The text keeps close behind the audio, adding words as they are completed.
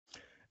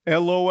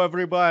Hello,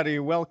 everybody.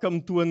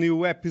 Welcome to a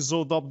new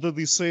episode of The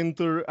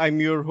Dissenter. I'm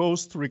your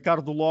host,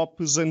 Ricardo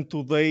Lopes, and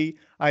today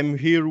I'm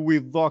here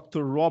with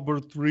Dr.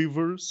 Robert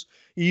Trivers.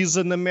 He is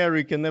an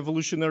American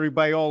evolutionary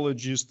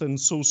biologist and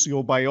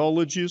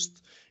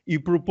sociobiologist. He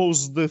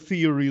proposed the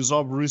theories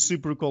of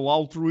reciprocal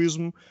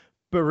altruism,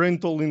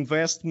 parental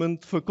investment,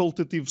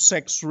 facultative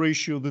sex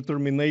ratio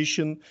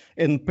determination,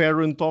 and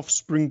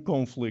parent-offspring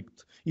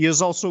conflict. He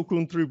has also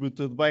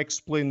contributed by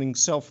explaining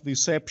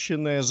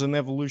self-deception as an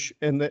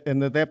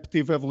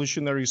adaptive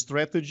evolutionary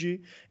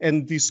strategy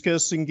and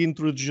discussing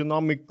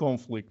intragenomic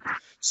conflict.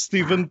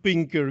 Steven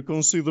Pinker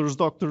considers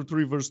Dr.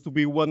 Trivers to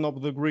be one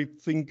of the great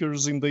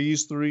thinkers in the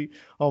history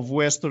of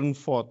Western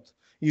thought.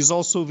 He's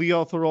also the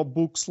author of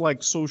books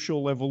like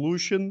Social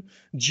Evolution,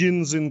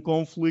 Genes in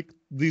Conflict,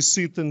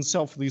 Deceit and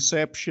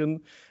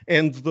Self-Deception,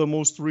 and the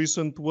most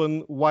recent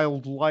one,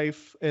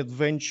 Wildlife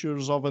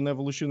Adventures of an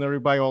Evolutionary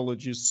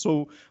Biologist.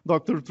 So,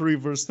 Dr.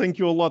 Trivers, thank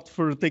you a lot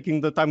for taking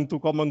the time to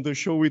come on the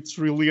show. It's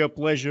really a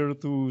pleasure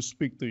to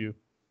speak to you.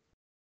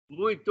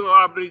 Muito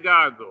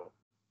obrigado.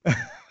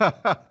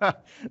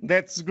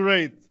 That's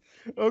great.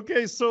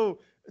 Okay, so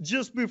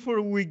just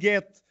before we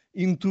get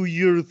into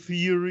your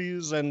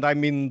theories, and I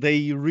mean,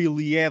 they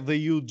really had a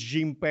huge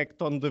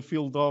impact on the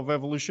field of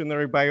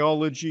evolutionary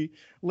biology,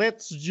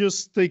 let's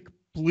just take,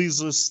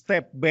 please, a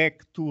step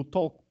back to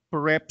talk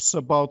perhaps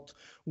about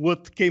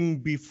what came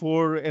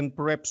before and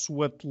perhaps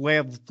what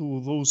led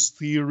to those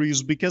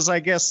theories, because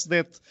I guess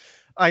that,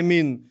 I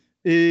mean,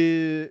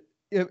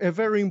 a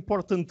very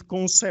important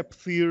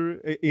concept here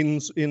in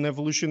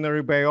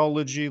evolutionary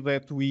biology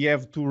that we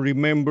have to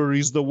remember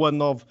is the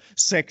one of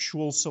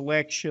sexual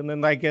selection.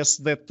 And I guess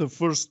that the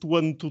first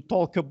one to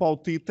talk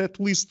about it, at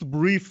least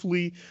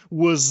briefly,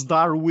 was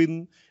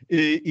Darwin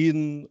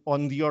in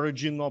On the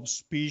Origin of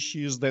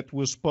Species, that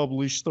was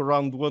published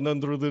around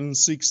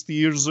 160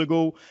 years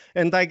ago.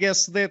 And I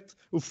guess that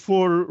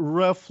for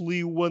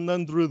roughly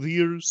 100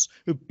 years,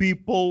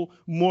 people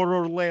more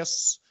or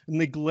less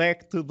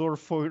neglected or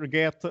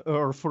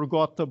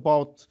forgot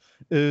about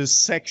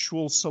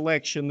sexual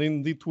selection,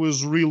 and it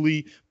was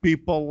really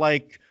people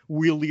like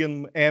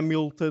William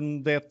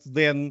Hamilton that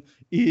then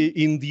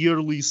in the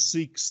early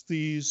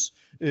 60s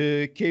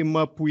came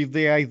up with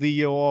the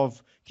idea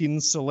of kin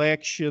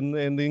selection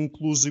and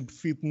inclusive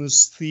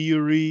fitness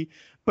theory.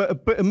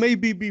 But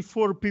maybe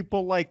before,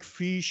 people like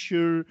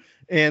Fisher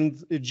and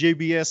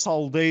JBS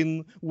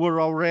Haldane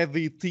were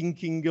already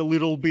thinking a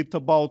little bit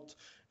about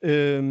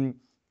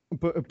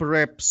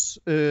perhaps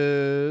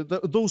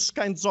those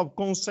kinds of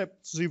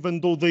concepts, even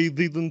though they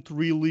didn't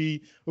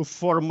really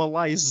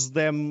formalize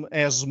them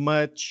as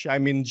much. I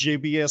mean,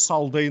 JBS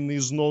Haldane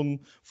is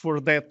known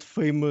for that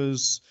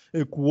famous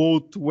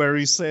quote where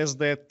he says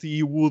that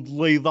he would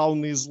lay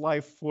down his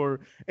life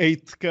for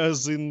 8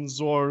 cousins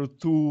or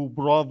 2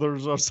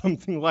 brothers or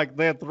something like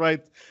that,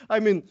 right? I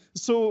mean,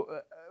 so,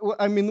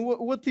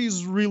 what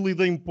is really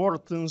the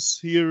importance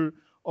here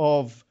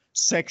of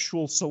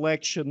sexual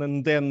selection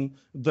and then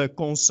the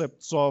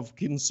concepts of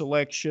kin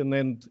selection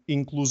and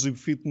inclusive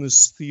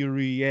fitness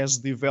theory as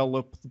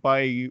developed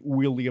by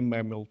William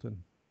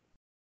Hamilton?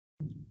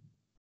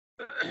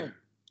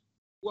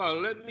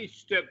 Well, let me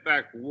step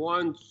back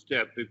one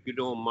step, if you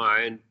don't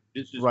mind.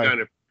 This is Right.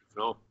 kind of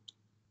personal,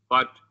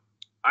 but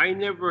I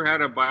never had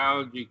a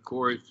biology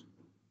course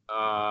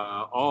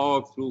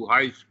all through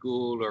high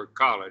school or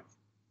college.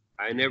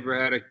 I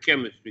never had a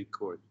chemistry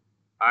course.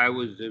 I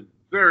was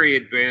very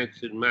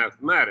advanced in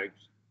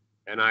mathematics,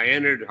 and I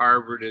entered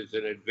Harvard as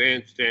an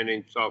advanced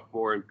standing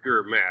sophomore in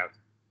pure math.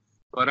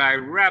 But I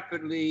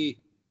rapidly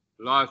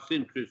lost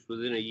interest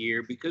within a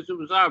year because it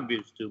was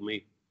obvious to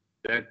me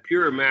that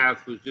pure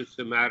math was just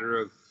a matter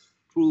of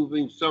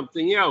proving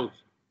something else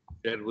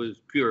that was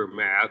pure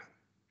math.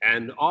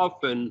 And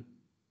often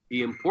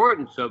the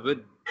importance of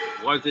it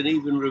wasn't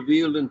even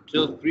revealed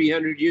until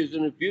 300 years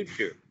in the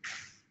future.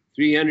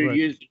 300 Right.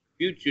 years in the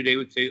future, they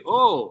would say,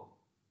 oh,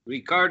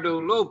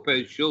 Ricardo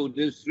Lopez showed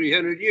this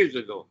 300 years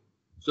ago.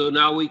 So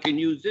now we can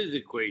use his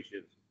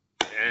equations.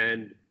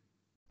 And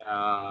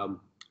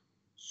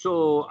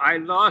so I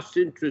lost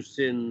interest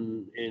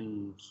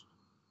in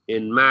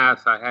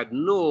math. I had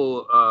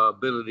no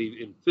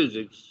ability in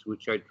physics,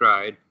 which I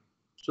tried.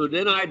 So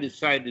then I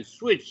decided to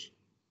switch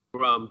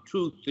from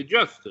truth to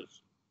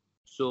justice.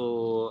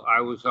 So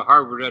I was a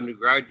Harvard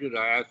undergraduate.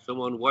 I asked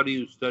someone, what do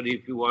you study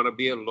if you want to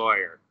be a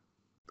lawyer?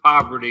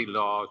 Poverty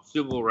law,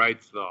 civil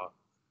rights law,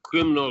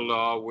 criminal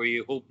law, where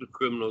you hope the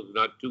criminal is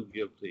not too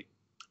guilty.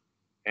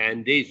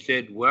 And they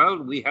said, well,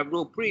 we have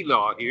no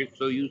pre-law here,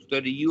 so you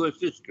study U.S.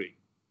 history.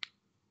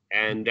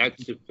 And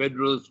that's the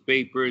Federalist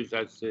Papers,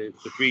 that's the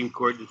Supreme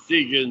Court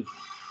decisions,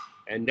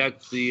 and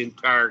that's the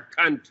entire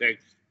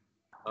context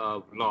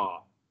of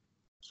law.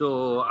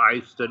 So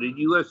I studied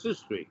U.S.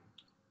 history,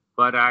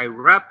 but I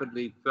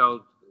rapidly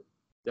felt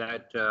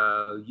that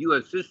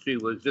U.S. history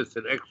was just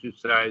an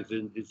exercise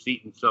in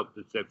deceit and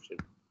self-deception.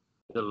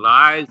 The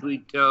lies we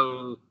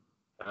tell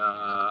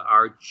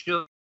our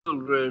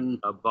children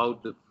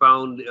about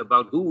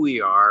about who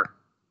we are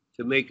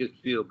to make us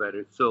feel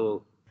better.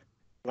 So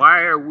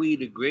Why are we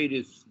the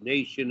greatest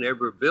nation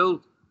ever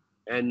built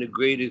and the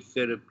greatest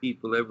set of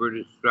people ever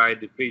to stride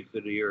the face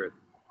of the earth?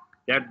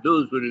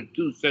 Those were the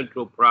two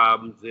central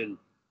problems in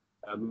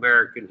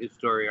American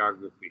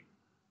historiography.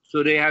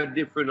 So they have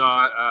different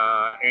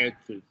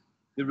answers.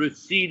 The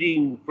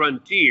receding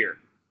frontier,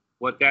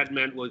 what that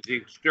meant was the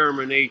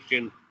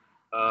extermination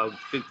of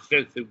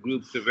successive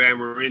groups of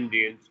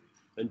Amerindians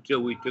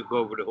until we took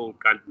over the whole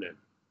continent.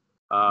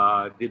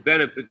 The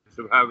benefits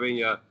of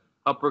having a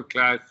upper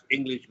class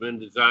Englishman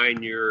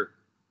design your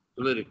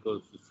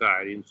political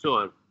society and so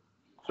on.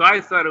 So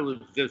I thought it was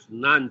just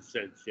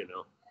nonsense, you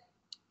know.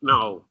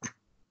 No,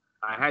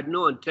 I had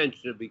no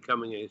intention of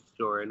becoming a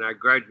historian. I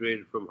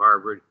graduated from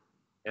Harvard,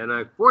 and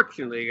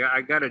fortunately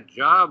I got a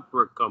job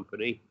for a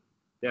company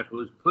that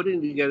was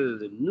putting together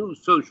the new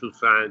social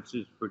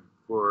sciences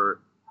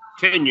for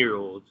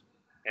 10-year-olds,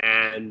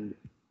 and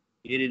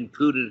it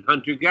included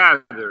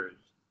hunter-gatherers,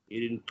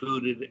 it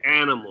included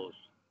animals,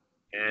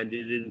 and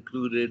it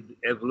included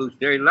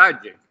evolutionary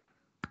logic.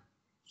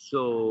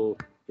 So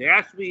they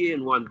asked me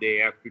in one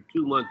day, after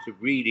 2 months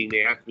of reading,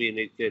 they asked me and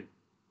they said,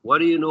 "What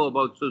do you know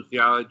about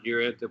sociology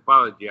or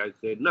anthropology?" I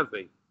said,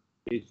 "Nothing."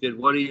 They said,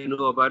 "What do you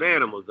know about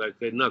animals?" I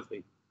said,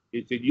 "Nothing."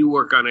 They said, "You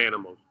work on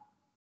animals."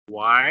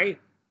 Why?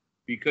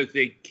 Because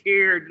they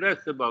cared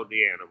less about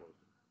the animals.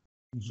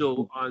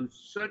 So on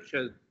such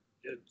a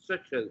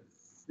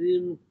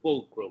thin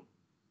fulcrum,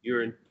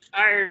 your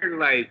entire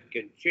life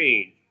can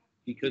change.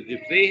 Because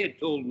if they had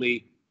told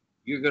me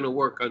you're going to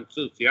work on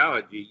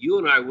sociology, you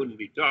and I wouldn't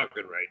be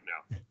talking right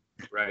now,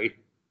 right?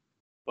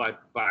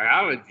 But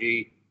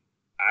biology,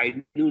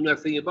 I knew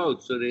nothing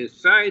about. So they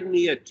assigned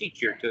me a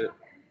teacher to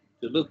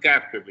look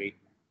after me.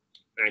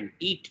 And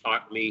he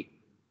taught me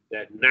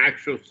that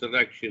natural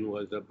selection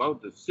was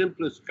about the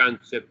simplest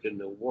concept in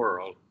the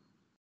world.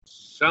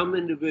 Some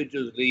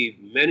individuals leave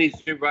many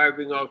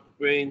surviving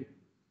offspring,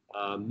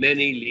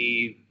 many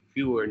leave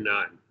few or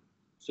none.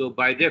 So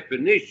by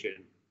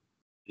definition,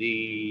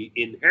 the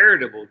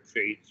inheritable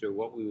traits, or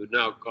what we would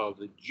now call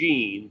the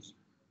genes,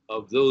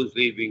 of those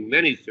leaving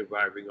many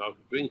surviving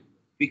offspring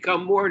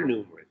become more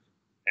numerous,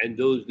 and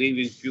those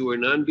leaving few or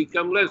none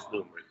become less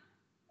numerous.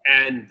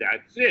 And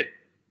that's it.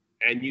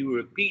 And you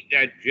repeat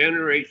that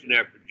generation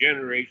after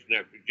generation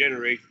after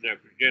generation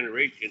after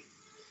generation.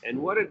 And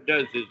what it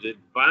does is it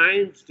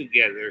binds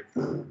together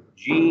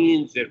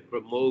genes that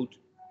promote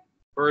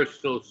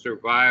personal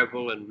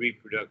survival and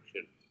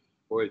reproduction,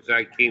 or as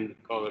I came to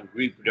call it,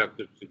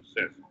 reproductive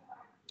success.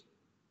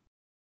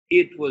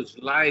 It was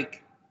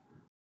like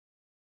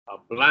a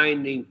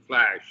blinding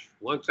flash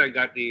once I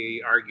got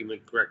the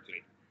argument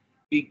correctly.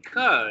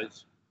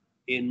 Because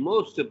in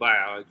most of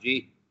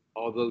biology,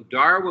 although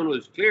Darwin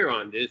was clear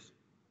on this,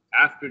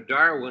 after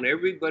Darwin,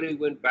 everybody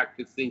went back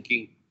to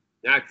thinking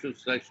natural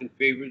selection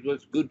favors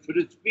what's good for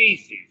the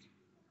species.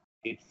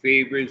 It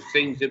favors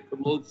things that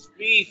promote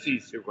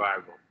species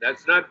survival.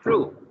 That's not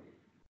true.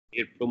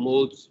 It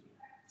promotes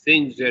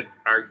things that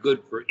are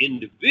good for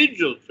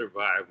individual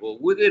survival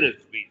within a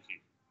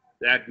species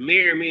that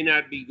may or may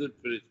not be good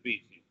for the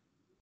species.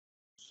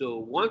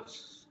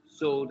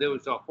 So there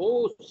was a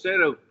whole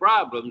set of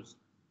problems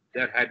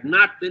that had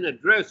not been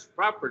addressed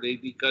properly,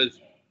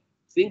 because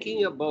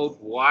thinking about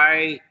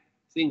why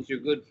things are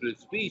good for the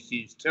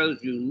species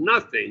tells you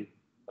nothing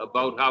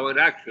about how it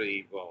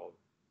actually evolved.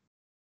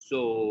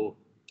 So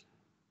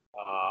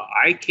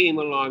I came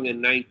along in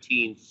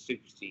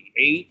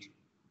 1968.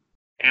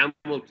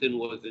 Hamilton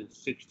was in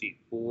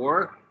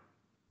 64.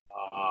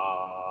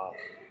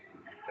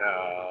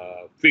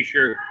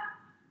 Fisher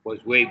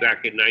was way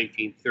back in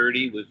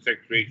 1930 with sex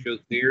ratio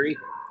theory.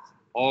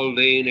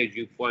 Haldane, as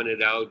you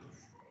pointed out,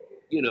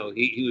 you know,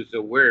 he was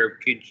aware of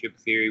kinship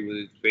theory with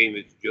his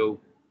famous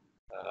joke.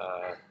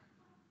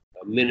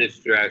 A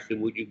minister asked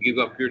him, "Would you give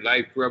up your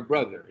life for a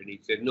brother?" And he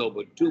said, "No,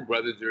 but two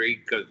brothers are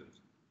 8 cousins."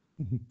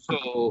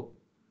 So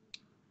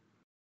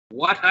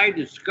what I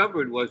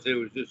discovered was there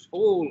was this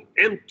whole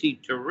empty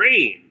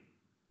terrain,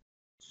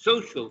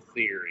 social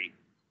theory,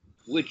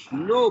 which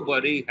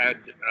nobody had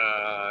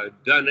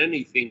done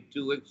anything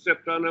to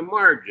except on the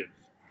margins.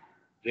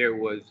 There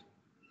was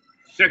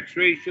sex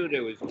ratio,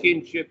 there was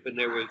kinship, and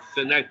there was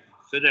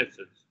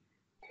senescence.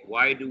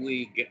 Why do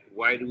we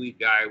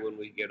die when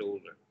we get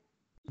older?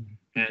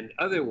 And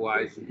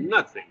otherwise,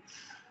 nothing.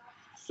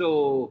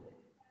 So,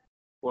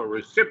 for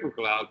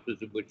reciprocal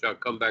altruism, which I'll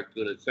come back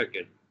to in a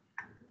second,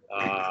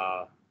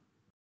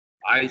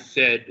 I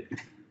said,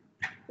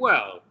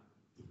 well,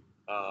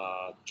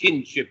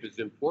 kinship is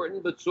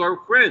important, but so are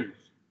friends.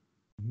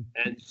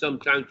 And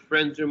sometimes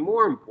friends are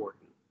more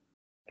important.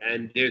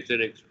 And there's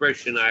an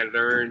expression I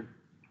learned,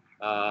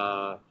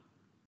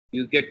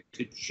 you get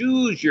to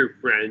choose your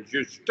friends,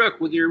 you're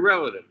stuck with your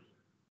relatives,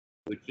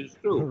 which is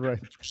true. Right.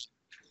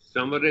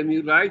 Some of them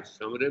you like,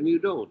 some of them you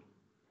don't.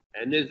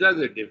 And there's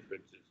other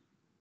differences.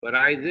 But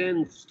I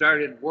then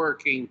started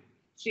working.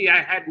 See,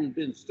 I hadn't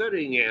been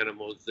studying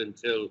animals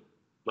until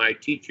my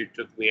teacher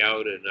took me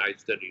out, and I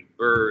studied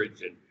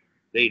birds and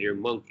later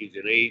monkeys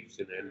and apes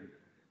and then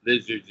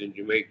lizards in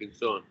Jamaica and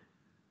so on.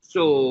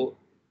 So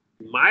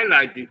My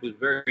logic was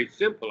very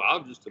simple.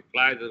 I'll just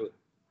apply the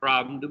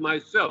problem to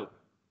myself.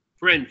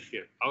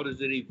 Friendship, how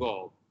does it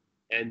evolve?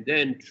 And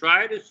then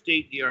try to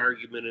state the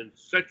argument in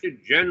such a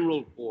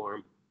general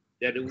form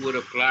that it would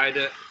apply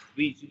to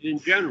species in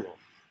general.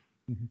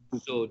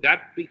 So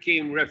that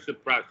became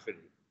reciprocity.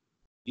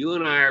 You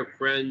and I are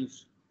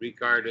friends,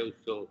 Ricardo,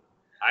 so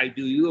I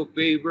do you a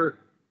favor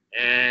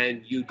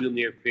and you do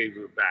me a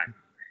favor back.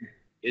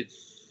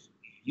 It's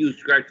you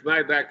scratch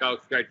my back,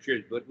 I'll scratch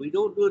yours, but we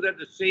don't do it at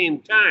the same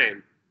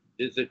time.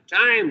 There's a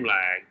time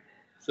lag.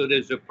 So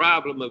there's a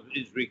problem of,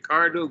 is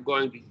Ricardo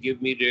going to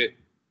give me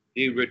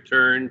the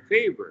return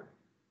favor?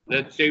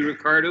 Let's say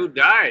Ricardo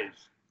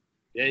dies,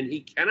 then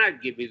he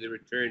cannot give me the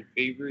return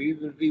favor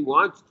even if he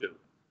wants to.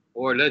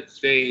 Or let's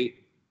say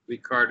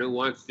Ricardo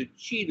wants to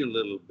cheat a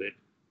little bit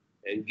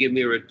and give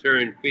me a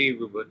return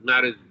favor, but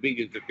not as big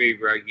as the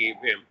favor I gave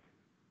him.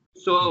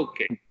 So,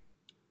 okay.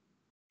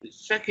 The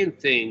second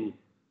thing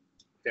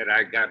that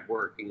I got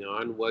working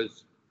on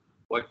was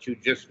what you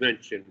just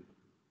mentioned,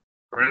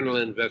 parental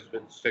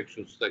investment,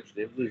 sexual selection.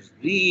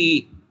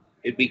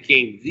 It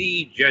became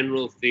the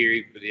general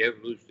theory for the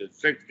evolution of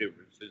sex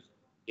differences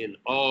in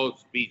all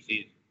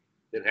species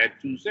that had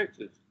two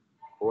sexes,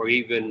 or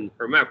even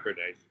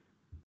hermaphrodites.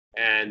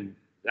 And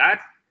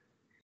that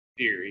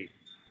theory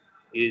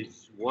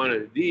is one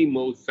of the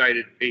most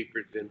cited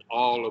papers in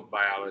all of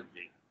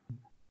biology.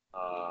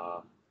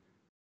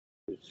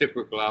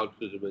 Reciprocal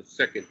altruism is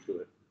second to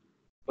it.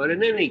 But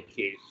in any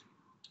case,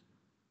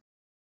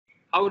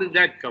 how did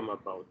that come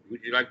about?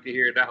 Would you like to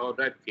hear how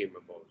that came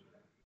about?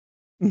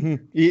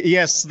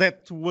 Yes,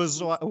 that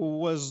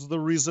was the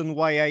reason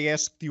why I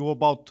asked you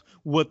about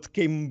what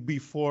came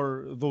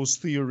before those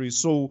theories.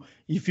 So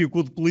if you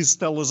could please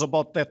tell us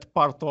about that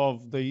part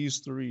of the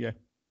history. Yeah.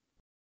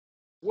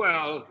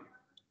 Well,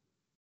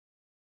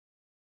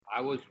 I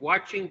was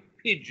watching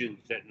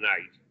pigeons at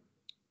night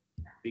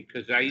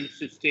because I used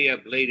to stay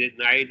up late at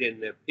night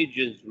and the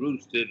pigeons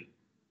roosted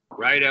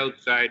right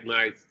outside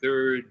my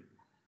third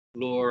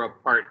floor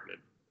apartment.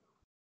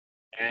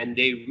 And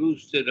they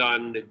roosted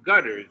on the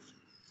gutters,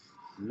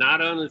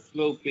 not on the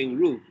sloping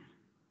roof.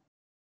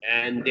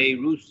 And they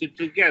roosted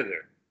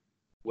together,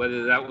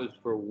 whether that was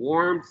for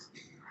warmth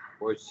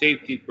or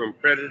safety from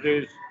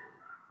predators,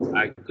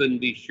 I couldn't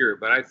be sure,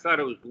 but I thought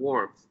it was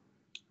warmth.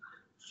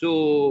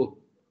 So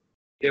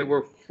there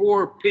were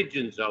 4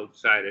 pigeons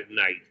outside at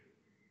night,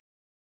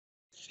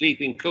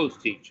 sleeping close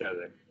to each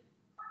other.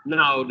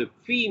 Now, the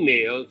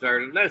females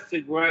are less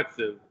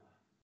aggressive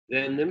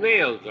than the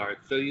males are,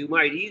 so you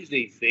might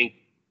easily think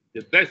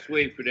the best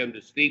way for them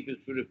to sleep is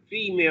for the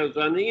females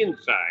on the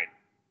inside,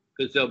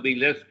 because there'll be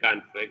less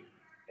conflict,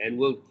 and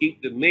we'll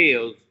keep the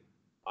males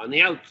on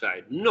the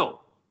outside. No,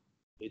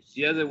 it's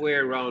the other way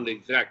around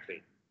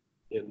exactly.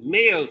 The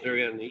males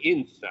are on the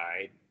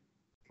inside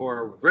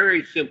for a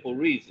very simple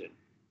reason.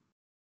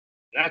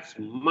 That's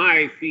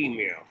my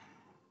female,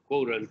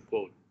 quote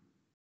unquote.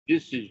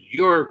 This is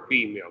your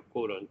female,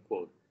 quote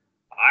unquote.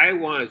 I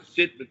want to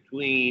sit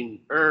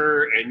between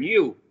her and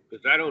you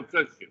because I don't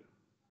trust you.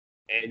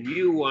 And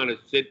you want to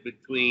sit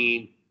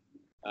between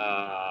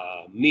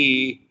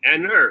me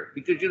and her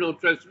because you don't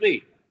trust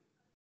me.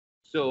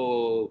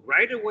 So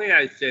right away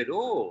I said,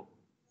 oh,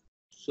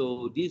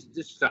 so this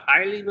is a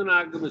highly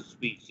monogamous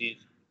species.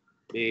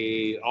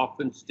 They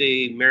often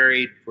stay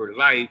married for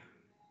life.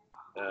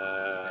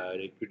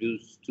 They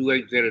produce 2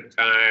 eggs at a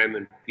time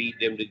and feed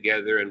them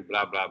together and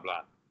blah, blah,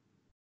 blah.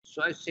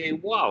 So I say,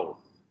 wow,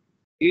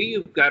 here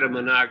you've got a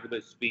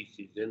monogamous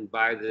species, and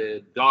by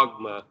the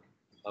dogma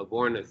of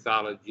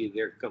ornithology,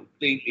 they're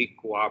completely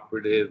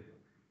cooperative.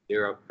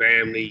 They're a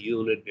family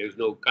unit. There's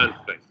no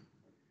conflict.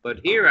 But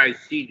here I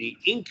see the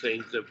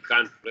inklings of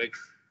conflict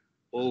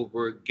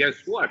over, guess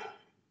what?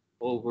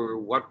 Over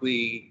what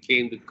we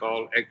came to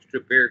call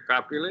extra-pair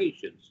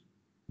copulations,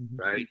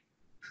 right?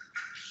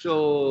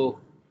 So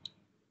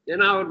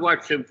then I would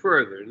watch them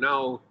further.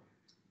 Now,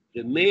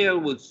 the male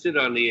would sit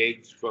on the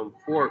eggs from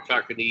 4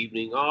 o'clock in the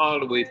evening all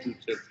the way through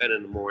till 10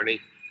 in the morning.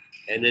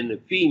 And then the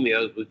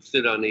females would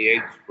sit on the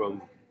eggs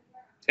from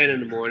 10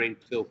 in the morning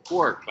till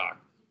 4 o'clock.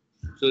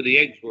 So the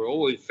eggs were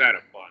always sat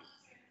upon.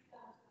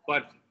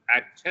 But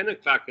at 10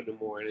 o'clock in the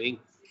morning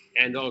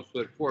and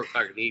also at 4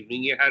 o'clock in the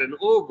evening, you had an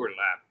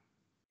overlap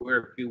where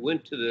if you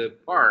went to the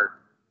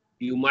park,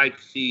 you might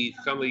see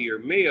some of your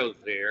males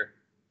there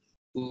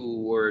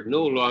who were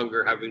no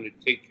longer having to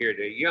take care of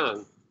their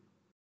young.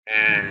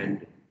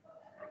 And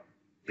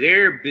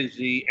they're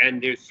busy,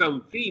 and there's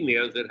some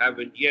females that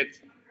haven't yet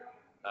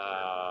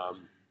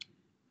gone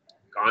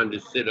to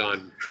sit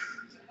on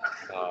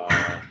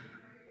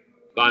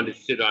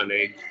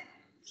eggs.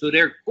 So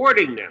they're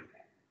courting them.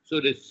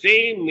 So the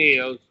same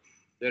males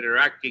that are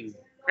acting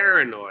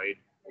paranoid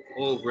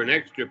over an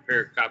extra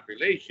pair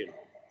copulation,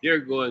 they're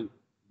going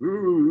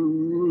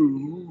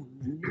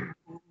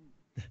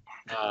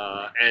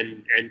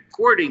and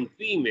courting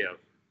females.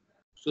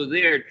 So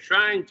they're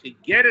trying to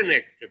get an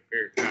extra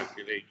pair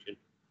copulation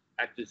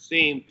at the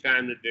same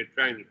time that they're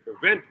trying to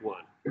prevent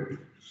one.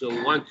 So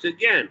once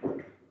again,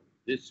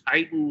 this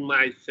heightened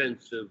my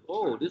sense of,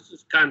 oh, this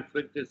is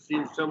conflict that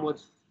seems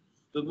somewhat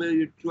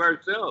familiar to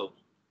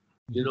ourselves.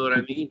 You know what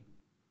I mean?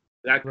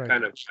 That Right.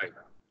 kind of fight.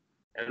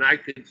 And I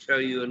could tell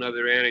you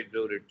another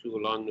anecdote or two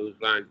along those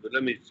lines, but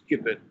let me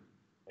skip it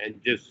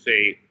and just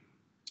say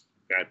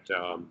that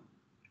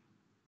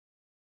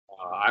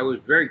I was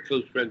very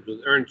close friends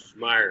with Ernst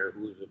Mayr,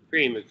 who was a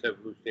famous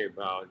evolutionary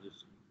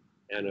biologist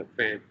and a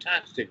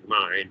fantastic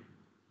mind.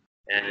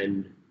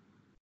 And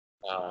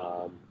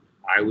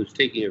I was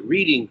taking a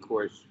reading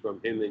course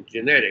from him in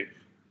genetics.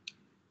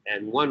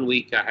 And one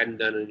week I hadn't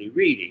done any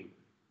reading.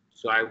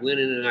 So I went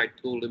in and I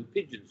told him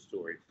pigeon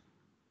stories.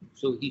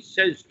 So he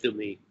says to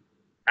me,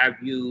 have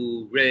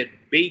you read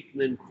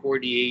Bateman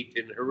 48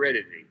 in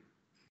Heredity?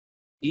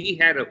 He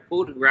had a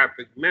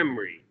photographic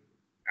memory,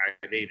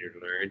 I later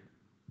learned,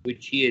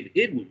 which he had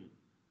hidden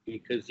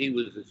because he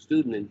was a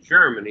student in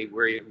Germany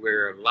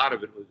where a lot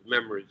of it was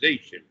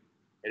memorization.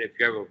 And if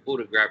you have a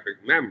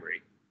photographic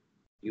memory,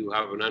 you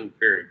have an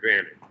unfair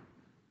advantage.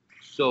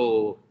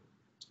 So,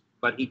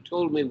 but he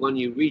told me when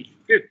you reach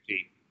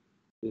 50,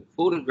 the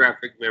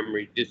photographic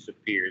memory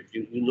disappears.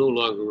 You no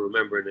longer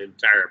remember an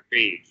entire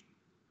page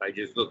by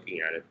just looking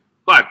at it,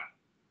 but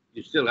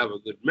you still have a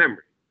good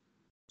memory.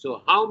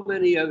 So how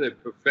many other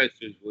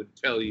professors would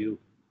tell you,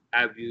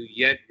 have you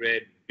yet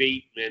read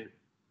Bateman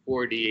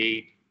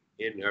 48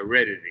 in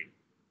Heredity?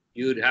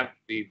 You'd have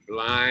to be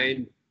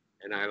blind,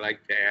 and I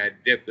like to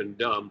add deaf and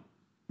dumb,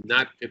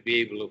 not to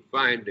be able to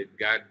find a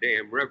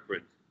goddamn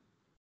reference.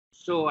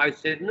 So I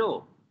said,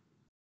 no.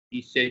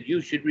 He said,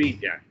 you should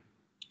read that.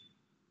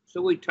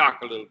 So we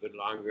talk a little bit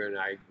longer and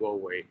I go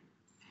away.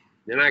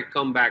 Then I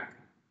come back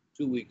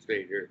 2 weeks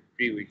later,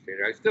 3 weeks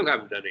later. I still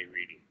haven't done any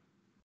reading.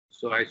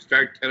 So I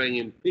start telling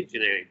him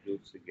pigeon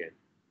anecdotes again.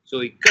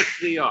 So he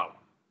cuts me off.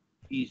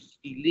 He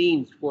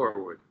leans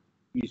forward.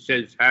 He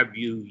says, have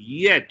you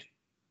yet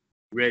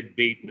read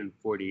Bateman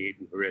 48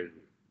 in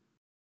Heredity?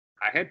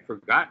 I had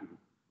forgotten,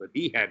 but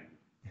he hadn't.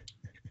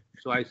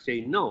 So I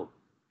say no.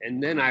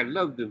 And then I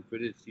loved him for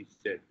this. He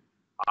said,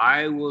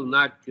 I will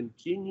not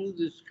continue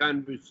this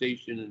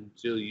conversation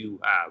until you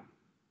have.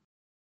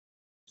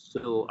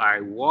 So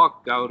I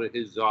walked out of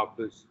his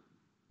office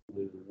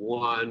with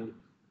one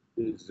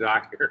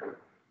desire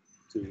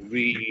to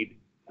read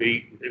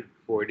Bateman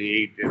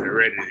 48 in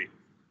Heredity.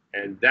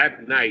 And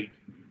that night,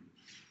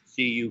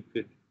 see, you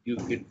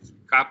could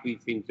copy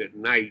things at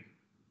night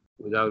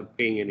without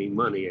paying any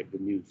money at the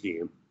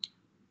museum.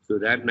 So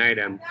that night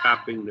I'm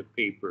copying the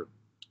paper,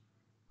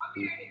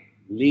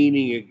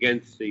 leaning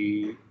against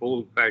the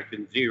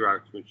old-fashioned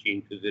Xerox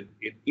machine because it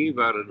gave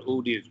out an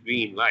odious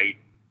green light,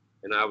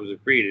 and I was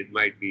afraid it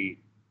might be,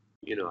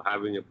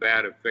 having a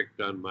bad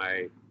effect on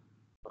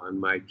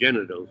my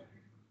genitals.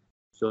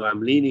 So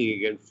I'm leaning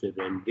against it,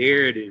 and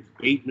there it is,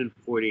 Bateman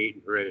 48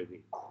 in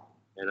Heredity.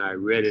 And I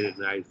read it,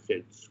 and I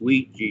said,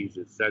 sweet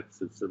Jesus, that's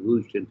the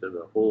solution to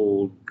the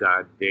whole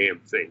goddamn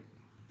thing.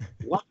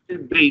 What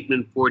did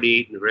Bateman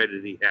 48 in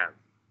Heredity have?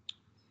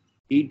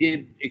 He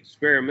did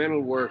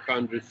experimental work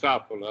on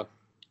Drosophila,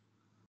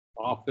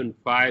 often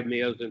 5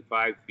 males and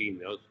 5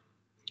 females.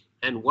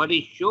 And what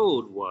he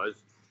showed was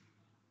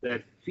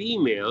that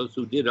females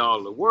who did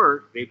all the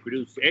work, they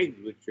produced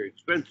eggs which are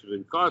expensive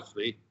and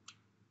costly,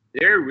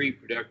 their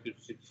reproductive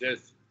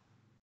success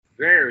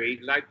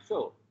varied like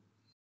so.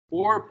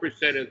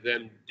 4% of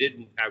them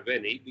didn't have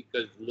any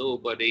because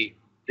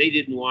they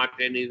didn't want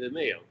any of the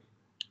males.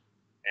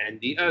 And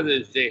the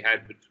others, they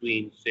had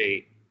between,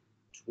 say,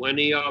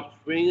 20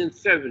 offspring and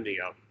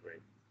 70 offspring.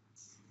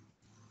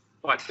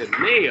 But the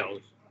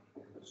males,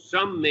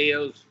 some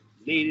males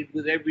mated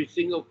with every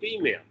single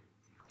female.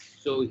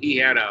 So he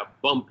had a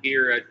bump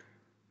here at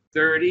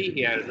 30,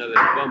 he had another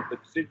bump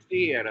at 60,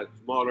 he had a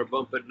smaller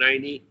bump at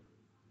 90.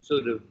 So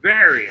the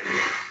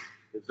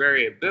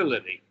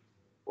variability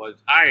was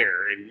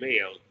higher in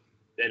males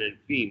than in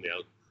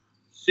females,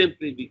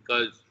 simply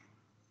because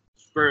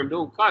sperm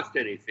don't cost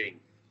anything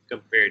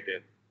compared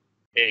to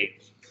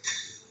eggs.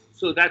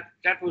 So that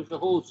was the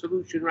whole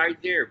solution right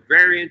there.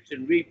 Variance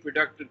in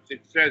reproductive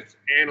success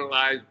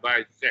analyzed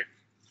by sex.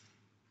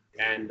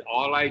 And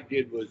all I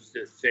did was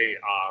to say,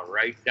 all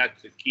right,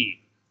 that's the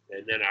key.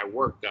 And then I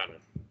worked on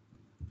it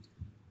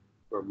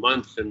for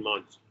months and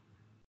months.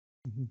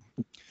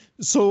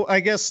 So I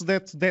guess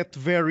that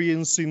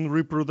variance in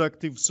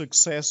reproductive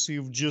success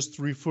you've just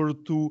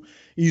referred to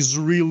is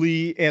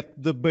really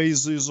at the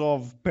basis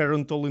of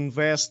parental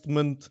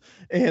investment,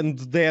 and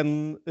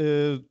then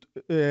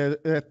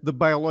at the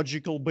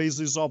biological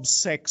basis of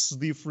sex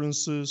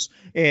differences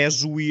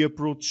as we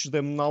approach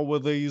them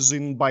nowadays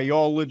in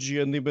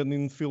biology and even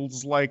in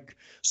fields like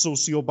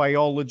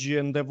sociobiology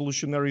and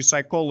evolutionary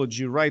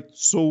psychology, right?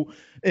 So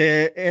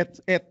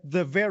at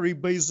the very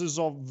basis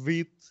of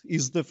it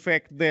is the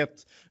fact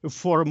that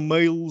for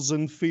males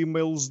and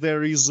females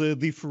there is a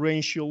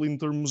differential in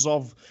terms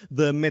of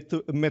the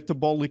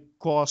metabolic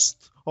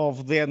cost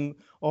of them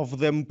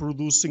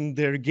producing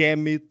their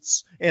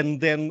gametes, and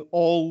then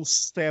all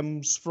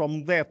stems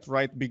from that,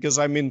 right? Because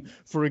I mean,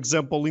 for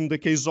example, in the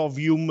case of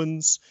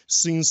humans,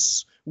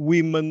 since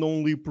women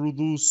only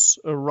produce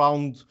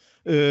around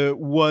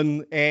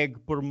one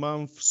egg per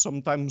month,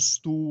 sometimes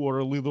two or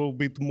a little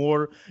bit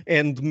more,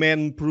 and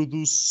men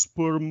produce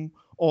sperm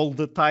all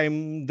the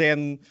time,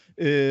 then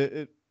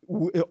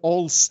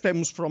all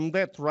stems from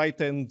that, right?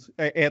 And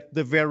at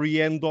the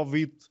very end of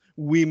it,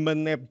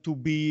 women have to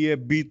be a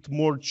bit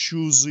more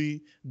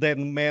choosy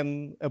than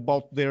men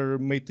about their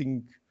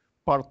mating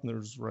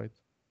partners, right?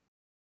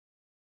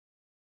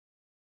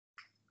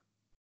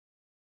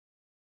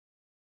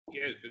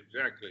 Yes,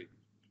 exactly.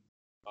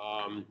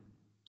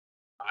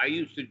 I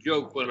used to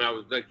joke when I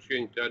was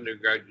lecturing to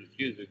undergraduates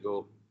years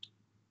ago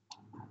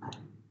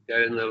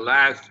that in the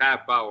last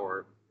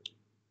hour,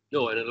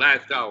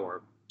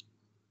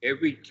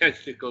 every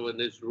testicle in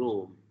this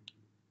room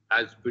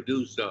has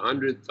produced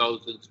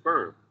 100,000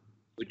 sperm,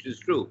 which is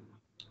true.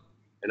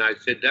 And I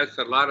said, that's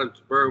a lot of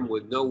sperm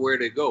with nowhere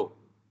to go.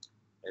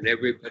 And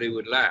everybody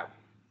would laugh.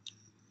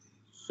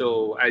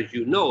 So, as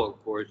you know,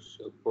 of course,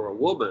 for a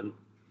woman,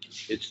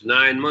 it's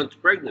 9 months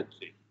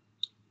pregnancy.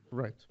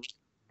 Right.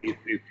 If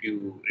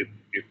you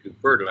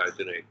fertilize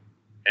an egg,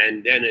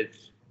 and then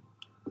it's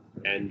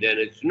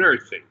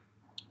nursing,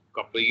 a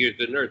couple of years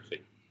of nursing,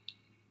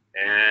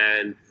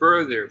 and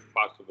further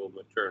possible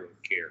maternal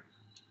care.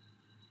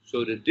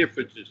 So the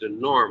difference is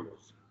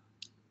enormous,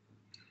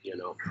 you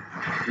know.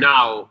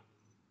 Now,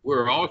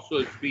 we're also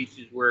a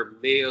species where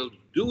males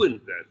do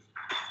invest,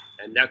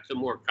 and that's a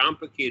more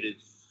complicated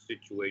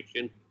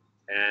situation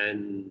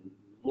and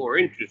more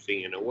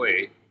interesting in a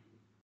way.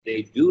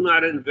 They do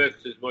not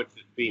invest as much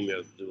as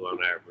females do on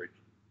average,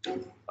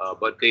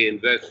 but they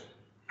invest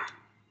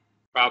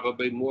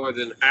probably more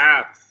than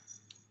half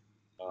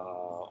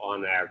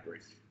on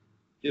average,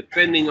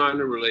 depending on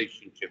the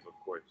relationship, of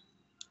course.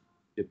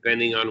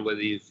 Depending on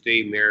whether you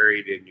stay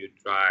married and you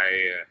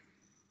try,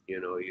 you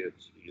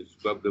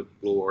scrub the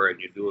floor and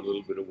you do a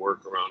little bit of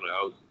work around the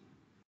house,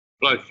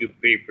 plus you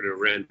pay for the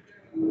rent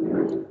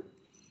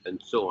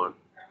and so on.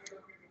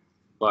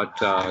 But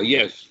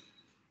yes.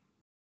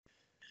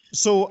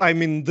 So, I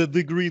mean, the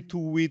degree to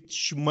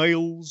which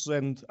males,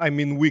 and I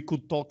mean, we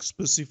could talk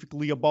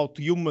specifically about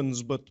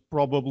humans, but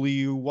probably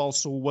you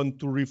also want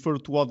to refer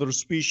to other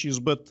species,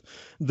 but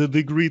the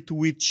degree to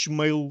which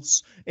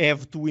males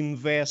have to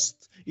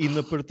invest in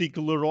a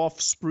particular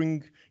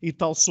offspring,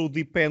 it also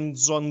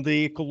depends on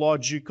the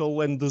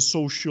ecological and the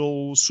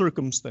social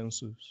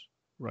circumstances,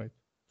 right?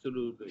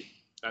 Absolutely.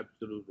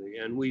 Absolutely.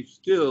 And we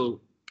still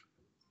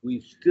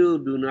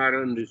do not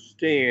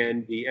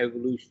understand the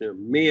evolution of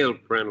male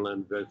parental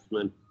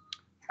investment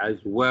as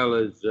well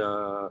as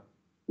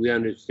we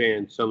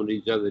understand some of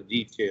these other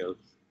details.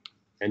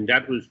 And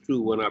that was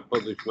true when I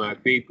published my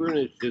paper, and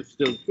it's just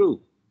still true.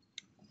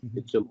 Mm-hmm.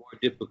 It's a more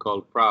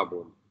difficult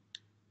problem.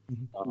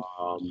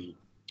 Mm-hmm.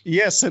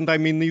 Yes, and I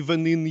mean,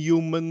 even in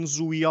humans,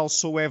 we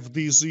also have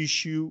this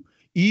issue,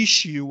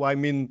 I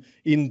mean,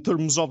 in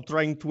terms of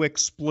trying to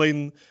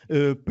explain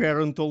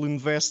parental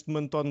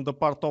investment on the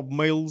part of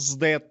males,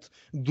 that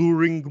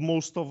during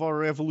most of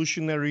our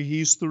evolutionary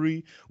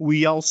history,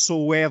 we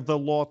also had a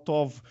lot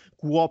of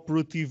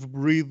cooperative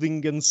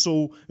breeding, and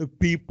so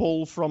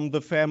people from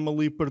the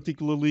family,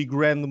 particularly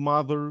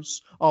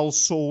grandmothers,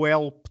 also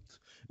helped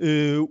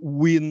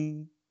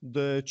win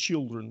the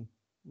children,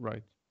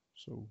 right?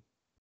 So.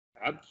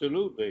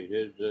 Absolutely.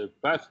 There's a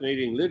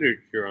fascinating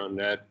literature on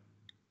that.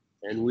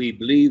 And we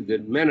believe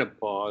that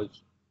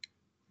menopause,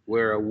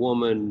 where a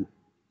woman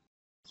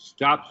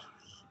stops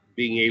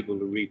being able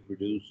to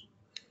reproduce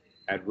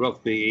at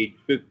roughly age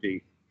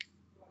 50,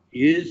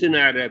 is an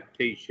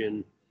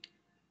adaptation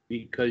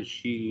because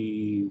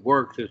she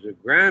works as a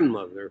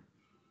grandmother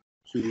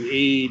to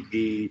aid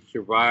the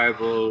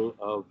survival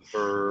of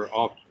her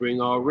offspring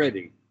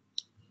already.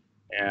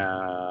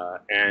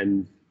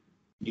 And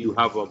you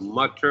have a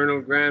maternal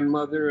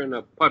grandmother and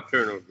a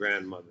paternal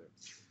grandmother.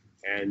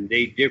 And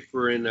they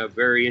differ in a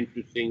very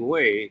interesting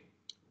way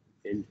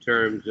in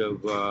terms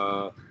of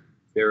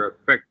their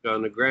effect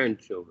on the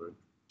grandchildren.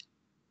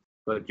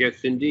 But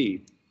yes,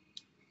 indeed,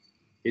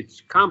 it's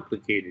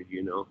complicated,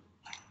 you know.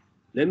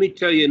 Let me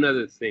tell you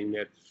another thing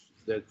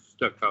that's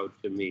stuck out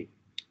to me.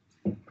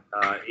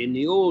 In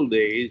the old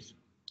days,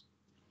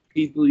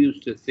 people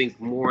used to think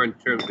more in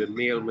terms of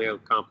male-male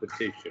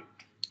competition.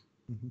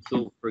 Mm-hmm.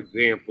 So, for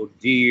example,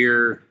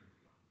 deer,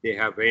 they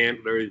have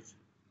antlers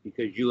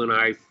because you and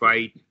I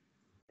fight,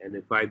 and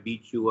if I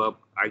beat you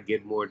up, I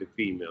get more to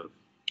females.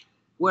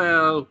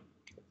 Well,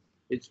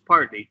 it's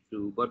partly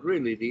true, but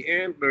really the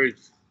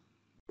antlers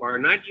are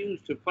not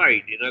used to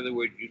fight. In other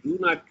words, you do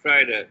not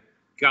try to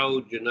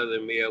gouge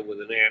another male with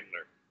an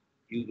antler.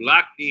 You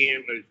lock the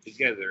antlers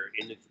together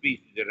in the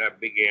species that have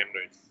big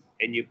antlers,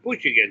 and you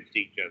push against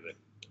each other.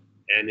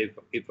 And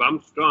if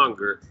I'm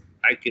stronger,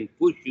 I can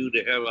push you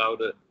the hell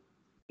out of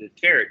the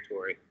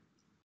territory,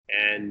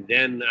 and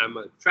then I'm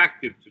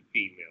attractive to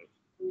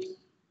females.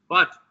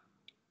 But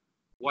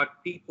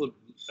what people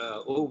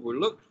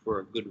overlooked for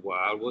a good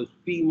while was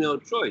female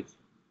choice,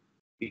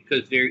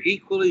 because they're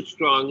equally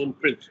strong in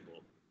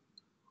principle.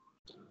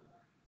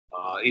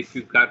 If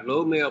you've got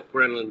low male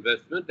parental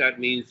investment, that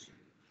means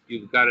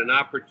you've got an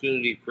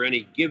opportunity for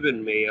any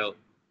given male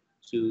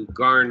to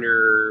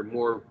garner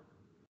more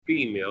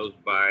females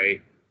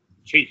by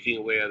chasing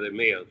away other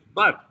males.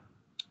 But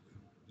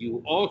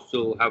you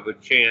also have a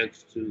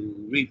chance to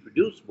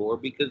reproduce more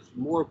because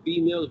more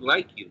females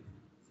like you.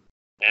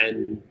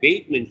 And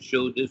Bateman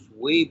showed this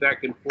way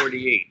back in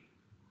 48.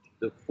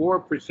 The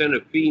 4%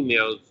 of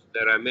females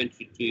that I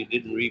mentioned to you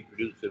didn't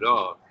reproduce at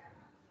all.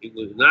 It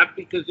was not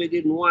because they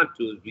didn't want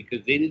to, it was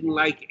because they didn't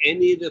like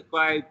any of the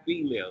 5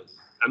 females.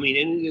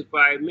 Any of the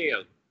 5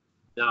 males.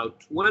 Now,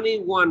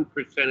 21%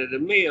 of the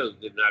males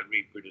did not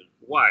reproduce.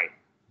 Why?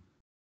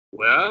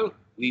 Well,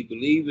 we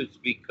believe it's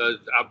because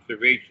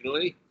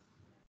observationally,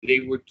 they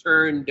were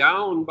turned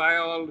down by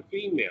all the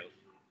females.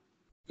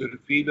 So the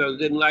females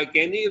didn't like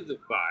any of the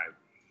 5.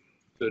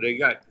 So they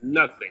got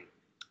nothing.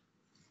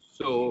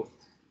 So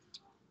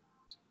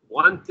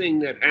one thing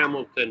that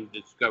Hamilton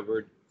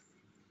discovered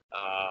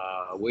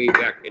way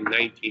back in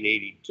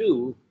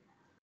 1982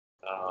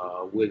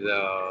 with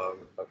a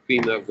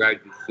female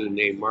graduate student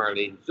named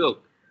Marlene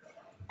Zook,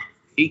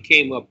 he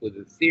came up with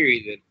a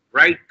theory that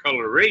bright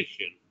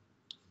coloration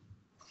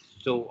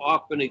so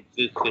often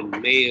exists in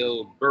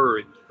male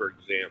birds, for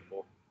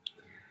example,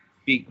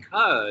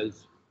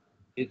 because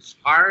it's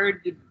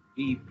hard to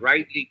be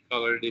brightly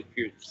colored if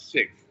you're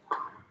sick.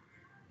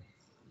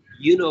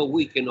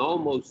 We can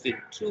almost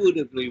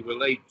intuitively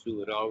relate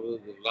to it, although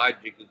the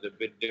logic is a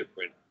bit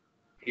different.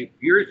 If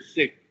you're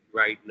sick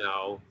right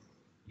now,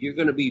 you're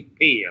going to be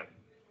pale.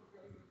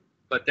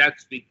 But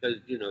that's because,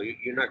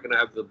 you're not going to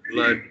have the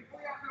blood,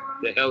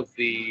 the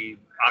healthy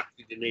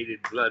oxygenated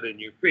blood in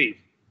your face.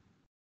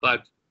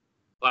 But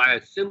by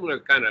a similar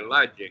kind of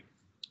logic,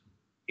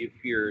 if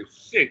you're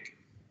sick,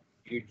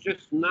 you're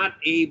just not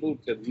able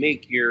to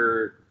make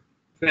your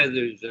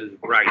feathers as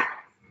bright.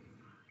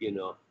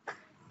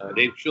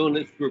 They've shown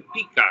this for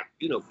peacocks.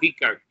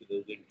 Peacocks with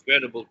those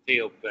incredible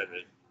tail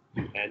feathers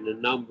and the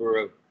number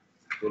of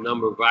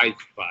eye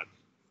spots.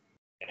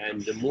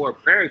 And the more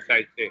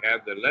parasites they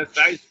have, the less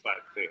eye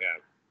spots they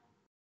have.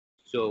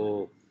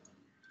 So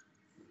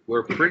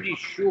we're pretty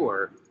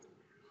sure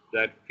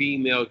that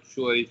female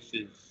choice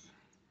is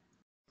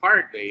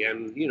partly,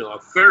 and a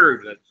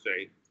third, let's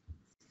say,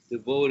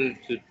 devoted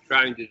to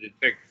trying to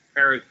detect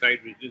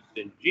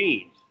parasite-resistant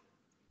genes,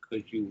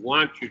 because you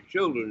want your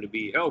children to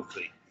be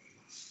healthy.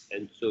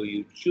 And so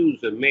you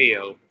choose a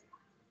male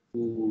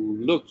who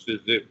looks as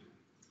if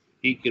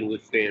he can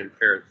withstand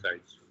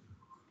parasites.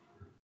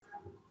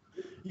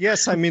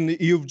 Yes,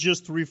 you've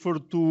just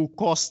referred to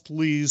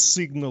costly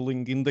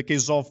signaling in the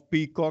case of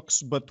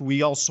peacocks, but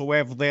we also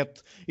have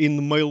that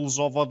in males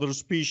of other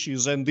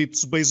species, and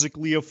it's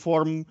basically a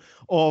form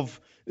of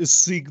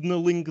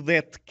signaling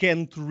that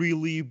can't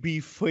really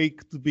be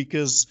faked,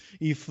 because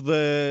if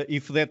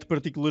that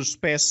particular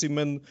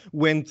specimen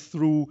went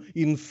through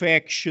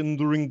infection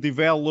during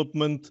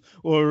development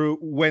or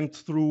went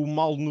through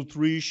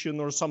malnutrition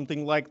or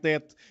something like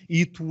that,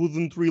 it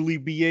wouldn't really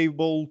be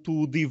able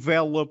to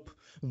develop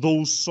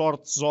those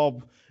sorts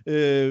of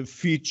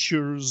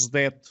features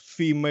that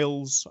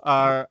females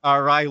are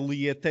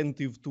highly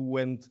attentive to,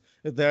 and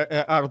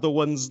are the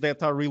ones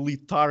that are really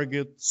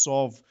targets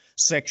of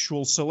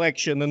sexual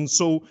selection. And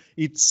so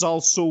it's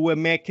also a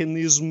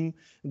mechanism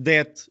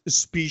that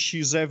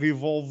species have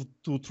evolved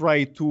to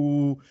try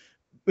to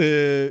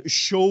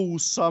show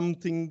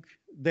something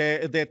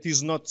that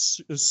is not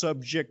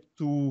subject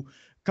to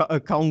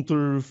a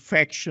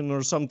counterfaction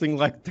or something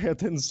like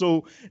that. And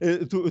so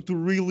to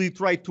really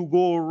try to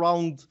go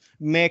around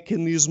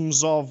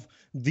mechanisms of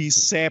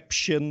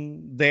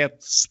deception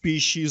that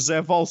species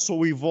have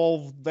also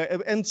evolved.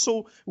 And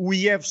so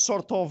we have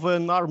sort of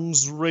an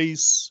arms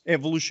race,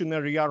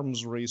 evolutionary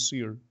arms race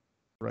here,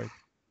 right?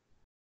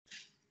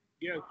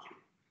 Yes,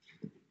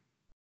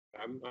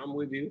 I'm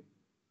with you.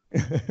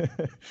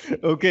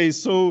 Okay,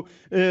 so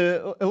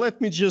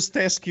let me just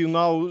ask you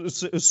now.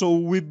 So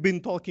we've been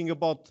talking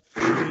about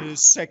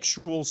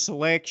sexual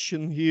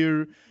selection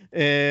here,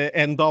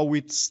 and how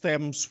it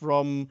stems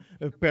from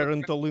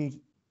parental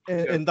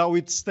and how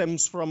it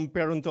stems from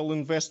parental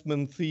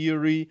investment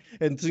theory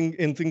and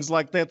things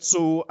like that.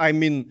 So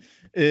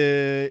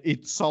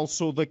it's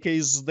also the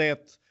case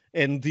that,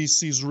 and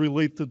this is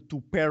related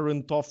to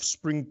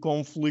parent-offspring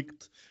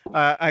conflict.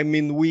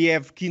 We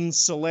have kin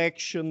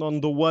selection on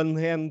the one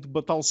hand,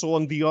 but also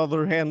on the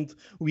other hand,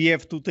 we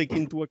have to take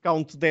into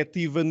account that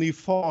even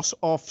if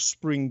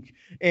offspring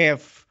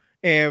have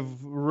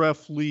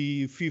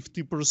roughly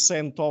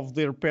 50% of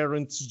their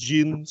parents'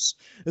 genes,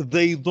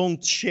 they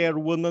don't share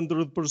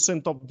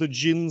 100% of the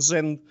genes,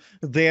 and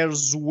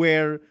there's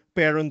where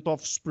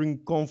parent-offspring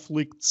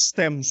conflict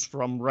stems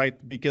from, right?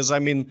 Because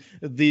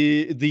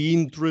the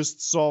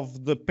interests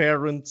of the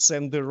parents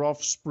and their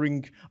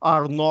offspring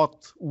are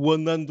not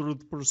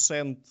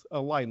 100%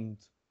 aligned.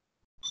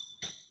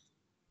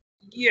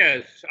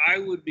 Yes, I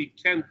would be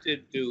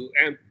tempted to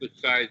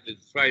emphasize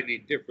it slightly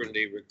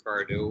differently,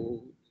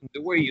 Ricardo.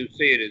 The way you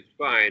say it is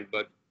fine,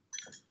 but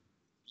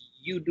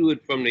you do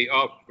it from the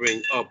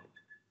offspring up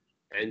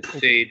and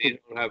say they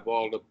don't have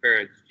all the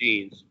parents'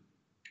 genes.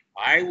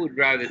 I would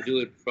rather do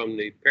it from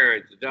the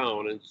parents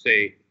down and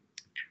say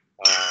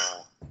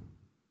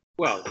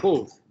Well,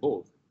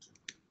 both.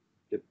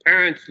 The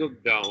parents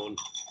look down,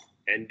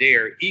 and they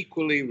are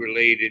equally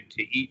related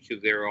to each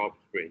of their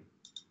offspring.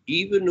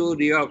 Even though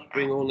the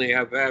offspring only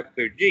have half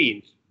their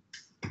genes,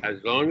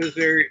 as long as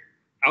they're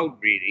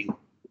outbreeding,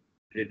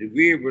 the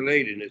degree of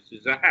relatedness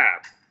is a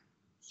half.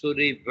 So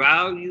they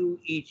value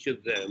each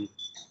of them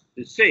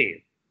the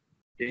same.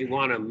 They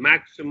want to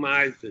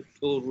maximize the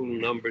total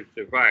number of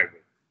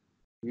survivors.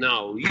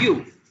 Now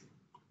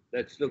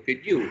let's look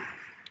at you.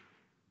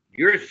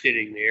 You're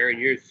sitting there and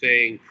you're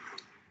saying,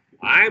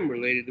 I'm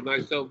related to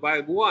myself by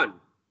one.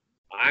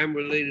 I'm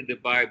related to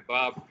by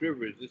Bob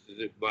Trivers. This is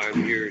if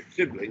I'm your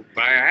sibling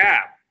by a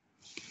half.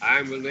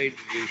 I'm related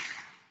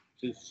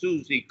to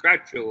Susie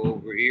Cratcho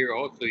over here,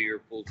 also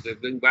your full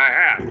sibling by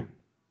half.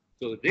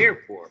 So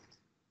therefore,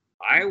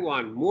 I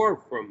want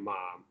more from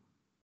mom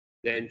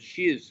than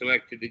she is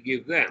selected to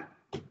give them.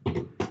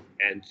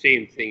 And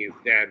same thing if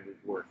dad was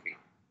working.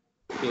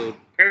 So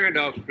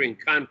parent-offspring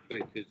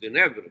conflict is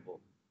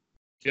inevitable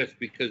just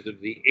because of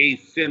the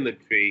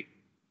asymmetry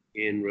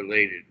in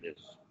relatedness.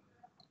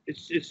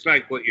 It's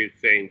like what you're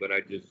saying, but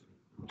I just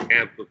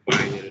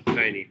amplifying it a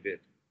tiny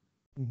bit.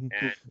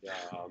 And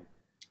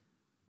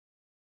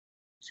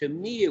to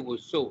me, it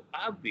was so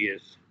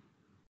obvious.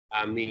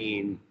 I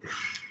mean,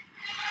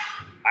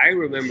 I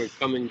remember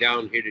coming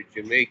down here to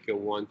Jamaica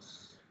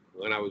once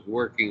when I was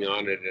working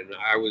on it, and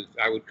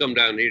I would come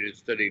down here to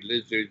study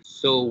lizards.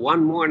 So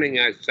one morning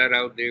I sat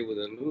out there with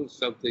a little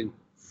something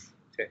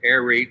to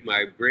aerate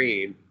my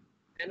brain,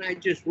 and I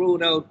just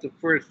wrote out the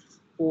first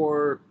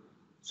 4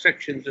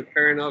 sections of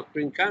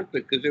parent-offspring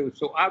conflict because it was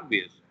so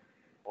obvious.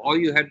 All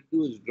you had to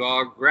do is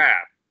draw a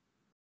graph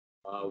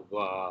of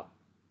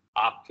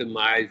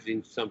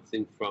optimizing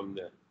something from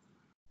the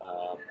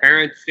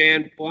parent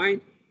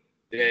standpoint,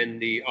 then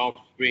the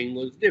offspring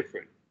was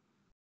different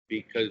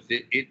because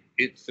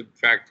it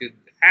subtracted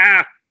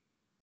half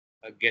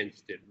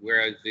against it,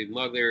 whereas the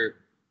mother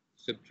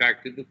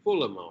subtracted the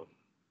full amount.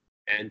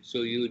 And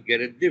so you would get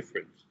a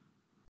difference.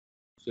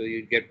 So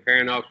you'd get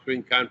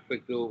parent-offspring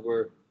conflict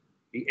over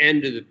the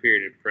end of the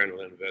period of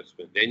parental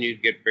investment. Then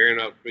you'd get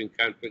parent-offspring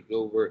conflict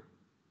over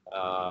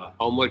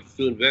how much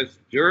to invest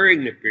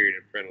during the period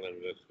of parental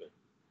investment.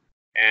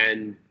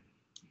 And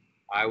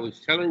I was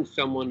telling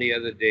someone the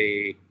other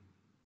day,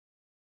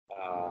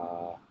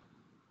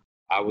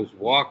 I was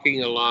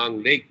walking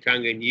along Lake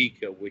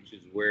Tanganyika, which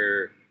is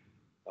where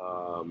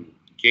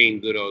Jane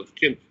Goodall's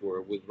chimps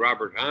were, with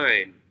Robert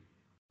Hine,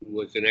 who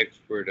was an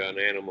expert on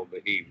animal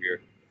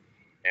behavior.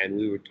 And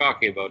we were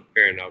talking about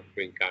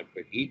parent-offspring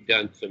conflict. He'd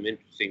done some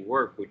interesting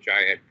work, which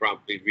I had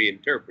promptly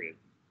reinterpreted.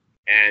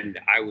 And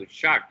I was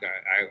shocked.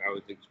 I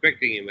was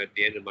expecting him at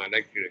the end of my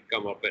lecture to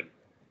come up and,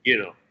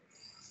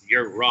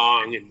 you're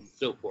wrong and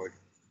so forth.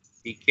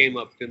 He came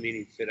up to me and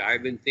he said,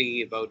 I've been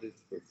thinking about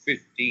this for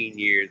 15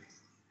 years.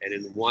 And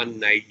in one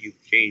night,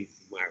 you've changed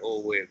my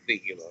whole way of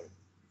thinking about it.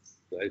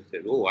 So I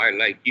said, oh, I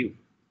like you.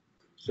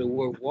 So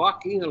we're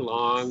walking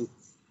along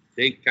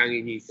Lake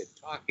Tanganyika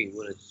talking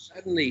when it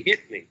suddenly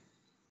hit me.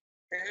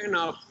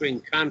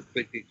 Parent-offspring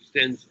conflict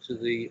extends to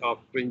the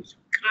offspring's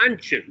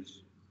conscience.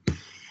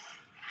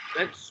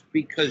 That's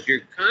because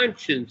your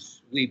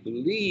conscience, we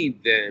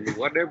believe then,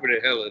 whatever the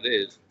hell it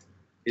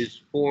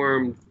is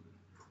formed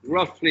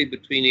roughly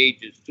between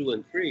ages 2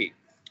 and 3.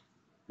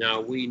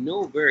 Now, we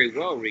know very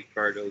well,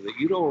 Ricardo, that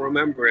you don't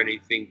remember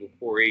anything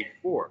before age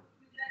 4,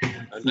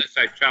 unless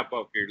I chop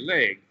off your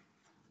leg,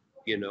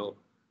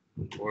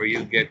 or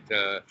you get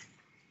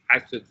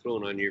acid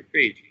thrown on your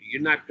face.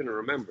 You're not going to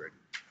remember it.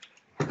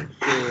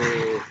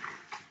 So,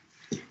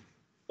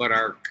 but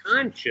our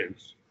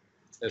conscience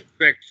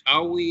affects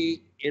how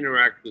we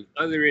interact with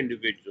other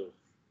individuals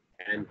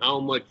and how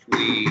much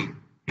we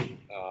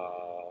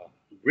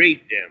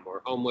rate them,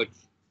 or how much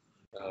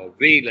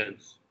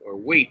valence or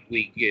weight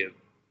we give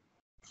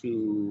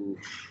to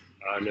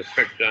an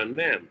effect on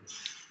them.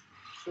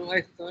 So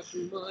I thought,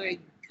 my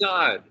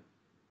God,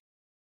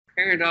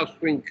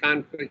 parent-offspring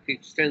conflict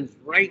extends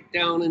right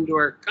down into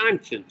our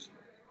conscience.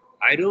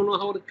 I don't know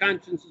how the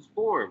conscience is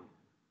formed,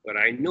 but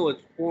I know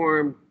it's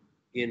formed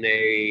in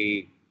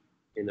a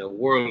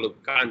world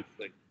of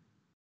conflict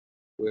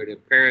where the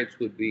parents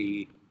would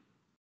be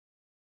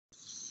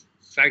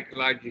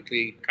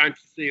psychologically,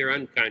 consciously or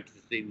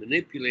unconsciously,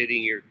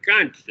 manipulating your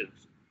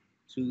conscience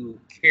to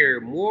care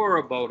more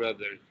about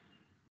others,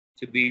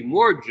 to be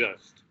more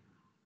just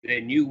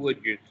than you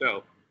would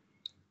yourself.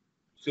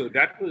 So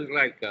that was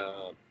like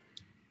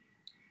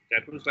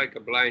a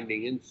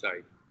blinding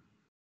insight.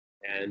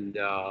 And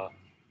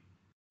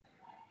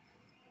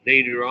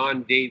later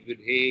on, David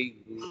Haig,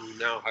 who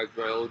now has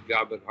my old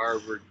job at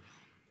Harvard,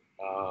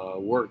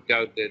 worked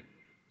out that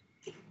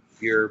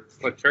your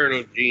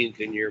paternal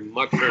genes and your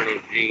maternal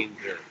genes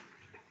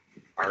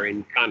are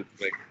in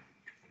conflict.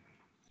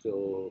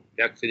 So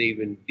that's an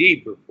even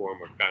deeper form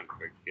of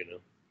conflict,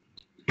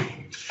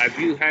 Have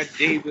you had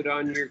David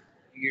on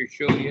your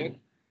show yet?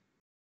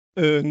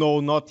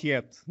 No, not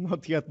yet,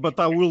 but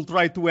I will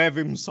try to have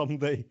him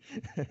someday.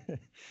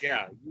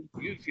 Yeah,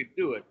 you should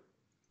do it.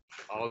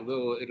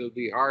 Although it'll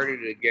be harder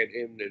to get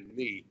him than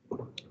me.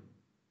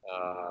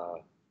 Uh,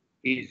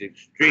 he's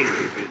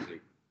extremely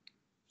busy.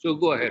 So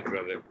go ahead,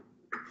 brother.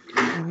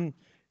 Mhm.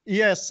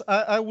 Yes,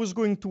 I was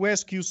going to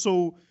ask you.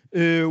 So,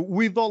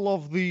 with all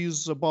of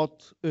these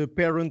about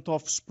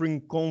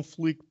parent-offspring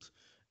conflict,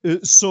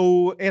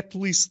 so at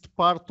least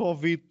part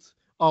of it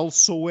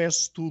also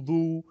has to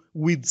do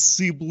with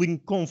sibling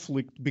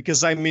conflict,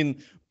 because I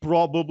mean,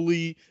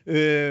 probably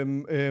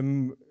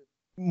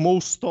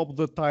most of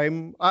the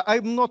time,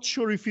 I'm not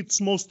sure if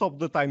it's most of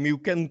the time. You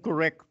can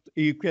correct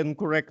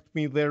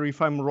me there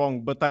if I'm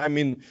wrong, but I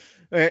mean,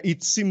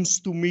 it seems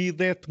to me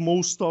that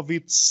most of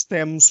it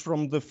stems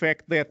from the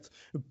fact that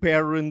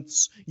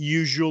parents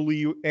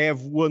usually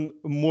have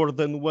more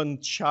than one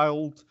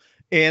child,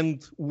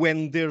 and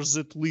when there's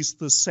at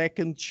least a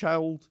second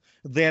child,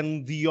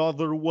 then the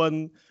other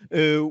one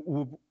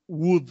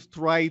would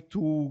try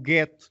to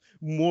get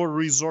more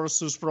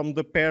resources from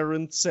the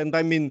parents. And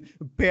I mean,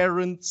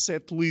 parents,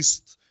 at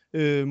least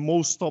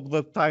most of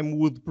the time,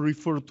 would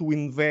prefer to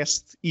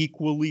invest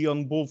equally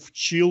on both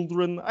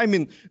children. I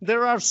mean,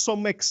 there are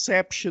some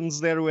exceptions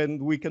there,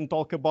 and we can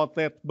talk about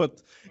that.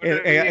 But What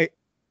are the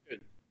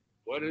exceptions?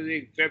 What are the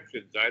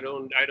exceptions? I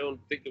don't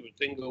think of a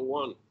single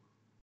one.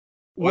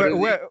 What are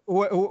the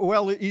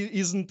well,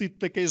 isn't it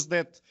the case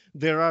that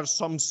there are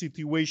some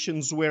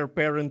situations where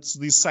parents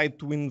decide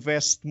to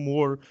invest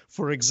more,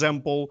 for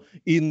example,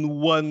 in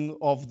one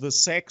of the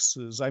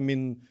sexes? I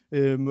mean,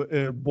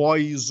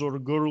 boys or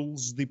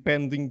girls,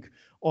 depending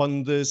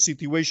on the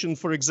situation.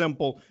 For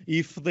example,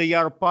 if they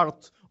are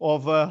part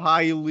of a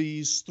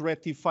highly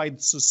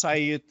stratified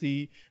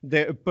society,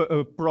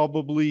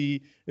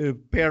 probably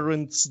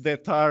parents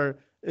that are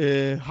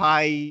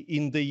high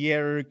in the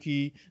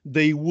hierarchy,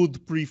 they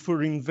would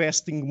prefer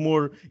investing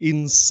more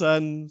in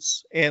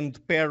sons, and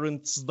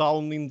parents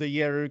down in the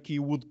hierarchy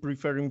would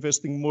prefer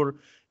investing more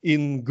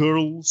in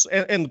girls.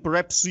 And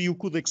perhaps you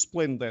could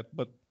explain that,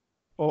 but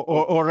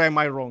or am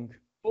I wrong?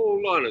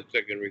 hold on a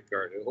second,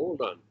 Ricardo.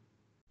 Hold on.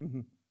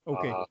 Mhm.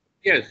 Okay.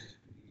 Yes,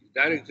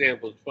 that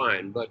example is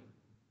fine, but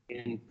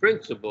in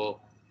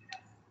principle,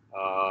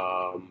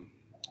 um,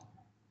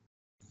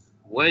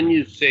 when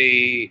you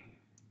say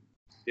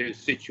there's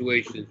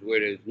situations where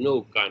there's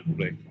no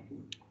conflict,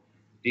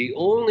 the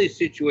only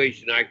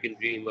situation I can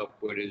dream up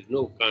where there's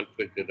no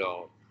conflict at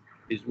all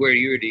is where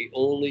you're the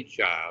only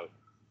child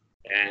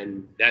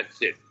and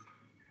that's it.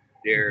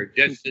 They're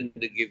destined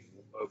to give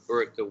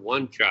birth to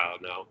one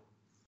child now.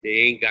 They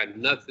ain't got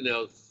nothing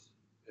else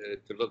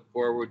to look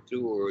forward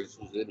to, or it's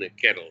in a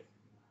kettle.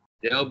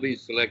 They'll be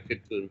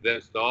selected to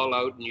invest all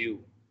out in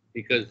you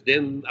because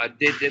them I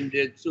did them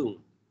dead soon.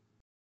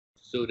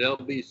 So they'll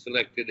be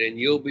selected, and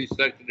you'll be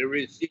selected to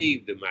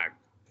receive the max.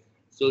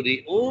 So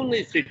the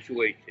only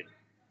situation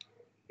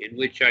in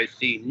which I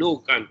see no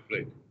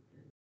conflict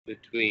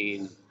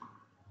between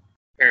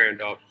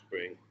parent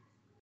offspring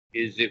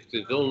is if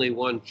there's only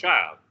one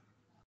child.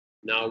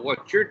 Now,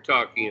 what you're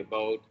talking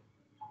about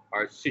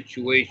are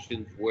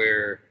situations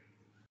where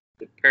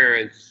the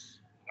parents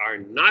are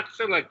not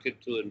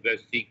selected to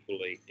invest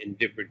equally in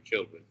different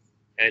children.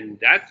 And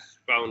that's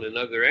found in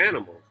other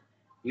animals.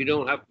 We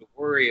don't have to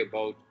worry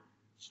about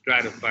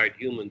stratified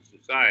human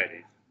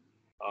societies.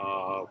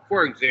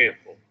 For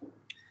example,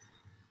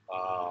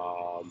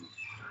 um,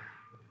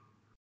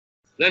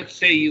 let's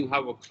say you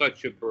have a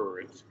clutch of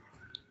birds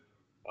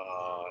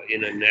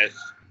in a nest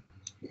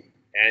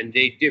and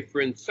they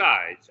differ in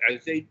size,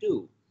 as they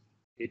do.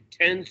 It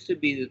tends to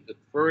be that the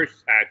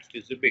first hatch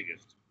is the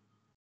biggest.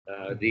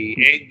 The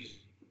eggs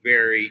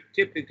vary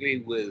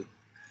typically with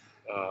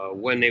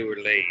when they were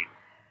laid.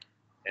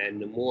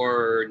 And the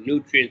more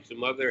nutrients the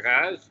mother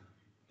has,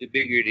 the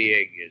bigger the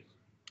egg is.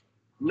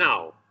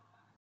 Now,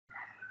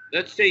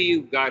 let's say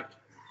you've got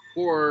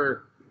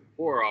four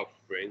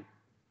offspring,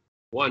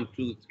 one,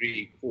 two,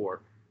 three,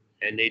 four,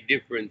 and they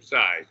differ in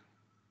size.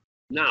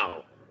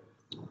 Now,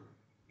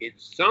 in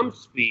some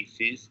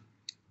species,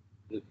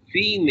 the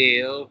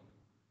female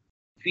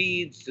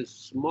feeds the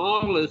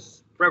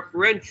smallest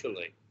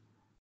preferentially.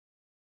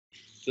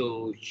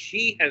 So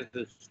she has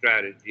a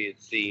strategy,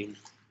 it seems,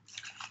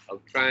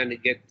 of trying to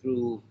get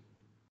through,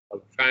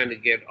 of trying to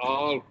get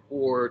all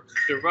four to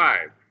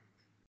survive.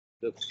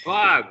 The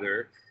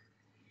father,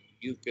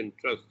 you can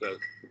trust us,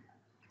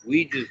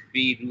 we just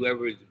feed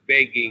whoever is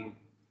begging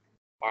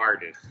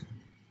hardest.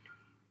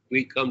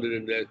 We come to the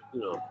nest,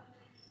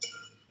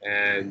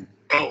 and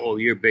oh,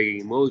 you're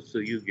begging most, so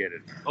you get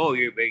it. Oh,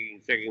 you're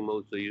begging second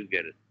most, so you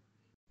get it.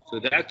 So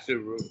that's the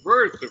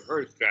reverse of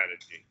her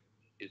strategy,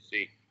 you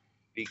see,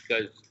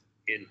 because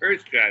in her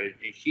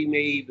strategy, she may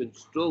even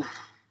stroke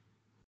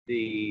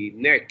the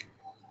neck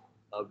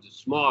of the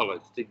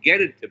smallest to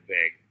get it to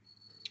beg.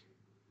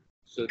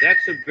 So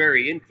that's a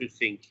very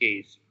interesting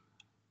case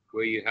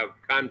where you have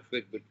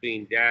conflict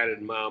between dad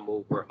and mom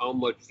over how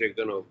much they're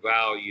going to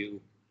value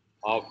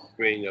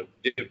offspring of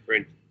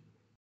different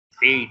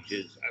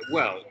ages,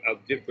 well,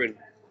 of different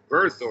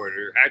birth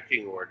order,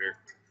 hatching order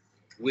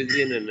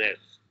within a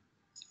nest.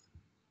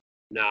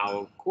 Now,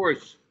 of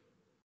course,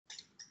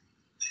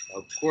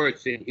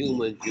 in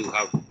humans, you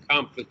have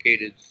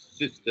complicated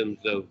systems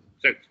of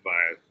sex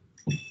bias.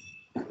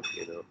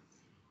 you know.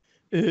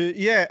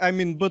 Yeah, I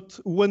mean, but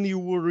when you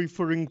were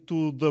referring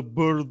to the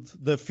bird,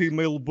 the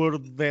female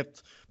bird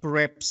that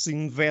perhaps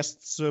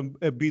invests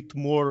a bit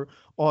more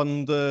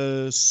on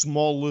the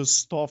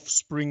smallest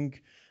offspring,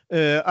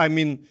 I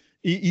mean,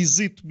 is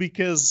it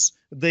because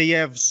they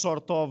have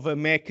sort of a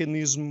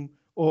mechanism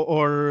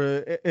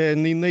or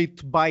an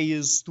innate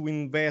bias to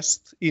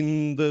invest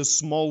in the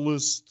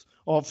smallest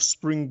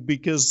offspring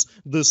because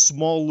the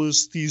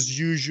smallest is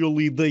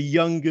usually the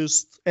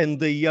youngest and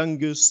the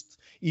youngest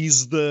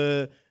is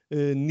the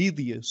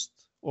neediest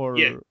Yes,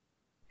 or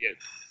yes.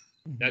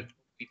 Mhm, That's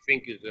what we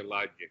think is the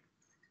logic.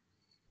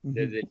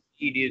 They're mhm, the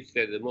neediest,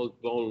 they're the most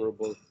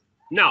vulnerable.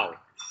 Now,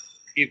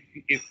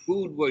 if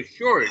food was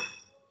short,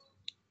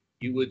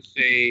 you would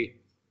say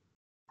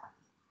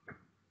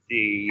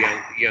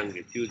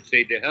youngest. You would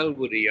say to hell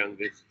with the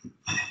youngest.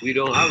 We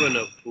don't have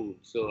enough food,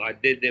 so I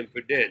did them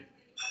for dead.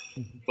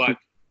 mhm, But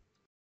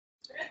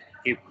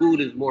if food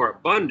is more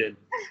abundant,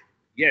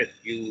 yes,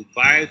 you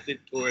bias it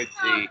towards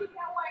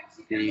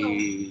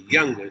the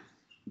youngest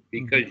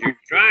mhm, because you're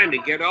trying to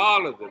get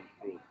all of them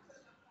through.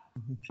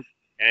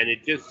 And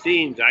it just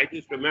seems, I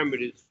just remember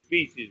this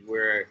species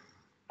where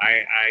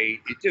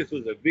it just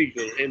was a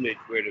visual image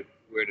where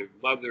the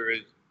mother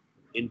is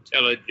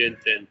intelligent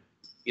and,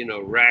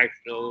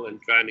 rational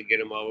and trying to get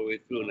them all the way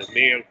through. And the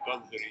male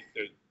comes and he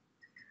says,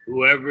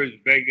 whoever is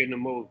begging the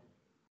most,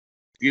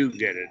 you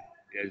get it,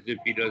 as if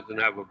he doesn't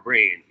have a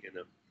brain.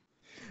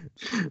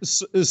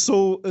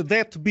 So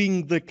that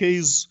being the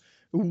case,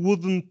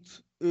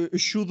 wouldn't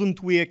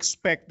shouldn't we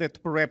expect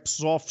that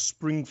perhaps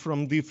offspring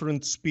from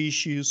different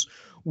species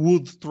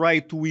would try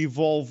to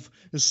evolve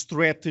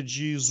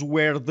strategies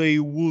where they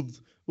would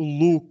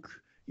look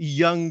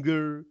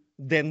younger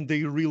than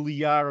they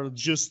really are,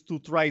 just to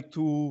try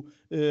to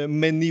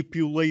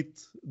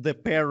manipulate the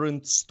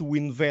parents to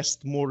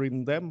invest more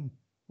in them?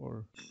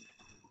 Or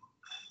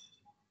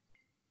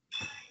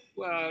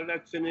Well,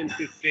 that's an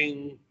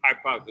interesting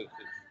hypothesis.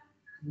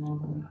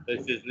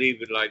 Let's just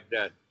leave it like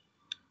that.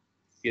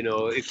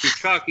 If you're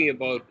talking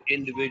about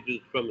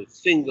individuals from a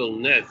single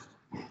nest,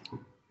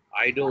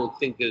 I don't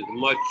think there's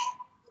much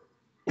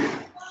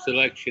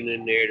selection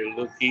in there to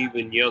look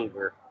even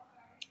younger.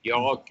 You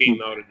all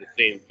came out at the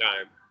same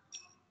time.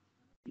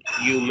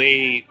 You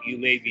may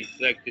be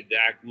selected to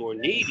act more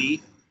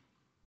needy.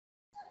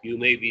 You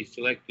may be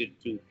selected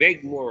to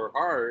beg more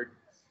hard.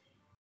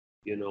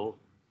 You know,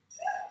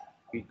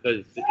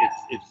 because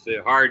it's the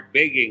hard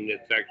begging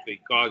that's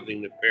actually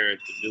causing the parent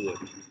to do it.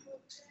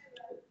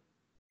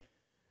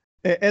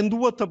 And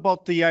what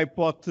about the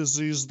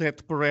hypothesis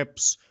that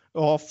perhaps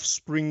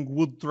offspring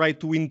would try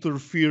to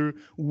interfere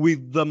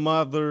with the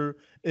mother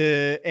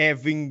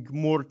having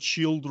more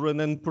children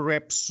and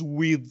perhaps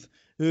with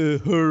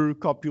her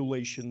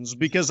copulations?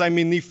 Because, I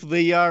mean, if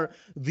they are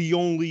the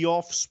only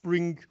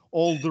offspring,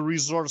 all the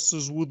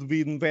resources would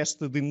be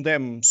invested in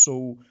them.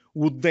 So,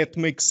 would that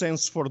make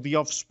sense for the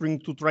offspring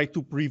to try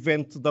to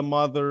prevent the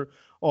mother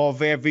of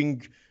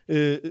having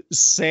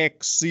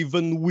sex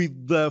even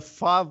with the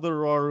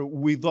father or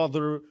with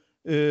other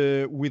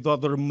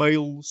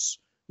males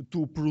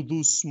to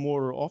produce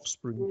more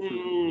offspring?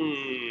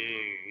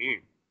 Hmm.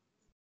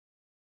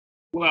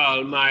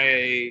 Well,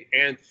 my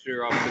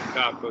answer off the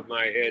top of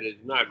my head is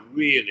not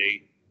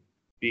really,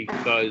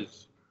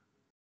 because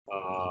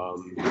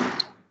um,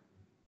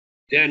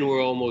 then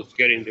we're almost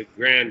getting to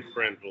grand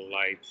parental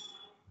life,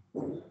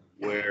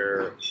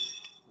 where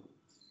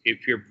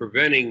if you're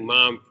preventing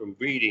mom from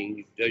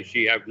breeding, does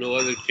she have no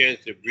other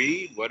chance to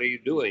breed? What are you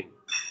doing?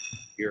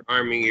 You're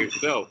harming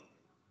yourself,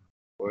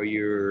 or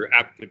you're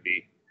apt to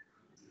be.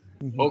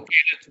 Mhm. Okay,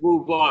 let's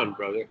move on,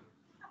 brother.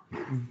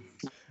 Mhm.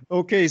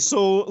 Okay,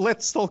 so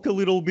let's talk a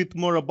little bit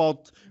more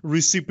about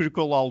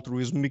reciprocal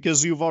altruism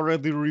because you've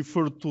already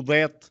referred to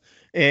that,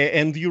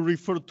 and you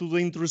referred to the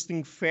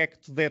interesting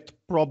fact that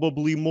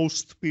probably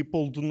most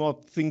people do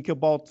not think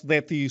about.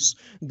 That is,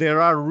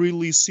 there are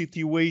really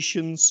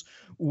situations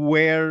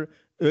where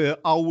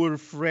our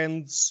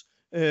friends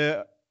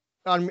uh,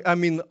 I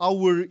mean,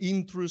 our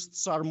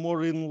interests are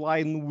more in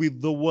line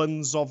with the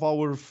ones of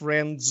our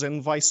friends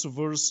and vice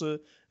versa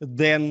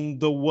than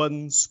the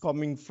ones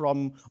coming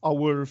from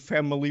our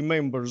family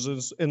members.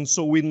 And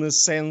so, in a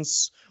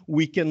sense,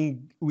 we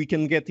can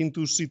get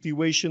into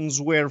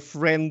situations where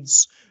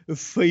friends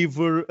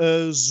favor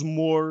us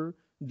more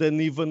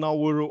than even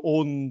our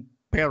own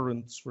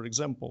parents, for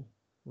example.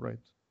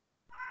 Right.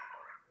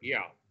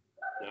 Yeah.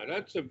 Now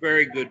that's a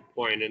very good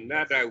point, and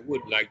that I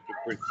would like to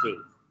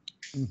pursue.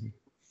 Mhm.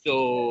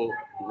 So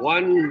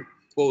one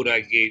quote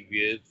I gave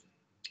you is,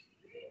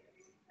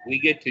 we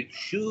get to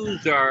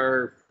choose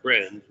our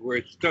friends.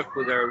 We're stuck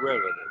with our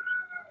relatives.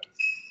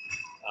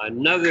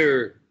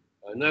 Another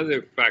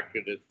another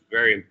factor that's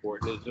very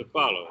important is the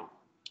following.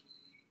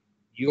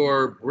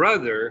 Your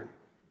brother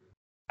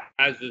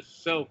has a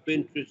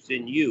self-interest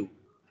in you.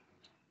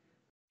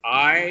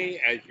 I,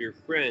 as your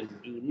friend,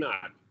 do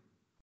not.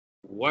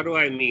 What do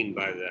I mean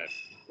by that?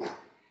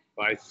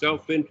 By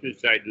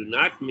self-interest, I do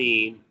not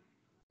mean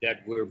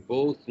that we're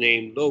both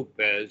named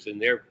Lopez,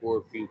 and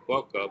therefore if you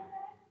fuck up,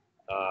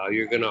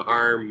 You're going to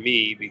harm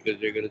me because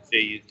they're going to say,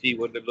 you see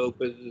what the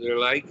Lopez's are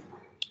like?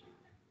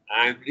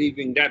 I'm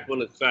leaving that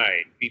one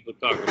aside. People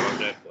talk about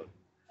that one.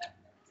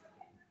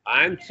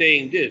 I'm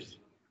saying this.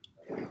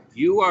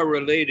 You are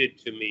related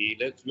to me.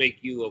 Let's make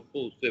you a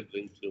full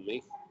sibling to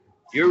me.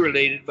 You're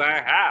related by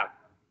a half.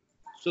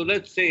 So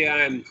let's say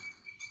I'm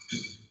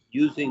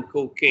using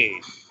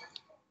cocaine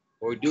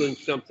or doing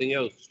something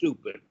else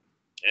stupid.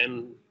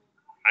 And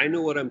I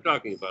know what I'm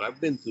talking about.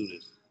 I've been through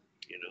this,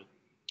 you know.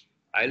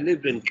 I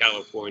lived in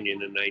California in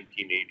the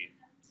 1980s.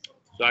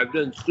 So I've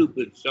done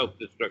stupid,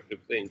 self-destructive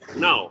things.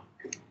 Now,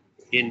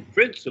 in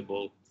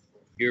principle,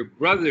 your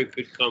brother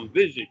could come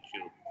visit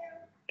you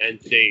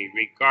and say,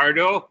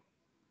 Ricardo,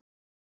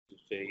 you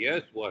say,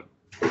 yes, what?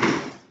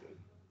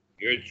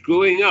 You're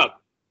screwing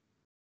up.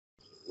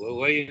 Well,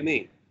 what do you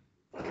mean?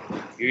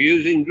 You're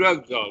using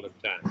drugs all the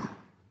time.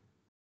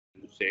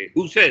 You say,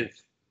 who says?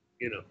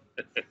 You know,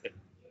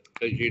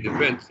 because you're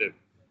defensive.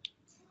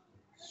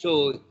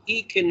 So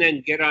he can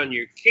then get on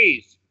your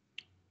case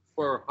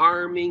for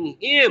harming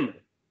him.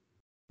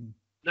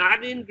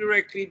 Not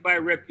indirectly by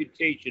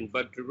reputation,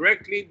 but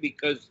directly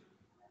because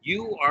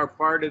you are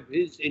part of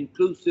his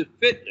inclusive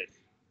fitness.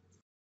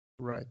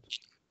 Right.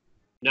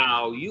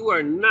 Now, you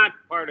are not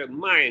part of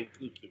my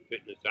inclusive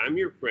fitness. I'm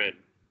your friend.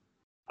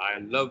 I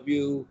love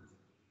you.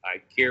 I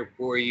care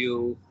for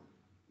you.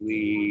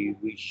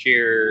 We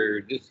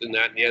share this and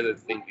that and the other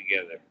thing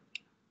together.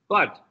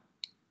 But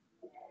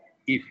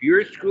if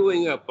you're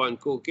screwing up on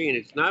cocaine,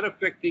 it's not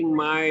affecting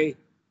my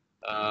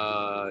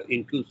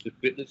inclusive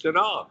fitness at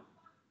all.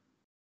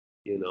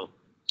 You know.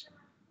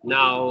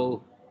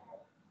 Now,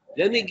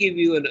 let me give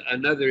you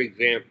another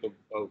example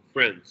of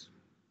friends,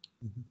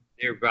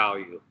 their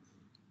value.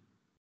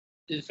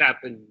 This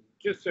happened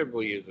just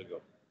several years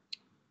ago.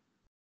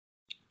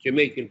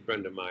 Jamaican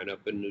friend of mine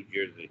up in New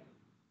Jersey.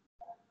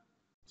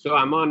 So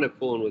I'm on the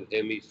phone with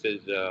him. He says,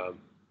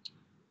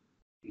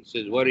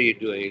 what are you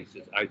doing? He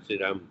says, I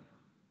said, I'm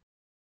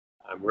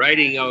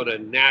writing out a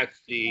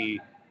nasty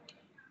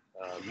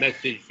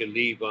message to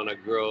leave on a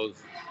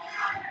girl's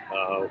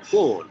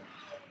phone,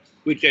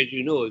 which, as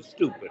you know, is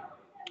stupid.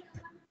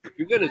 If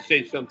you're going to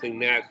say something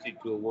nasty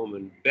to a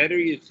woman, better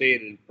you say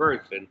it in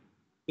person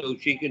so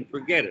she can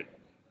forget it.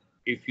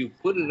 If you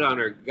put it on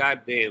her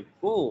goddamn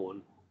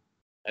phone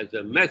as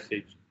a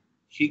message,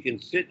 she can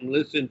sit and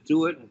listen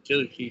to it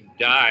until she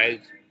dies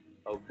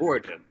of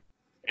boredom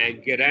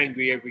and get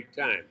angry every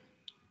time.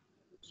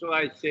 So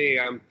I say,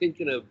 I'm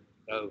thinking of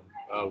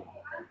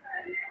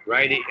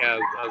writing,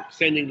 of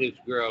sending this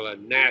girl a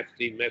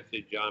nasty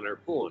message on her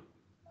phone.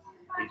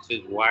 He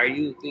says, why are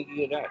you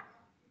thinking of that?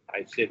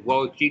 I said,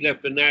 well, she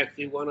left a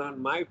nasty one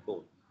on my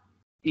phone.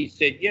 He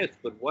said, yes,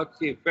 but what's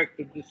the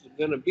effect of this is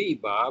going to be,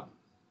 Bob?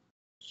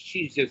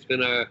 She's just going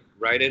to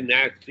write a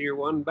nastier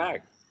one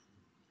back.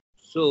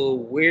 So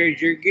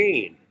where's your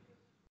gain?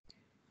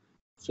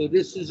 So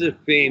this is a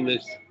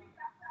famous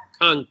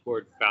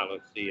Concord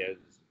fallacy, as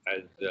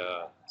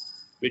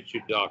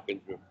Richard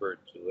Dawkins referred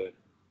to it.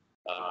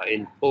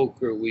 In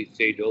poker, we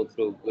say don't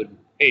throw good.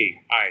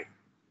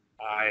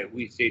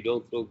 We say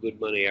don't throw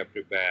good money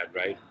after bad,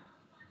 right?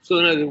 So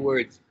in other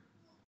words,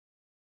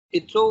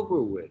 it's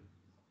over with.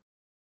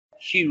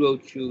 She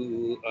wrote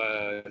you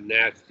a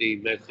nasty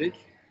message,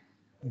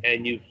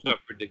 and you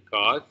suffered the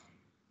cost.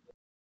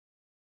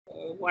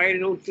 Why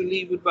don't you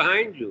leave it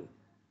behind you?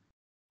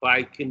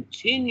 By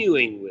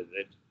continuing with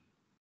it,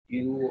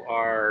 you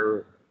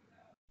are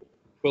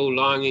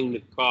prolonging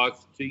the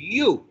cost to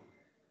you.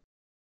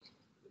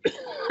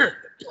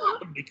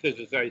 Because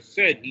as I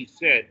said, he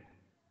said,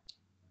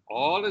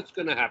 all that's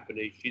going to happen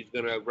is she's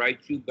going to write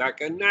you back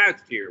a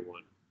nastier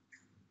one.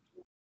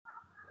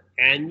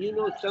 And you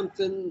know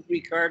something,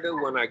 Ricardo,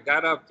 when I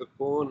got off the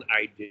phone,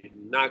 I did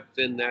not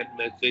send that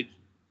message.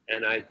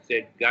 And I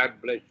said, God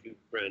bless you,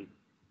 friend.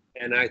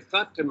 And I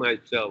thought to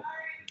myself,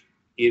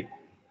 if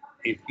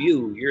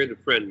you're the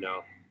friend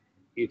now,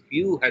 if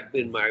you had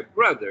been my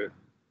brother,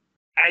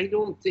 I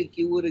don't think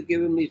you would have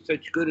given me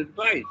such good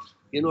advice.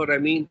 You know what I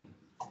mean?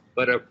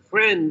 But a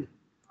friend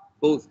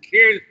both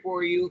cares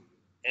for you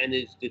and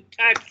is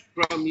detached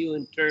from you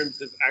in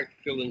terms of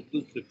actual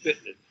inclusive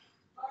fitness.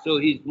 So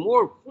he's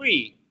more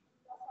free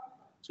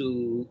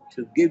to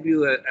give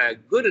you a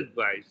good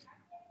advice,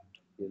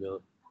 you know.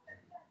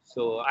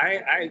 So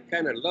I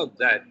kind of love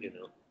that, you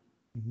know.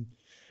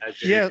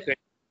 Yeah.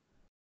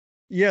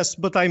 Yes,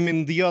 but I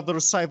mean, the other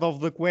side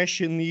of the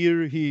question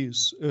here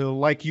is,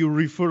 like you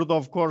referred,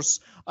 of course,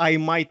 I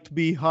might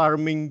be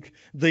harming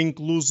the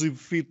inclusive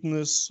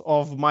fitness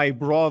of my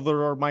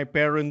brother or my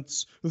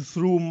parents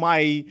through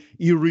my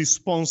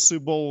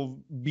irresponsible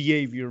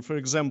behavior, for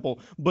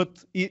example.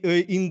 But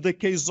in the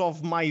case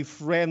of my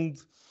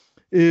friend,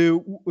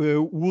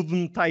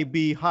 wouldn't I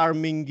be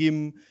harming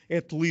him,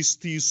 at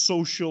least his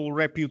social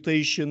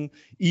reputation,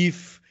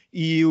 if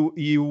he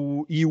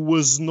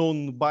was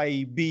known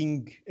by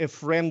being a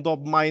friend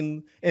of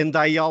mine and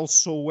I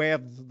also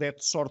had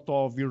that sort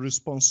of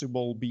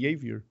irresponsible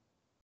behavior?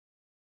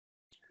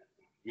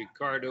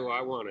 Ricardo,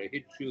 I want to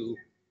hit you.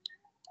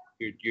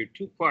 You're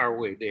too far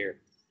away there.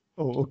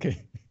 Oh,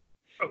 okay.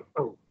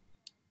 Oh,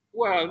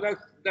 well,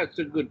 that's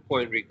a good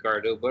point,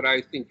 Ricardo. But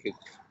I think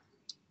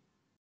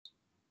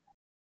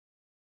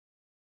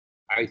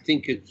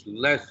it's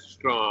less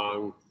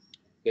strong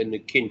than the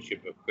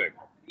kinship effect,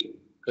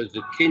 because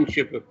the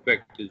kinship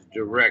effect is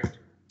direct.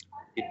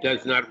 It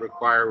does not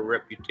require a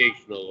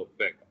reputational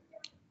effect.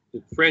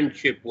 The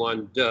friendship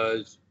one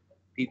does.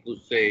 People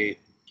say,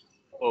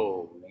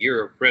 "Oh,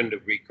 you're a friend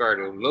of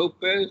Ricardo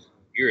Lopez.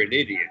 You're an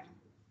idiot."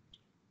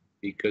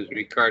 Because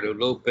Ricardo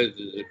Lopez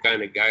is the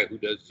kind of guy who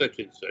does such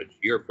and such.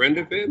 You're a friend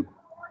of him?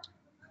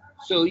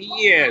 So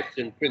yes,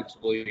 in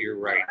principle, you're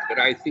right. But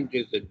I think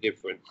there's a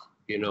difference,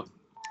 you know.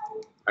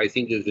 I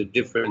think there's a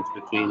difference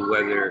between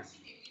whether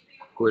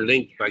we're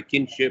linked by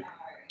kinship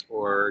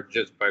or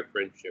just by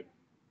friendship.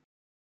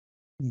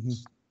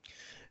 Mhm.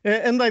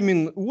 And I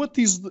mean, what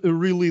is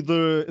really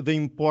the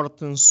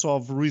importance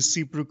of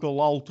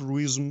reciprocal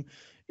altruism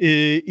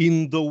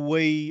in the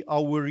way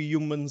our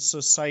human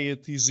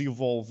societies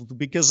evolved?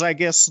 Because I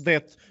guess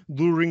that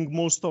during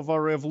most of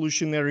our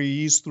evolutionary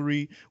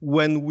history,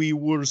 when we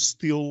were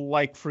still,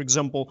 like, for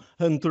example,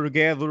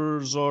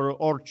 hunter-gatherers or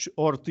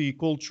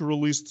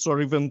horticulturalists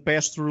or even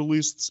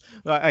pastoralists,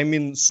 I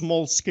mean,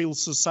 small-scale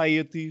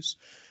societies,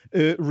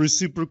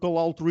 reciprocal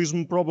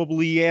altruism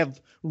probably had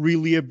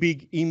really a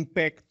big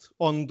impact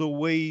on the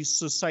way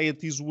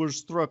societies were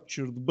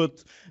structured.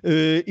 But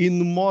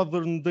in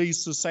modern day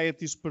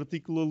societies,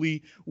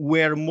 particularly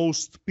where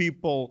most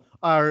people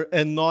are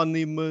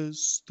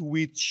anonymous to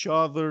each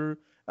other,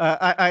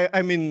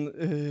 I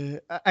mean,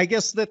 I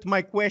guess that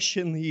my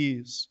question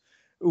is,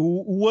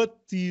 what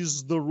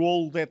is the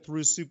role that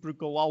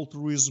reciprocal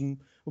altruism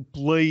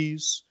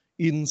plays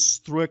in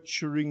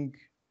structuring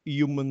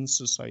human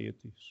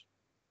societies?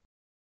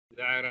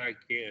 That I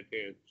can't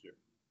answer.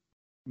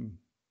 Mm.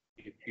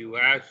 If you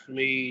ask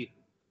me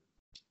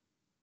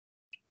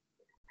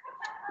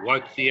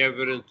what's the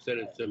evidence that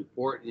it's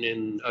important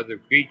in other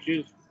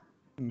creatures,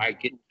 I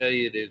can tell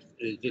you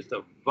there's just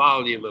a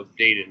volume of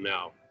data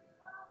now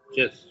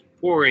just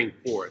pouring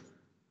forth.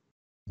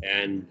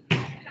 And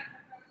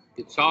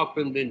it's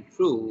often been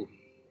true,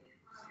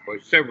 or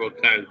several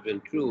times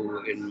been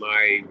true in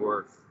my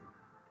work,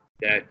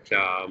 that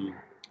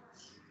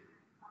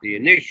the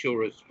initial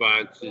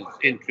response is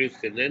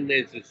interest, and then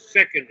there's a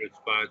second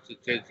response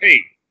that says,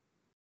 "Hey,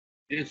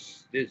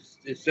 this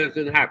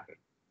doesn't happen."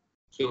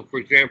 So, for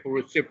example,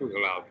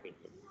 reciprocal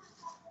altruism.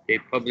 They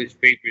publish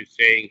papers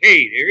saying,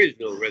 "Hey, there is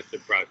no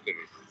reciprocity.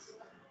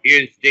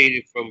 Here's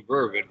data from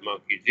vervet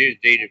monkeys. Here's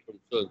data from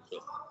so and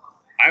so."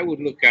 I would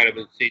look at them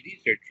and say,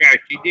 "These are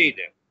trashy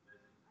data,"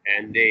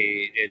 and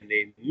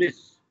they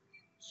miss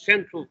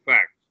central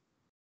facts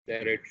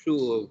that are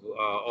true of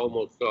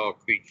almost all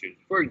creatures.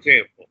 For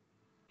example,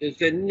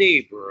 there's a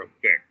neighbor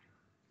effect.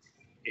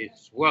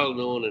 It's well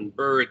known in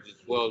birds.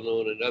 It's well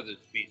known in other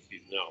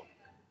species now.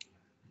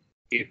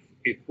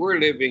 If we're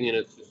living in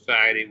a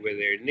society where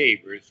there are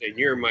neighbors, and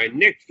you're my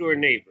next door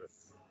neighbor,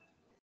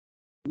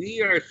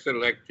 we are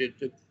selected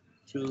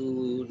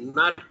to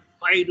not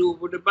fight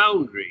over the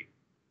boundary.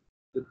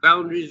 The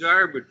boundary is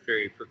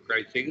arbitrary, for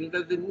Christ's sake. It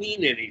doesn't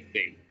mean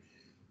anything.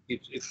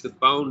 If the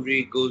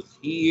boundary goes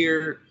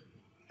here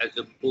as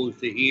opposed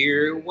to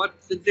here,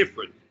 what's the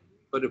difference?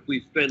 But if we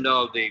spend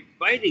all day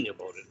fighting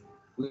about it,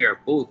 we are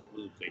both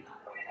losing.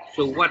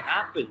 So what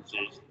happens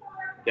is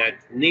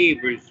that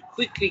neighbors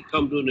quickly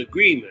come to an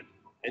agreement,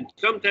 and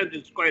sometimes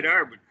it's quite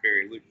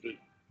arbitrary, which was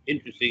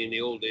interesting in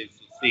the old days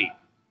to see.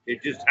 There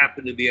just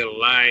happened to be a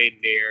line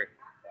there,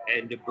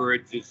 and the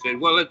birds just said,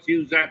 "Well, let's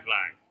use that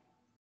line."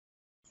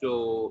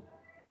 So,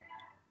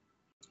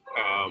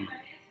 um,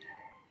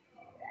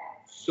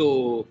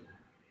 so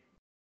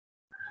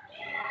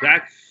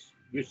that's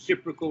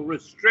reciprocal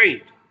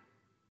restraint.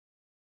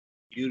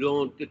 You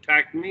don't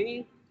attack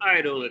me,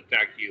 I don't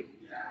attack you.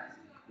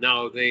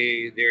 Now,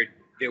 there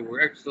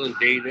were excellent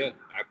data.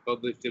 I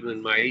published them in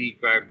my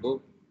 85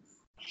 book,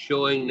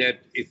 showing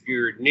that if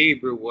your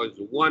neighbor was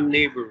one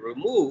neighbor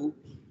removed,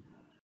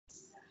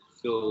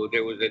 so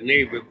there was a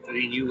neighbor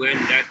between you and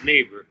that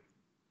neighbor,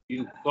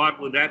 you fought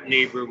with that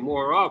neighbor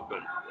more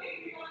often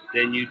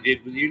than you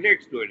did with your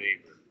next door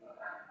neighbor.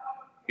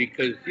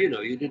 Because,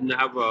 you didn't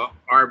have an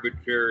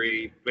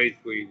arbitrary place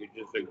where you could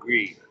just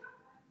agree.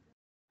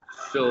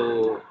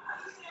 So,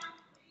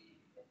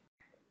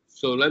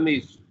 so let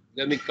me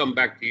come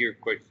back to your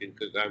question,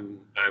 because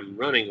I'm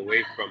running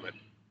away from it.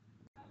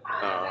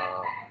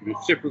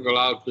 Reciprocal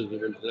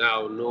altruism is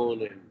now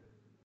known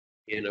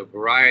in a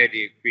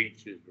variety of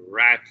creatures.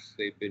 Rats,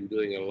 they've been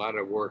doing a lot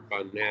of work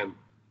on them.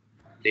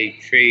 They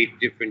trade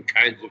different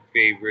kinds of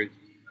favors.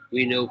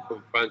 We know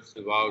from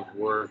Franceval's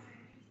work,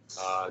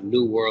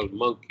 New World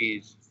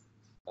monkeys,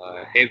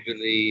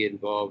 heavily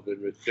involved in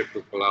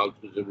reciprocal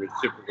altruism,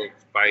 reciprocal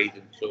spite,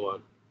 and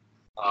so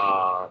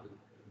on.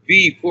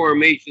 V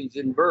formations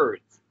in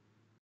birds,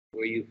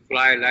 where you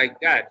fly like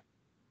that.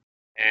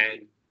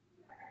 And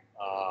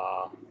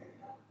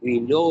we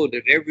know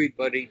that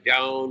everybody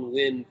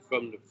downwind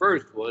from the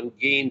first one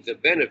gains a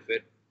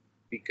benefit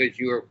because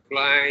you are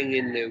flying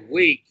in the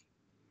wake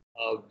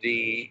of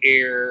the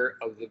air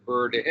of the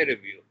bird ahead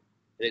of you.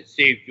 and it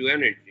saves you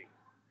energy.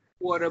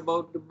 What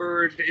about the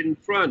bird in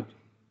front?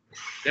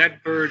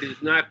 That bird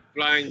is not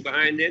flying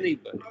behind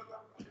anybody.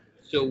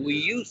 So we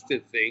used to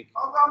think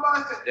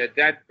that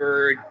that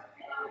bird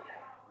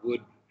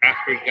would,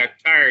 after it got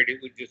tired, it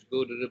would just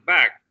go to the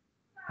back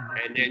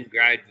and then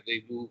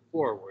gradually move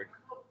forward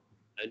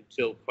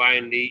until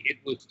finally it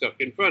was stuck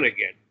in front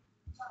again.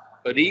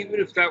 But even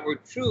if that were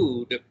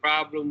true, the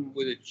problem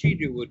with a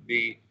cheater would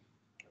be,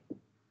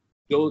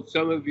 don't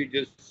some of you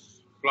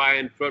just fly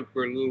in front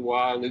for a little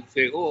while and then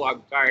say, oh,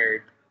 I'm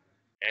tired,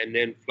 and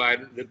then fly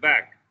to the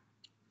back?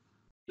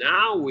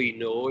 Now we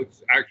know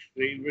it's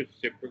actually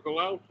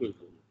reciprocal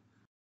altruism.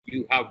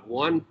 You have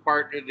one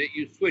partner that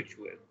you switch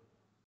with,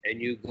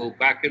 and you go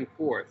back and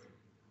forth.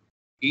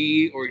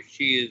 He or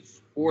she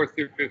is fourth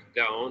or fifth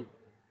down,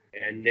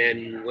 and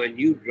then when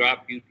you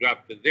drop to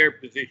their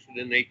position,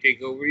 and they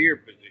take over your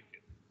position.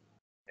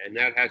 And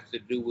that has to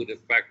do with the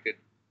fact that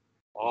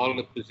all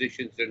the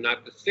positions are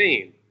not the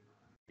same.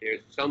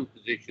 There's some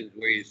positions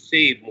where you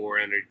save more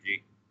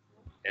energy,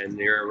 and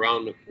they're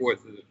around the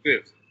fourth or the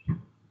fifth.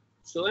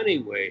 So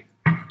anyway,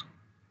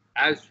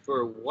 as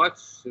for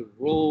what's the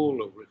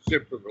role of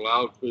reciprocal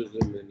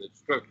altruism in the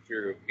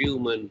structure of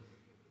human,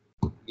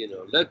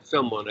 let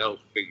someone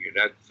else figure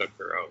that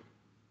sucker out.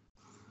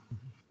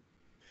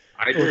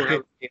 I don't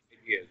have any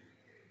ideas.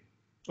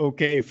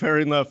 Okay, fair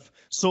enough.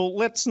 So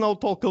let's now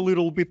talk a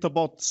little bit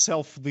about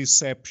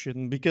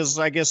self-deception, because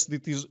I guess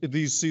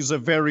this is a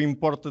very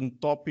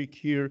important topic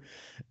here.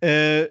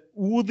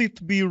 Would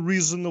it be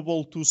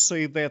reasonable to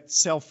say that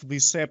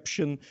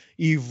self-deception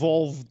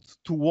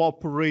evolved to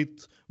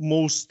operate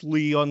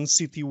mostly on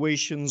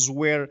situations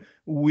where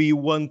we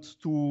want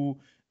to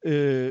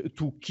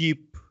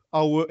keep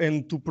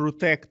and to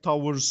protect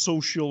our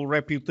social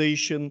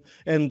reputation,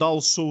 and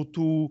also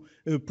to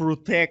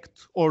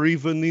protect or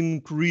even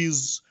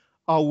increase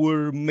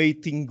our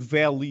mating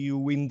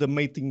value in the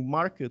mating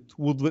market?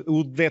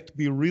 Would that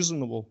be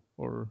reasonable?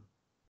 Or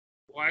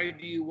why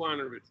do you want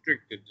to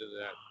restrict it to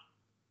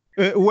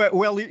that?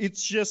 Well,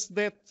 it's just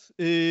that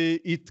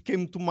it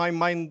came to my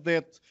mind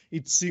that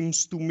it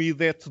seems to me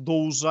that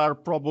those are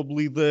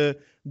probably the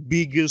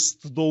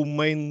biggest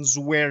domains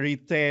where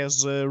it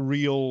has a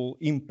real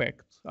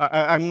impact.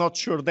 I'm not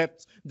sure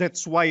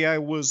that's why I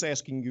was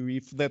asking you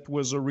if that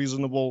was a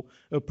reasonable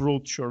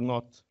approach or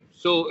not.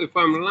 So if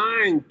I'm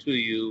lying to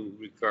you,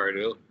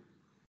 Ricardo,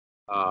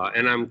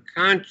 and I'm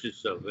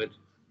conscious of it,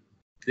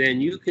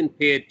 then you can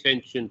pay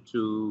attention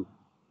to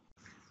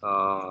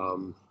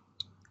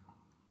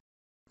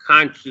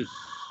conscious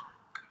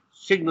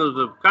signals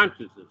of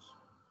consciousness.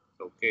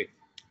 Okay.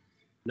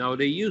 Now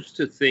they used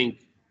to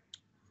think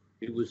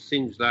it was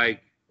things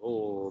like,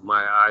 oh,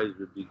 my eyes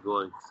would be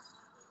going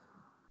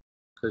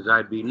because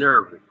I'd be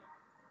nervous.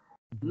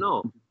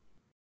 No.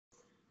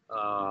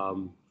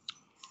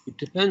 It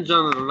depends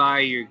on the lie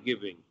you're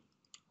giving.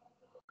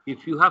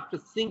 If you have to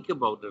think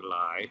about the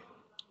lie,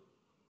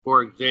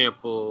 for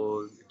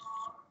example,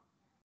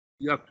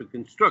 you have to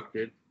construct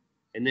it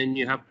and then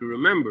you have to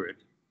remember it,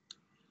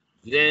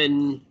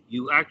 then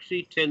you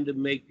actually tend to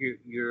make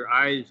your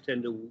eyes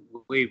tend to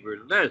waver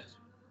less,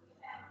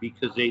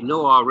 because they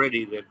know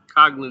already that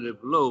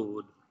cognitive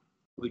load,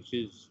 which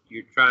is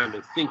you're trying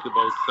to think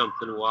about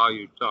something while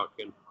you're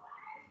talking,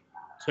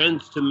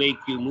 tends to make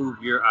you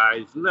move your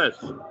eyes less.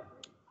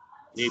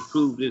 They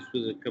prove this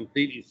with a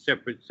completely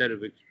separate set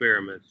of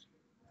experiments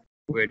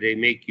where they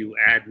make you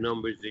add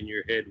numbers in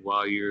your head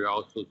while you're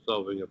also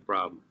solving a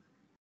problem.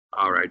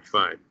 All right,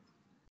 fine.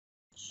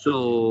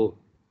 So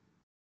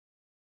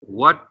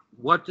what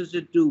does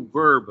it do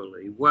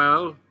verbally?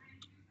 Well,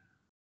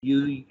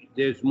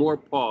 there's more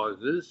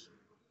pauses.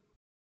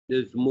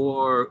 There's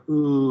more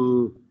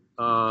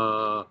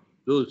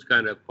those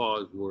kind of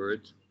pause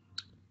words,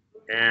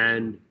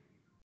 and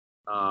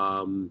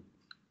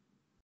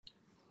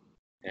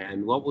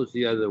what was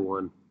the other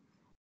one?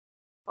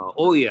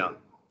 Oh yeah,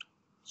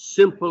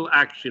 simple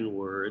action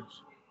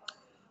words,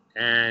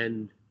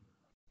 and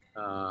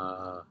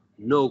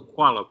no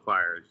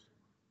qualifiers.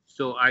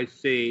 So I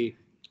say,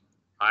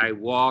 I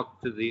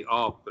walk to the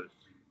office.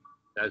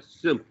 That's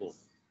simple,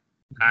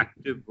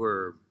 active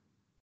verb.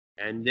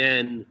 And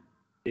then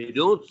they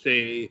don't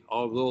say,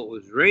 although it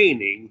was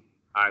raining,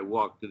 I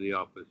walked to the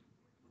office,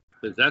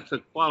 because that's a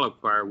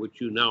qualifier which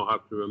you now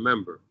have to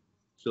remember.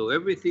 So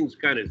everything's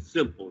kind of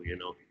simple,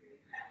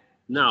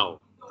 Now,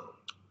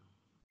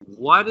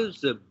 what is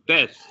the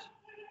best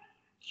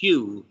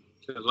cue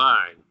to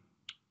lying?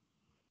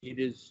 It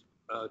is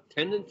a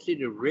tendency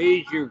to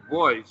raise your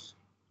voice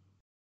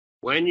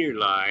when you're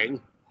lying,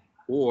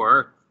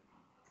 or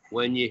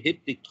when you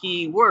hit the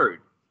key word,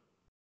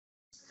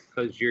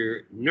 because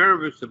you're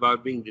nervous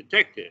about being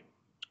detected.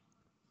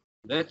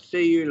 Let's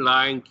say you're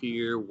lying to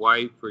your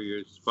wife or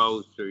your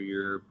spouse or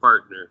your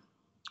partner,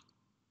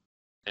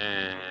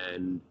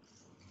 and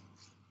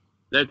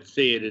let's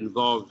say it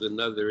involves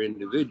another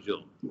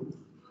individual.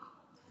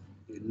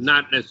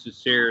 Not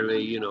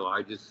necessarily,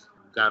 I just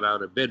got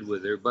out of bed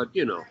with her, but,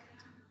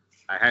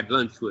 I had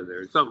lunch with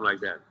her, something like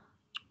that.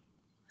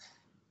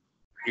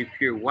 If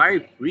your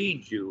wife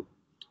reads you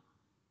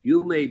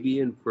you may be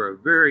in for a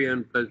very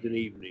unpleasant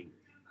evening.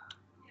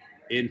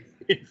 In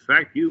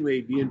fact, you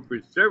may be in for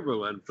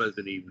several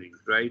unpleasant evenings,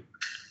 right?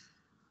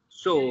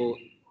 So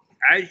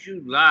as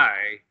you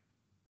lie,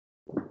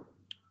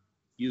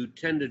 you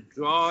tend to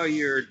draw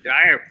your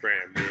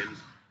diaphragm in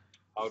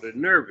out of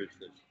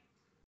nervousness.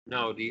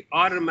 Now, the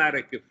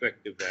automatic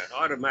effect of that,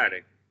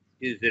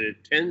 is that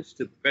it tends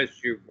to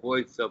press your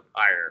voice up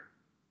higher.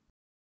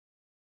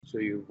 So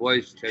your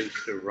voice tends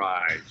to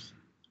rise.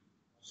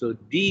 So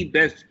the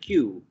best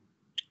cue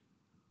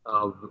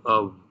of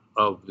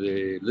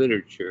the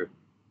literature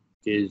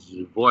is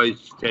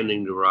voice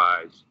tending to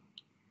rise.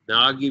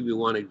 Now, I'll give you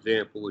one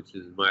example, which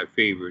is my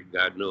favorite,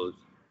 God knows.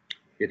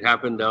 It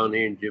happened down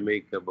here in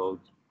Jamaica about,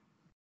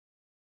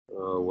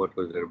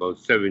 about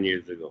 7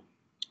 years ago.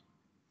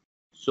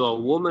 So a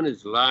woman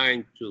is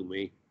lying to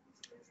me,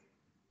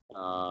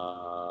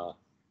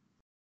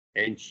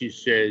 and she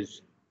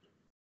says,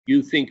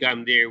 "You think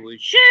I'm there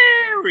with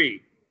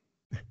Sherry?"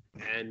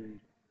 And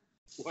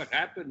what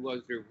happened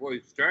was her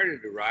voice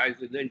started to rise,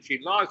 and then she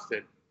lost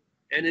it,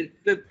 and it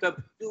flipped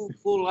up 2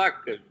 full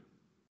octaves.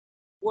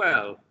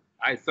 Well,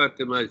 I thought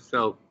to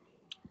myself,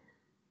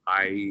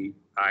 I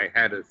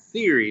had a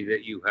theory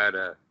that you had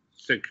a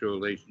sexual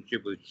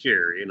relationship with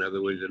Sherry, in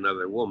other words,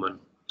 another woman.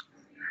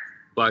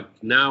 But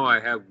now I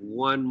have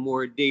one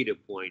more data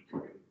point.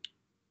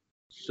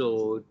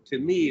 So to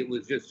me, it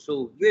was just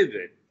so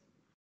vivid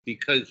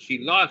because she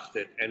lost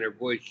it and her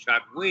voice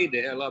shot way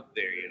the hell up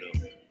there, you know.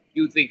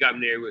 You think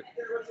I'm there with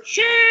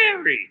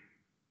Sherry.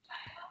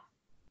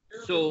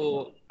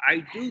 So I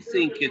do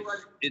think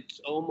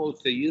it's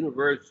almost a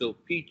universal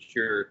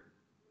feature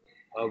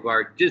of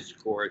our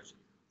discourse,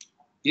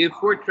 if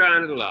we're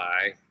trying to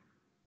lie,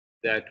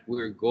 that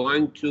we're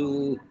going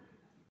to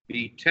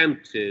be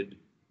tempted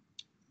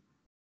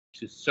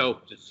to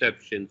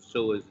self-deception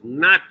so as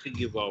not to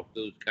give off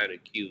those kind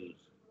of cues,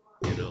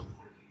 you know.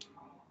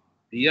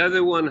 The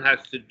other one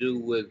has to do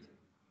with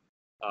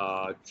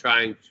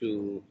trying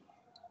to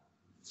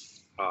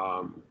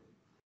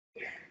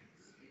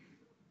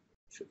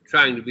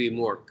be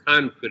more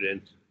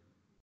confident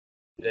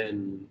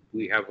than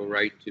we have a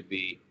right to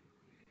be,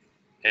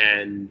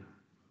 and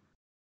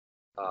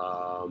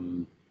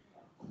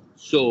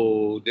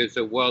so there's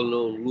a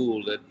well-known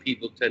rule that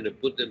people tend to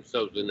put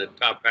themselves in the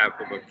top half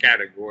of a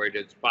category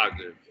that's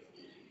positive,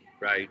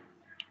 right?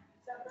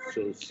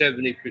 So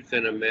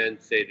 70% of men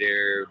say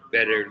they're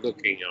better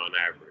looking on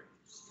average.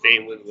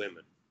 Same with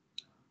women.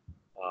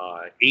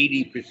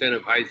 80%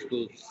 of high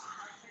school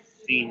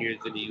seniors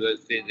in the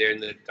U.S. say they're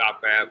in the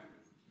top half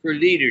for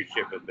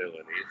leadership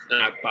ability. It's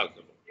not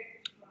possible.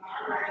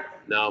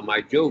 Now, my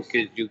joke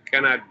is you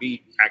cannot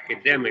beat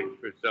academics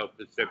for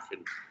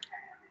self-deception.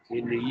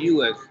 In the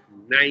U.S.,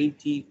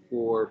 94%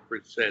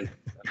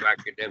 of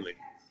academics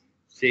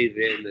say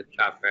they're in the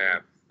top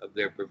half of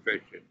their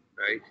profession,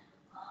 right?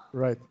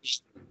 Right.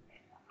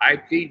 I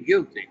plead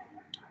guilty.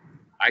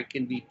 I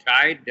can be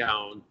tied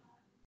down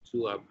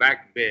to a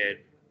back bed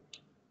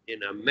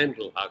in a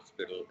mental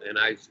hospital, and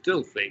I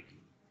still think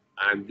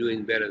I'm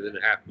doing better than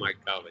half my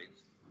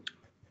colleagues.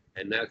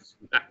 And that's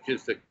not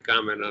just a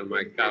comment on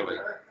my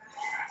colleagues.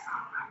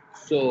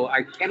 So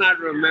I cannot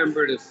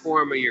remember the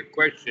form of your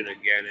question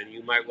again, and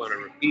you might want to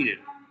repeat it.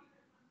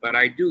 But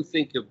I do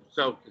think of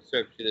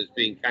self-deception as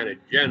being kind of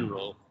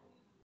general.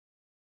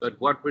 But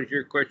what was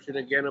your question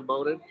again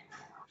about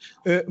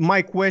it?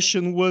 My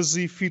question was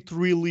if it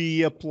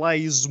really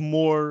applies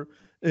more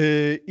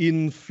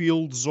in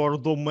fields or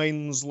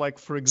domains like,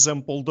 for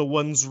example, the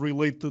ones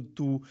related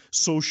to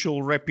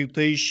social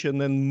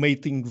reputation and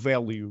mating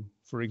value,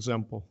 for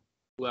example.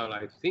 Well,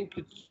 I think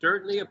it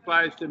certainly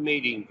applies to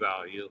mating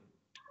value.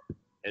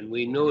 And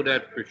we know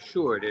that for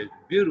sure. There's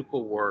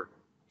beautiful work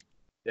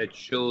that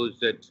shows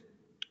that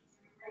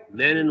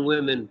men and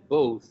women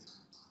both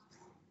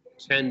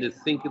tend to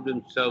think of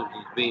themselves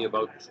as being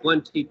about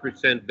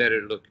 20%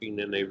 better looking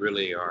than they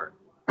really are.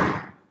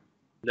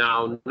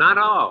 Now, not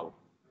all.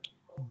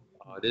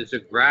 There's a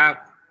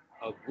graph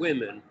of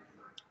women.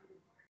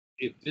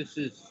 If this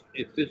is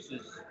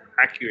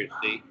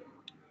accuracy,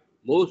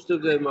 most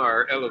of them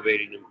are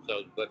elevating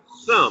themselves, but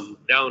some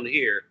down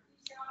here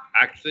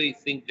actually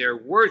think they're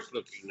worse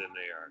looking than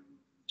they are.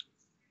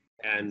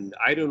 And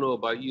I don't know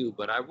about you,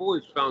 but I've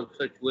always found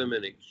such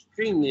women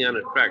extremely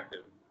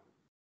unattractive.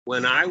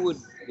 When I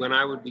would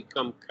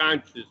become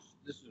conscious,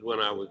 this is when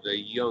I was a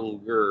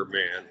younger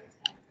man,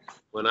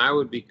 when I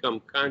would become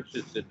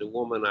conscious that the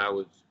woman I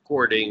was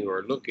courting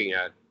or looking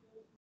at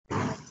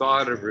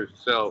thought of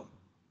herself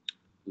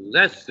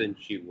less than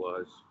she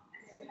was,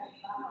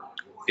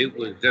 it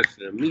was just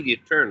an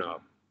immediate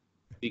turnoff,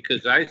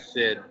 because I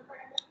said,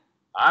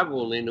 I've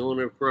only known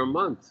her for a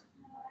month.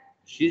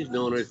 She's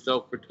known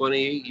herself for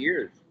 28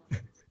 years.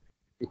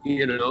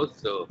 You know,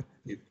 so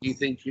if she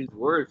thinks she's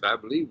worse, I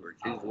believe her.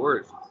 She's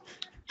worse.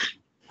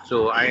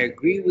 So I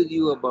agree with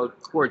you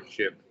about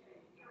courtship.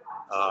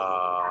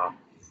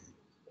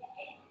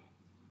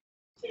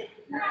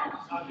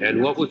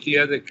 And what was the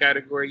other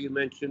category you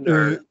mentioned?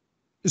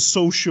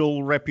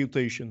 Social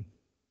reputation.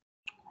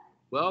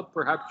 Well,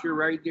 perhaps you're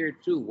right there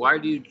too. Why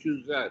do you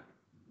choose that?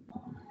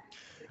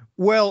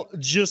 Well,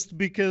 just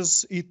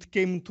because it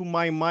came to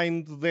my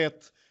mind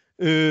that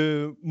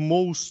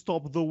most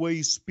of the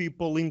ways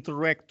people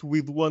interact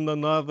with one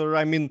another,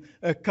 I mean,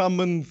 a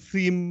common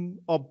theme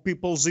of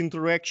people's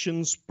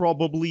interactions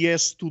probably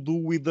has to do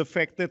with the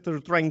fact that they're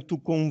trying to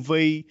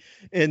convey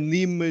an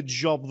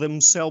image of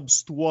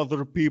themselves to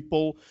other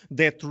people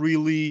that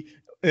really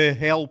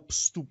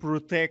helps to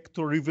protect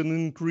or even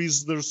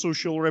increase their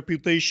social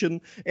reputation,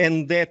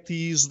 and that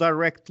is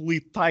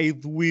directly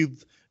tied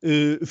with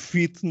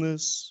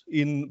fitness,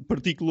 in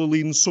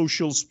particularly in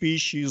social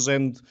species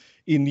and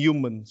in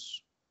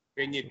humans.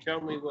 Can you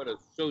tell me what a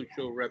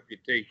social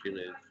reputation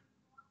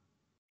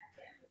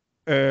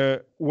is?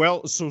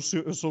 Well,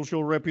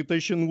 social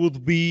reputation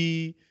would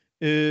be,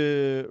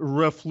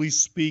 roughly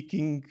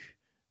speaking,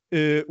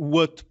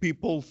 what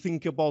people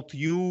think about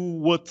you,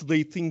 what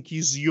they think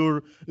is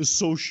your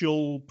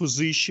social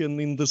position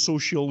in the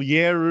social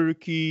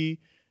hierarchy,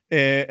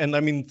 and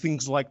I mean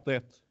things like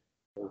that.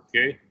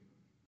 Okay.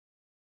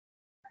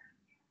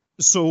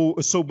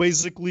 So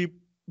basically,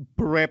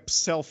 perhaps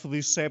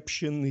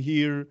self-deception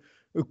here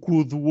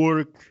could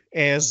work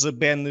as a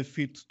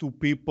benefit to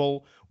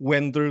people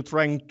when they're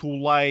trying to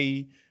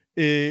lie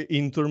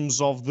in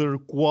terms of their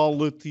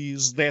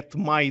qualities that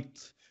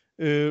might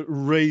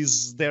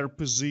raise their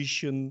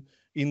position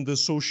in the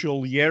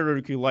social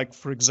hierarchy. Like,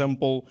 for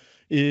example,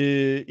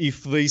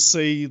 if they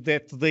say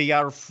that they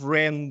are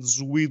friends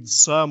with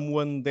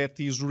someone that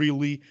is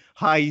really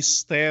high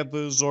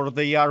status, or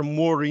they are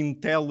more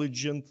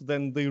intelligent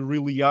than they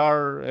really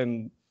are.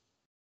 And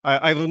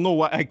I don't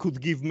know, I could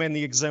give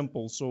many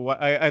examples, so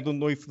I don't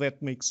know if that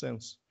makes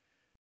sense.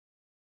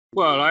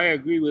 Well, I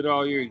agree with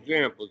all your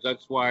examples.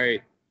 That's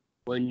why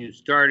when you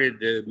started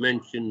to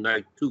mention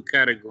like two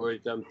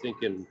categories, I'm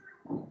thinking,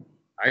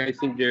 I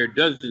think there are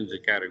dozens of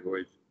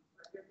categories.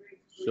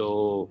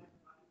 So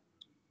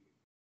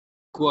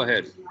go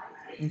ahead.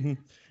 Mhm.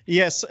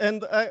 Yes,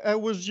 and I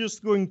was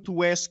just going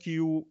to ask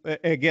you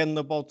again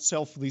about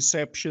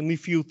self-deception.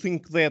 If you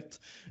think that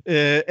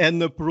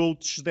an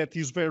approach that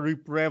is very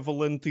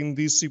prevalent in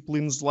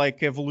disciplines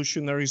like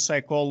evolutionary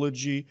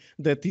psychology,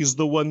 that is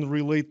the one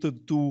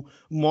related to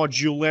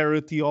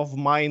modularity of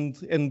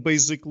mind, and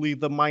basically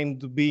the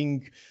mind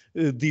being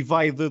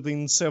divided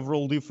in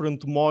several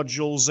different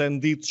modules,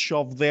 and each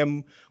of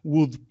them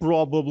would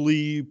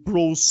probably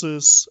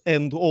process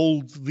and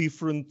hold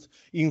different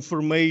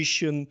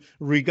information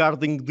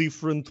regarding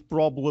different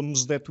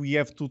problems that we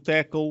have to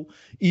tackle,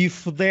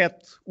 if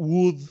that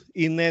would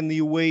in any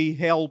way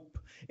help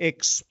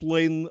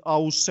explain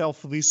how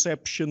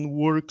self-deception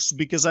works.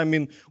 Because I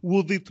mean,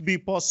 would it be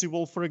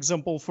possible, for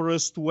example, for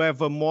us to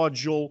have a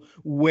module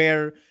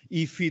where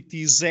if it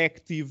is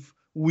active,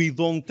 we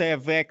don't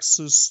have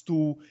access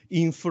to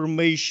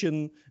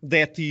information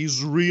that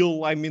is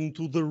real, I mean,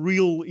 to the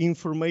real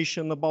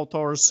information about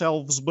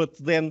ourselves, but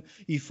then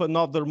if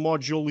another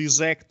module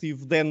is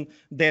active, then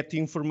that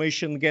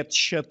information gets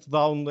shut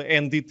down,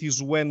 and it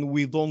is when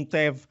we don't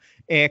have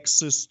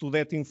access to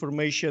that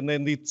information,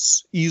 and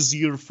it's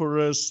easier for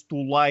us to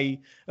lie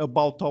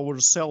about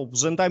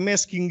ourselves. And I'm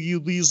asking you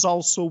this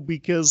also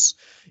because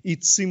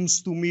it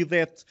seems to me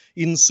that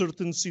in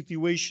certain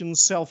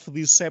situations,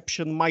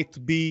 self-deception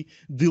might be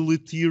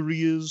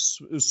deleterious.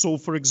 So,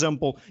 for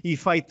example,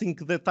 if I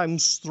think that I'm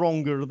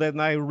stronger than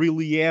I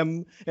really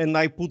am, and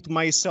I put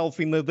myself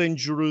in a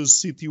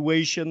dangerous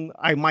situation,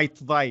 I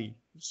might die.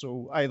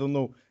 So, I don't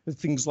know,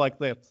 things like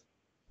that.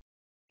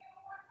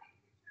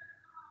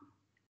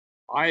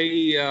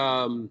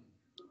 I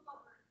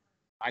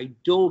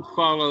don't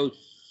follow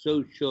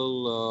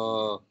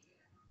social.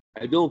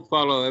 I don't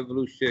follow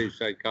evolutionary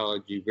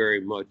psychology very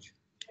much.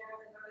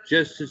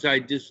 Just as I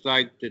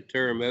dislike the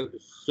term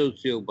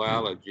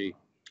sociobiology,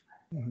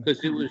 Mhm.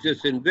 because it was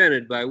just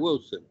invented by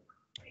Wilson.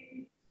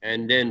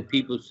 And then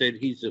people said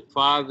he's the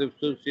father of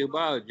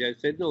sociobiology. I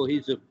said, no,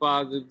 he's the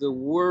father of the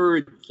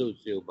word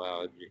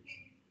sociobiology.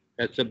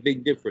 That's a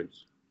big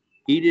difference.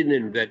 He didn't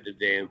invent the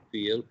damn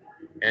field.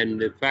 And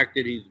the fact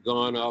that he's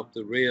gone off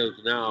the rails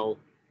now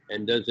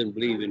and doesn't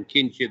believe in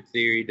kinship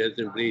theory,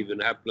 doesn't believe in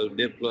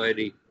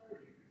haplodiploidy,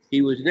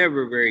 he was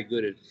never very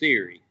good at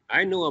theory.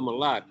 I know him a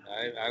lot.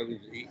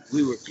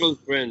 We were close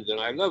friends, and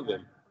I love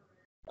him.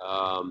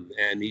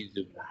 And he's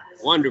a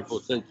wonderful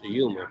sense of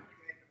humor.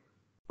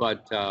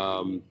 But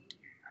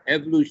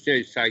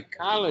evolutionary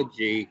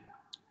psychology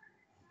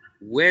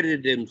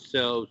wedded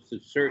themselves to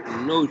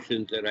certain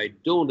notions that I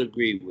don't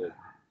agree with.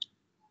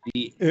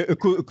 The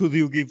Could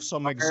you give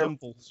some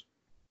examples?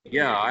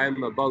 Yeah,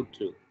 I'm about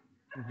to.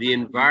 Mhm. The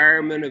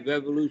environment of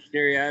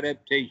evolutionary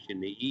adaptation,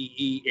 the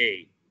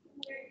EEA.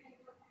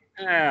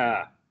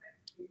 Ah,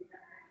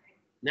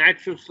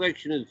 natural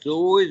selection is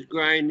always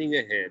grinding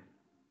ahead.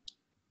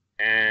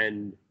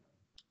 And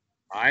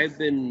I've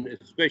been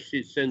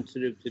especially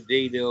sensitive to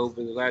data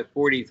over the last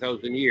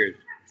 40,000 years.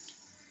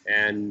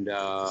 And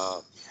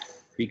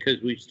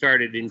because we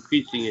started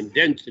increasing in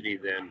density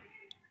then.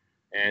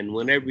 And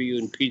whenever you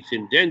increase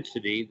in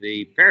density,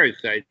 the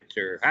parasites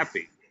are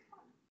happy,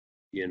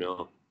 you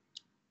know.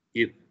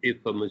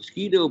 if a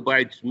mosquito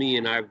bites me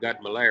and I've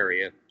got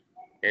malaria,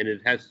 and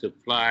it has to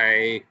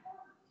fly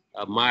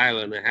 1.5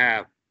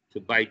 miles to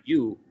bite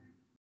you,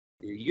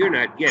 you're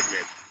not getting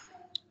it,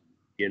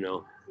 you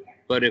know.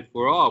 But if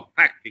we're all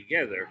packed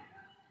together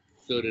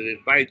so that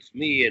it bites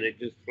me and it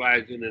just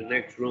flies in the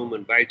next room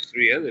and bites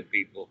 3 other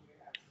people,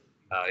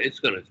 it's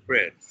going to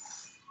spread.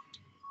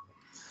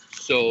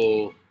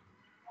 So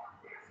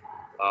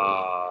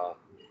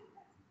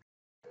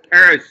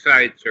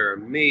parasites are a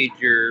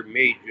major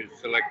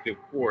selective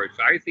force.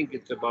 I think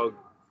it's about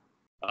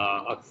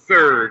a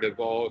third of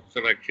all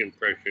selection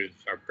pressures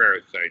are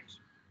parasites,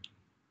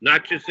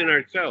 not just in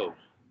ourselves.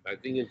 I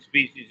think in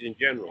species in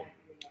general.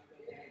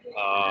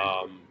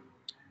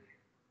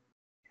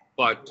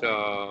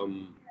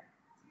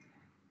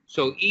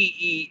 So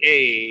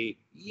EEA,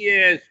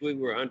 yes, we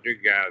were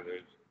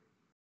hunter-gatherers,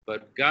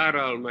 but God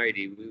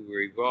Almighty, we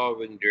were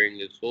evolving during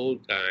this whole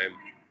time,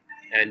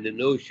 and the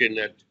notion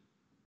that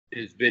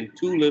there's been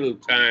too little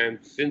time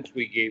since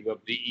we gave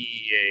up the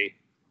EEA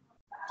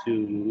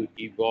to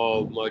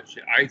evolve much,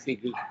 I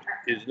think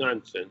is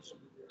nonsense.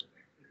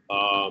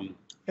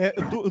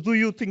 Do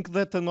you think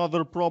that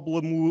another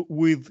problem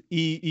with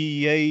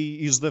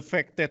EEA is the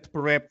fact that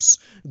perhaps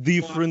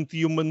different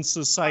human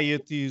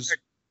societies...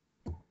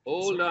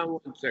 Hold on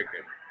 1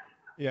 second.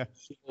 Yeah.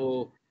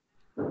 So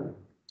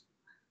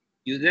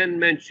you then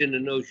mentioned the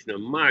notion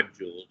of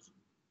modules,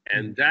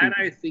 and that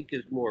I think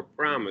is more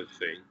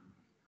promising,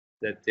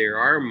 that there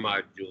are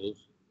modules.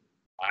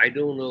 I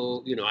don't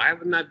know, I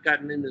have not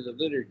gotten into the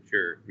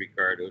literature,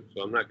 Ricardo,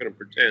 so I'm not going to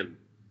pretend.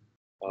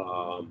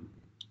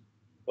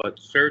 But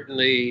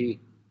certainly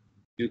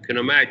you can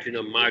imagine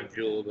a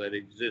module that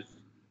exists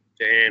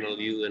to handle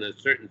you in a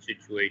certain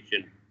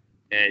situation,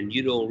 and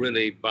you don't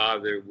really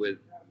bother with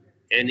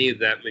any of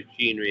that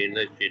machinery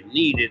unless you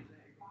need it,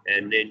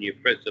 and then you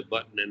press a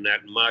button and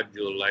that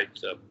module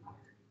lights up.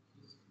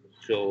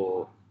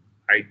 So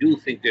I do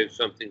think there's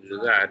something to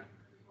that,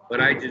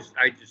 but I just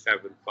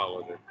haven't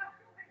followed it.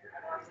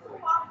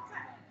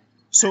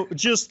 So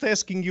just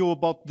asking you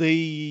about the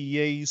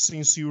EEA,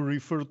 since you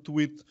referred to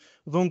it,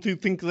 don't you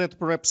think that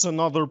perhaps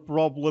another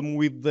problem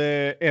with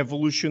the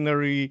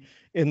evolutionary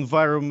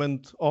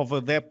environment of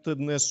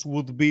adaptedness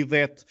would be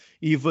that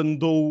even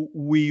though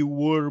we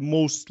were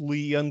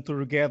mostly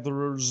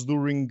hunter-gatherers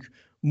during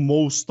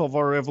most of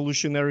our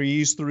evolutionary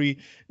history,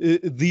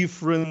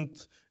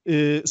 different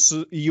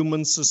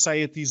human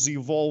societies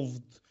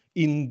evolved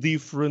in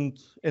different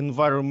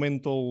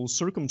environmental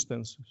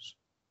circumstances?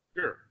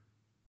 Sure.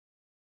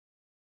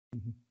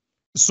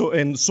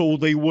 So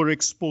they were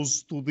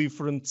exposed to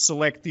different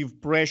selective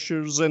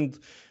pressures, and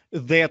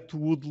that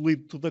would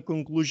lead to the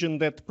conclusion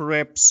that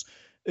perhaps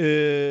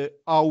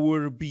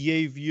our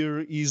behavior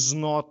is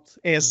not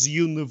as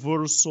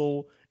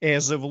universal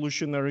as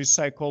evolutionary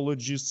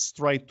psychologists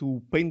try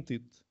to paint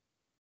it.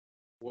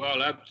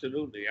 Well,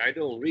 absolutely. I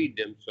don't read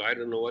them, so I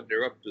don't know what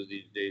they're up to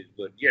these days.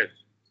 But yes,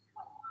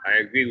 I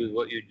agree with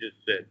what you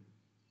just said.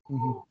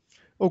 Mm-hmm.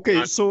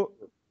 Okay, so...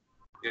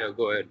 Yeah,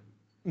 go ahead.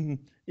 Mm-hmm.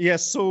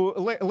 Yes, so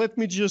let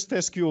me just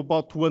ask you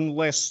about one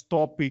last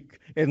topic.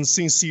 And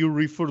since you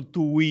referred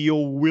to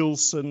E.O.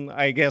 Wilson,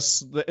 I guess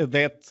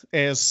that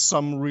has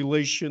some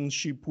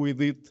relationship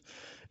with it.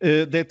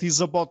 That is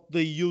about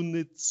the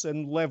units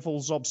and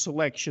levels of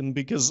selection.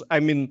 Because, I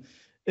mean,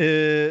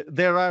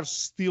 there are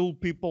still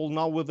people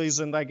nowadays,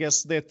 and I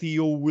guess that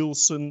E.O.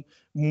 Wilson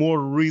more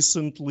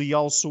recently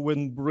also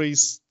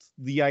embraced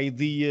the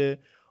idea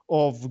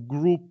of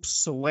group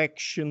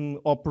selection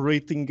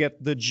operating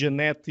at the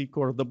genetic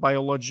or the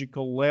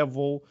biological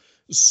level.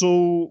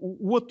 So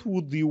what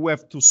would you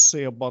have to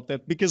say about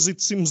that? Because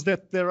it seems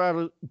that there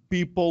are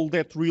people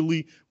that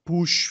really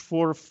push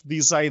forth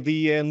this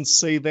idea and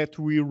say that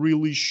we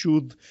really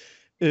should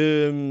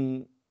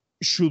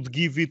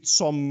give it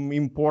some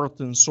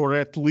importance, or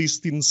at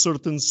least in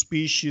certain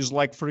species,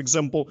 like, for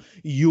example,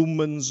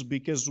 humans,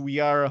 because we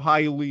are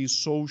highly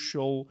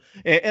social,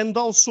 and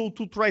also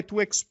to try to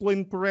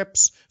explain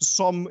perhaps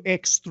some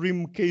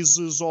extreme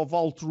cases of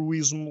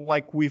altruism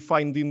like we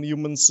find in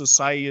human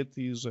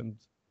societies. And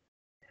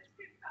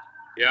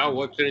yeah,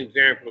 what's an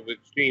example of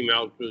extreme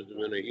altruism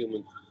in a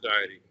human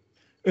society?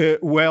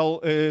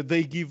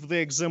 They give the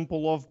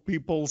example of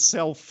people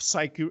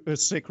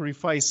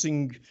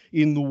self-sacrificing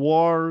in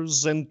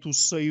wars and to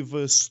save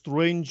a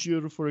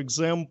stranger, for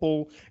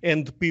example,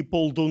 and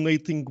people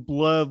donating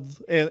blood.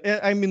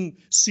 I mean,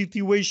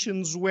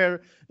 situations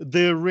where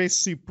the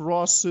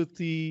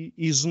reciprocity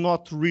is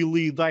not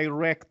really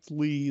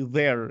directly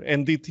there,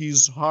 and it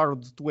is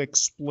hard to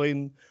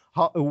explain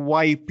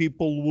why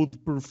people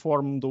would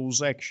perform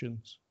those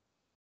actions.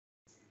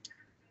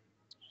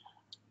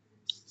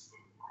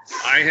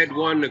 I had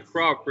won the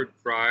Crawford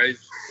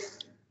Prize,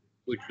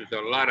 which was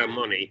a lot of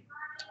money,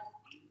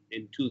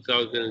 in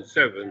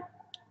 2007.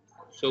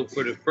 So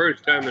for the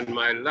first time in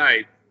my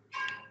life,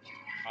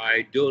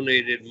 I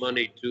donated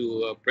money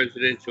to a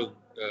presidential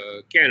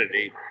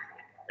candidate,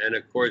 and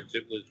of course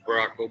it was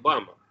Barack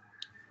Obama.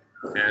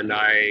 And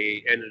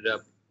I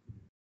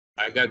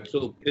got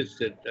so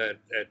pissed at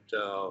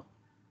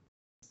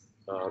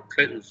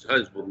Clinton's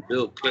husband,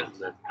 Bill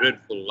Clinton, a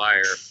dreadful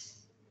liar,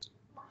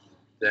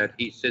 that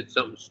he said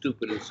something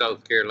stupid in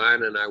South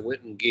Carolina, and I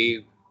went and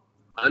gave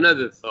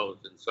another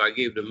 1,000. So I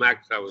gave the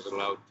max I was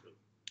allowed to.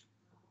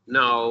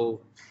 Now,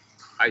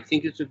 I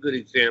think it's a good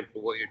example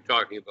of what you're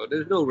talking about.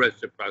 There's no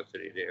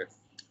reciprocity there.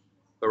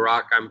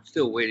 Barack, I'm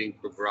still waiting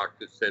for Barack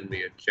to send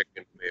me a check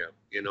in the mail,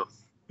 you know.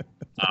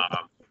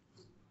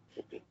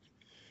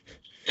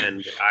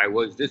 And I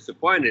was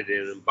disappointed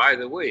in him. By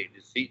the way,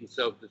 deceit and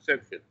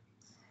self-deception.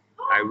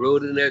 I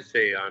wrote an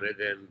essay on it,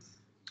 and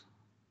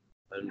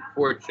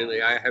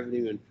unfortunately, I haven't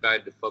even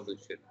tried to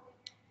publish it.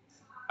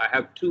 I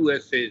have 2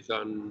 essays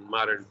on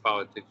modern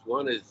politics.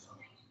 One is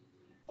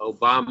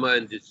Obama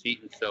and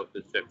deceit and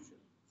self-deception,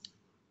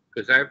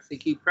 because I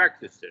think he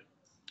practiced it,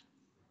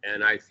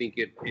 and I think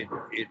it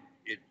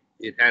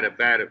had a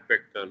bad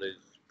effect on his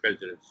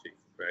presidency,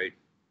 right?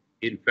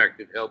 In fact,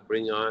 it helped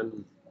bring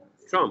on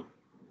Trump,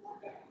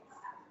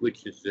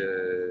 which is,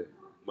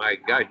 my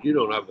God, you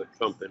don't have a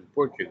Trump in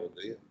Portugal,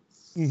 do you?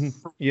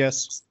 Mm-hmm.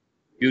 Yes.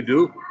 You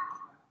do?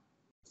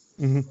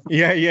 Mm-hmm.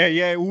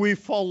 Yeah. We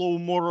follow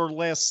more or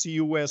less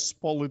U.S.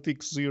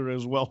 politics here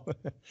as well.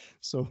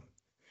 So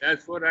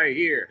That's what I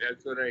hear.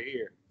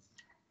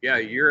 Yeah,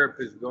 Europe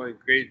is going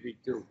crazy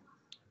too.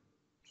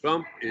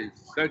 Trump is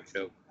such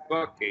a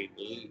fucking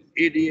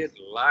idiot,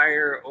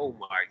 liar. Oh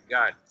my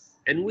God.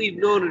 And we've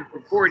known it for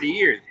 40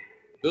 years.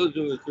 Those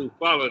of us who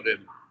followed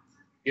him,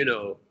 you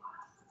know,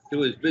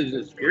 through his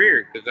business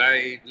career, because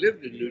I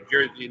lived in New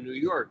Jersey and New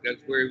York.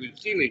 That's where he was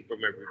stealing from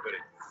everybody.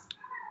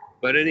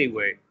 But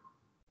anyway,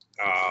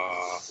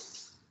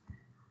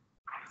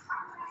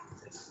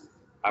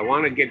 I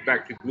want to get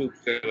back to group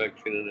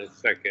selection in a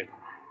second.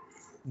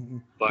 Mm-hmm.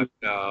 But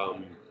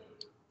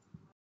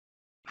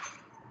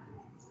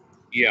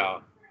yeah,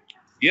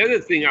 the other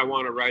thing I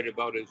want to write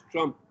about is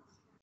Trump.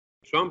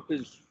 Trump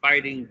is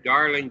fighting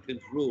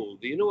Darlington's rule.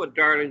 Do you know what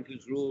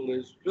Darlington's rule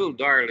is? Phil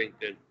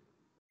Darlington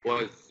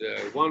was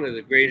one of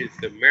the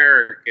greatest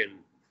American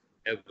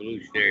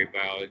evolutionary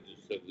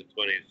biologists of the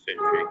 20th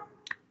century.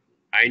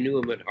 I knew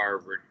him at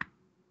Harvard.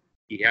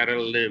 He had a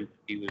limp.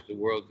 He was the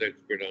world's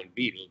expert on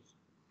beetles.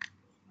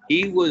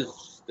 He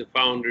was the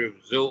founder of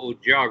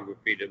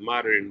zoogeography, the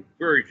modern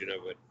version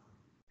of it.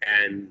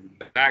 And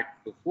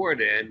back before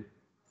then,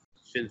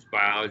 since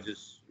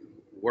biologists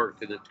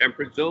worked in the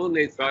temperate zone,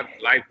 they thought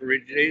life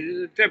originated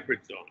in the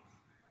temperate zone.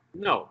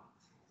 No,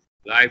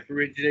 life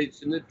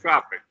originates in the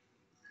tropics,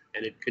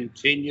 and it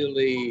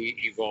continually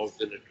evolves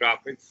in the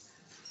tropics.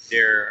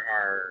 There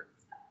are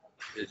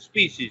the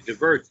species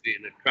diversity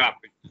in the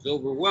tropics is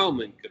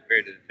overwhelming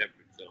compared to the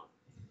temperate zone.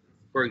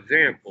 For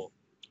example,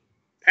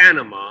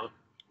 Panama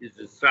is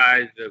the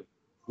size of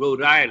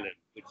Rhode Island,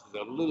 which is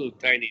a little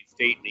tiny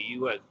state in the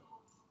U.S.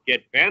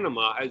 Yet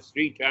Panama has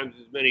 3 times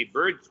as many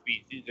bird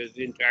species as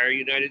the entire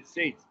United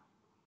States.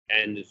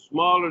 And the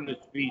smaller the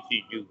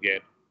species you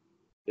get,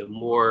 the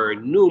more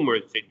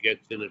numerous it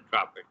gets in the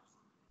tropics.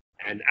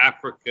 And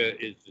Africa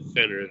is the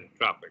center of the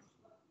tropics.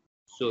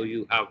 So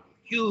you have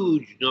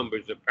huge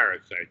numbers of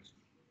parasites,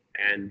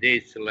 and they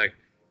select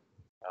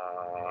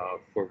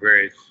for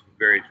various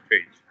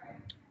traits.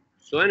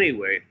 So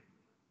anyway,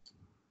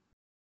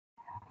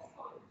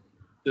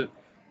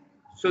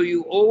 so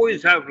you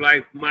always have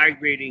life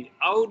migrating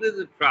out of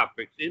the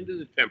tropics into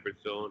the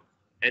temperate zone,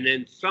 and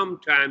then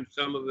sometimes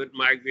some of it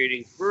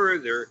migrating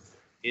further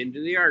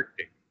into the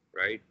Arctic,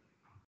 right?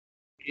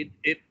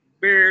 It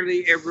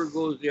barely ever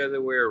goes the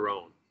other way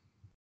around.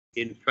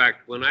 In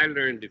fact, when I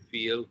learned to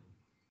feel,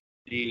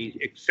 the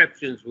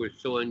exceptions were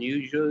so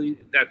unusual,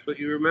 that's what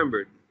you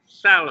remembered.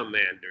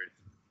 Salamanders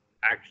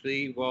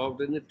actually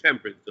evolved in the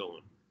temperate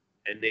zone,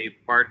 and they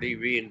partly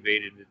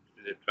reinvaded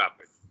the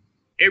tropics.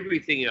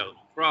 Everything else,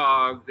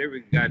 frogs,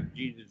 every God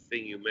Jesus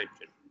thing you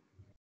mentioned.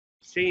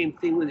 Same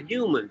thing with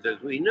humans, as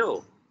we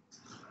know.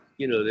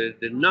 You know,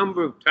 the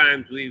number of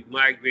times we've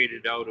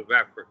migrated out of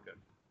Africa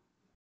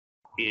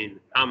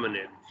in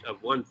hominids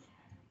of once,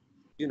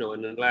 you know,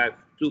 in the last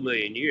 2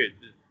 million years,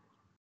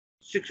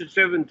 6 or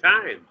 7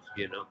 times,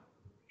 you know,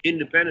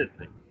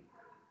 independently.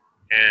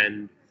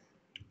 And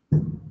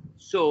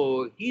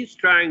so he's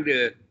trying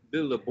to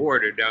build a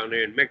border down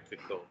there in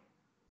Mexico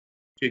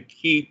to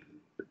keep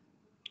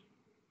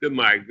the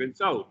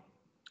migrants out.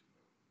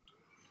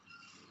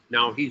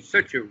 Now, he's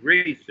such a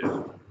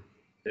racist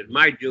that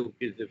my joke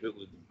is if it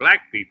was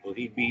black people,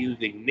 he'd be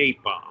using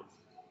napalm,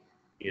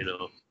 you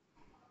know.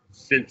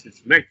 Since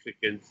it's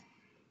Mexicans,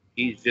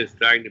 he's just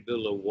trying to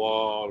build a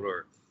wall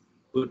or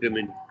put them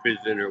in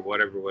prison or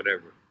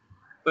whatever.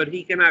 But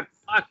he cannot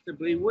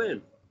possibly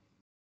win.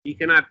 He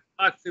cannot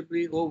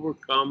possibly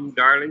overcome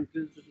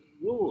Darlington's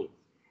rule.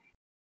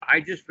 I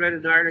just read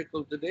an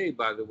article today,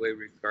 by the way,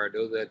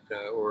 Ricardo, that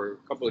or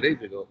a couple of days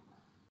ago,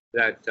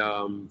 that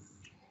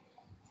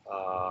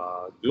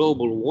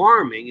global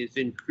warming is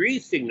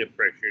increasing the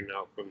pressure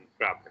now from the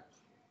tropics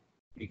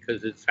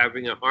because it's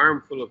having a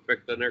harmful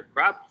effect on their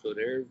crops. So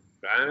they're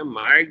trying to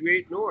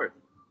migrate north.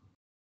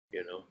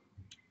 You know,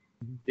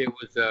 there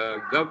was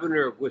a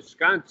governor of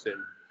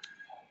Wisconsin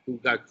who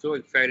got so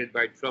excited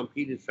by Trump,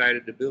 he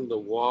decided to build a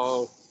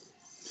wall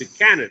to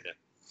Canada.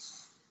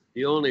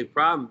 The only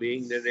problem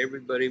being that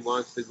everybody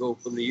wants to go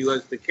from the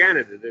U.S. to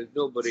Canada. There's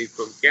nobody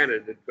from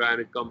Canada trying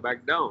to come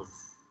back down.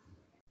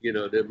 You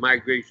know, the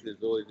migration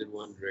is always in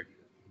one direction.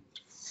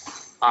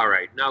 All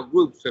right, now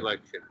group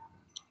selection.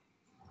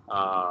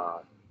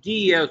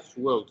 D.S.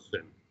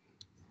 Wilson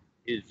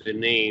is the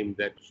name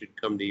that should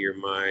come to your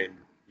mind.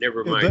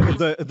 Never mind.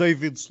 The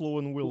David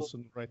Sloan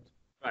Wilson, right?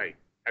 Right.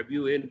 Have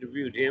you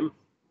interviewed him?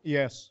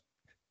 Yes.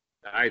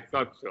 I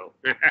thought so.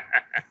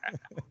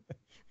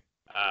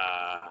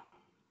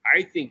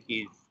 I think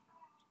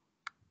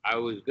I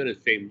was going to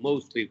say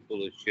mostly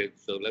full of shit,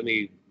 so let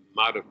me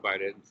modify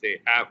that and say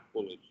half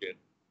full of shit.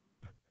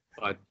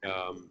 But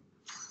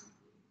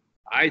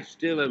I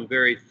still am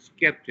very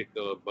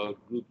skeptical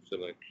about group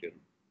selection.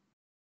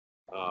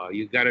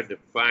 You got to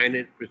define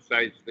it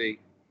precisely.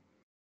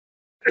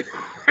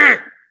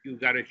 You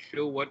got to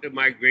show what the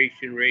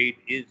migration rate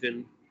is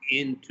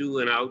into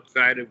and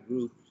outside of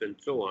groups and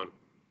so on.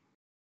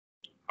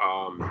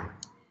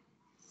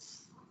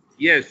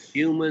 Yes,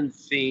 humans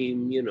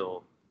seem, you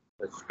know,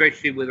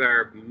 especially with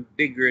our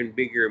bigger and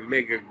bigger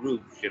mega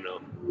groups, you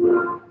know,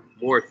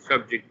 more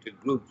subject to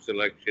group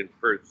selection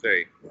per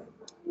se.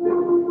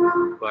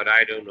 But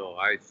I don't know.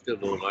 I still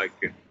don't like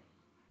it.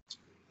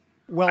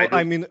 Well,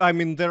 I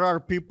mean, there are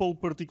people,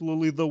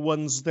 particularly the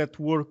ones that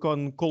work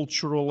on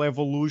cultural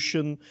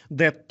evolution,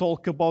 that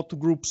talk about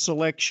group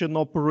selection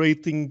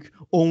operating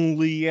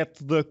only at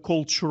the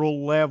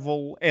cultural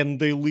level, and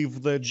they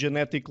leave the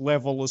genetic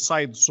level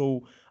aside.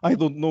 So I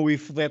don't know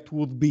if that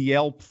would be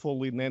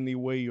helpful in any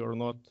way or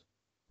not.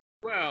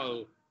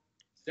 Well,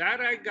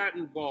 that I got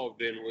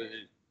involved in was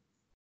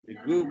the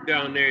group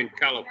down there in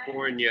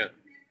California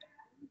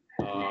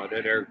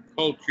that are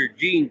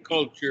gene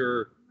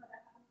culture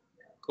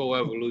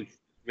coevolution.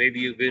 Maybe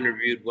you've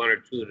interviewed one or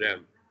two of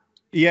them.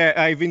 Yeah,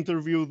 I've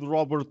interviewed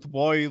Robert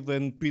Boyd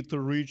and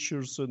Peter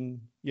Richardson.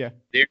 Yeah.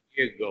 There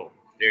you go.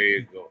 There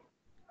you go.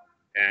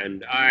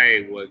 And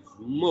I was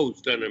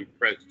most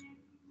unimpressed.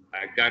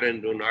 I got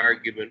into an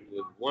argument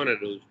with one of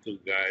those two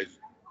guys.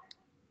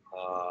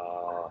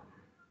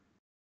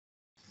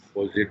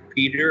 Was it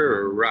Peter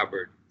or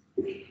Robert?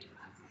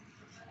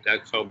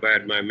 That's how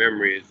bad my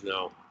memory is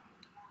now.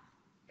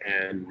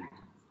 And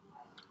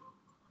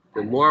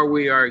the more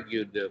we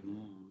argued, the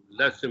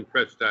less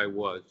impressed I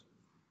was,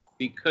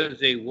 because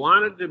they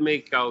wanted to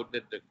make out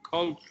that the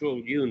cultural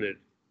unit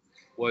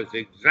was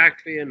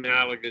exactly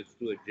analogous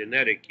to a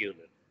genetic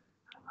unit.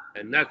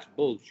 And that's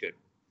bullshit.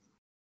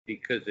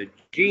 Because a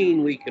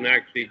gene we can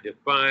actually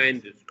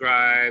define,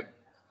 describe,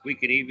 we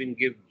can even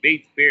give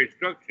base pair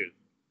structures.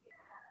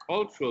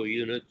 Cultural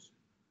units,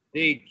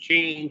 they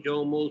change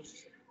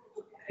almost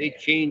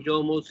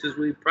as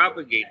we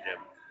propagate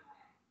them.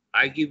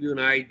 I give you an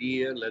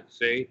idea, let's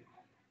say,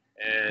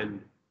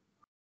 and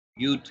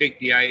you take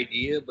the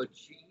idea, but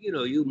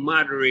you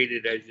moderate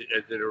it as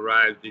it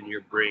arrives in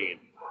your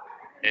brain.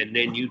 And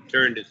then you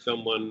turn to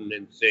someone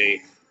and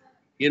say,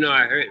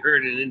 I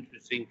heard an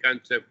interesting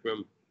concept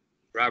from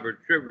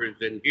Robert Trivers,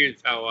 and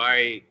here's how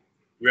I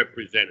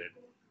represent it.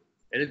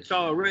 And it's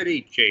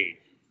already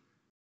changed.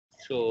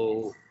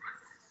 So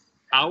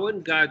how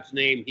in God's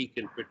name he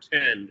can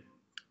pretend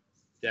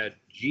that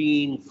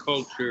gene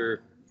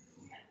culture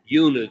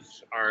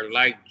units are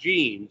like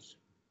genes?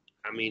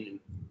 I mean,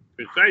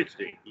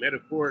 precisely,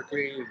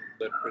 metaphorically,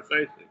 but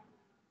precisely.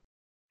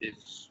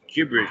 It's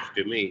gibberish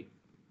to me.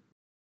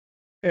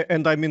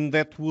 And I mean,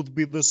 that would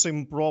be the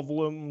same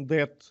problem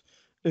that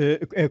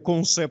a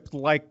concept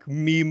like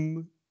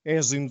meme,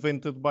 as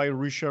invented by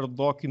Richard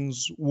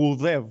Dawkins, would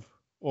have,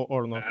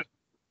 or not?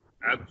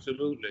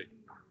 Absolutely.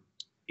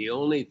 The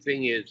only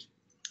thing is,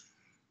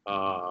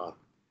 meme,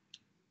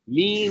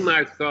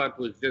 I thought,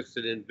 was just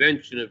an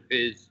invention of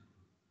his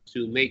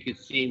to make it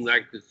seem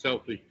like the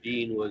selfish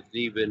gene was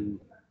even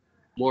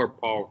more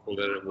powerful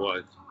than it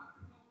was,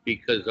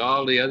 because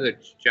all the other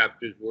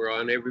chapters were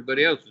on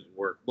everybody else's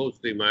work,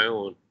 mostly my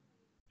own.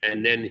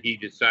 And then he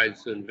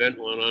decides to invent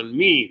one on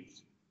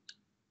memes.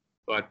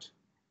 But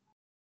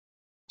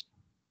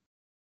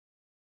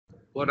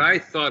what I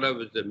thought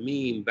of as a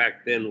meme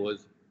back then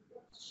was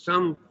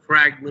some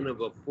fragment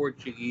of a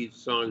Portuguese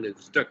song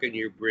that's stuck in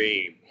your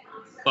brain.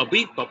 You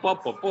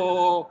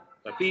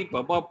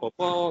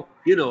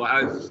know,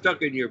 how it's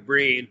stuck in your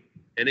brain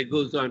and it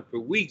goes on for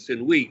weeks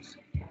and weeks.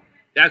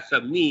 That's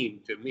a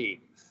meme to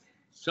me.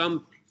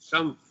 Some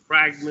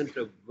fragment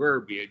of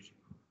verbiage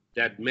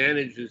that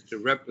manages to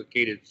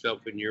replicate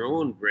itself in your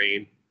own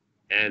brain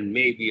and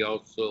maybe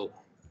also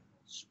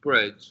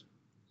spreads.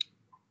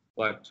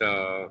 But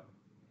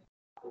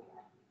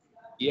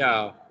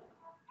yeah,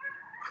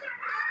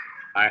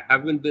 I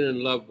haven't been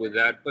in love with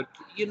that. But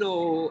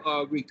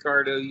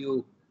Ricardo,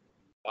 you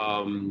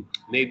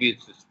maybe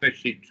it's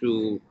especially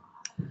true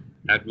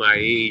at my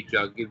age.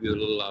 I'll give you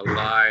a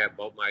lie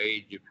about my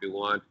age if you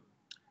want.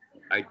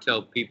 I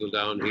tell people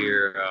down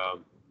here,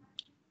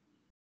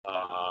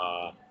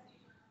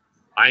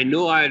 I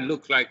know I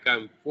look like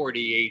I'm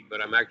 48,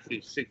 but I'm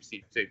actually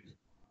 66.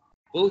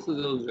 Both of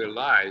those are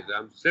lies.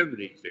 I'm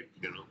 76,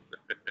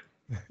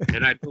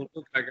 And I don't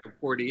look like I'm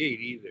 48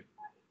 either.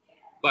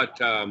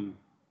 But I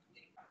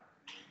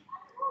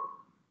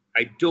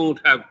don't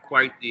have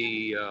quite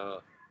the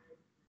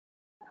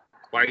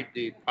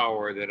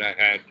power that I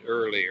had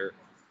earlier.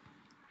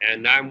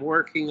 And I'm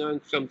working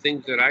on some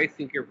things that I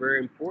think are very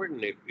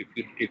important. If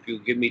you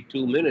give me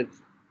 2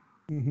 minutes,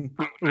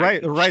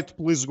 Right.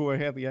 Please go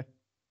ahead. Yeah.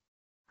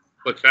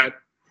 what's that?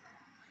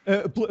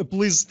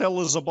 Please tell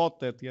us about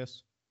that.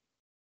 Yes.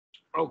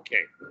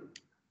 Okay.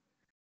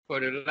 For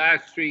the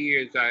last 3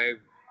 years,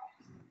 I've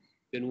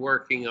been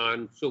working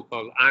on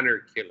so-called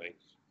honor killings.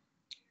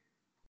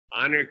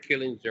 Honor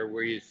killings are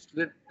where you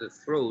slit the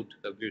throat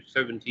of your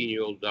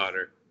 17-year-old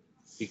daughter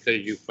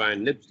because you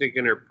find lipstick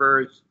in her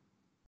purse,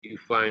 you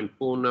find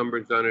phone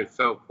numbers on her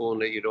cell phone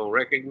that you don't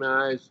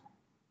recognize,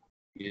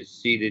 you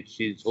see that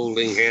she's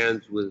holding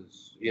hands with,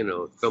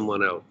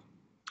 someone else.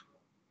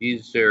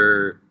 These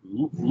are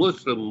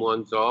Muslim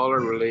ones, all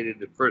are related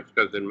to first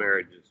cousin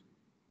marriages.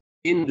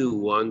 Hindu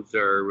ones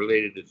are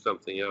related to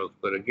something else,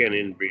 but again,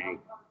 inbreeding.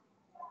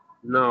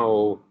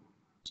 Now,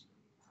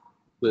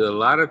 with a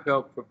lot of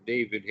help from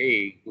David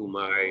Haig, whom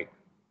if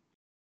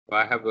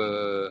I have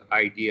an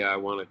idea I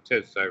want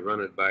to test, I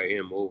run it by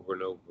him over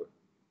and over.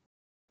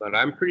 But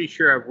I'm pretty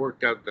sure I've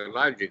worked out the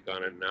logic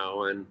on it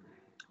now, and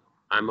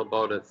I'm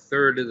about a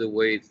third of the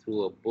way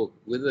through a book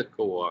with a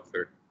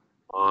co-author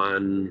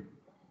on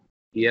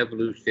the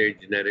evolutionary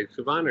genetics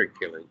of honor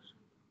killings.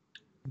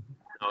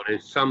 Now,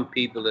 there's some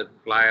people that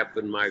fly up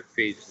in my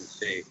face and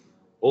say,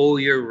 oh,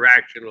 you're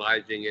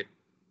rationalizing it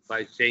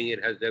by saying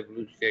it has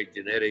evolutionary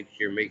genetics,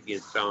 you're making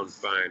it sound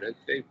fine. I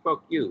say,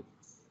 fuck you,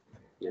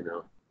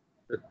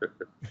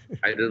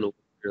 I don't know what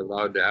you're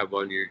allowed to have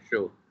on your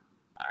show.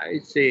 I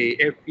say,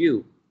 F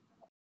you.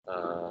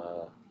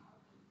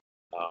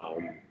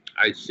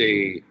 I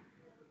say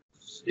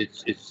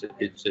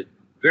it's a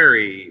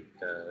very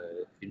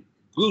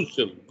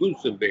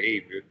gruesome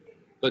behavior,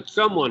 but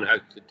someone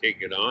has to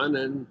take it on,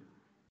 and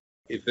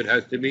if it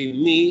has to be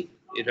me,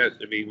 it has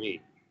to be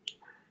me.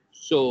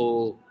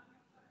 So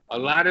a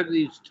lot of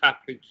these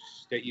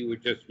topics that you were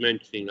just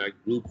mentioning, like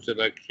group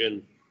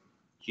selection,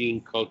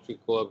 gene culture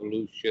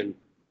coevolution,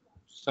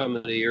 some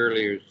of the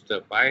earlier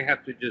stuff, I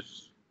have to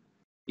just,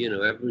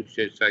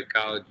 evolutionary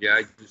psychology,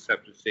 I just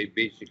have to say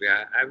basically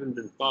I haven't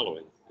been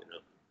following,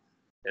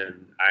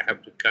 and I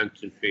have to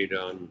concentrate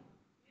on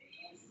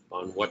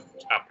what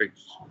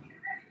topics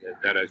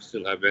that I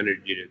still have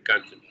energy to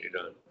concentrate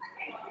on.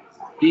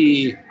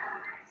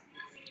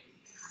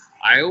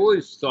 I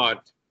always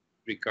thought,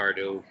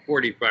 Ricardo,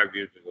 45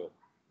 years ago,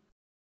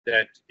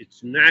 that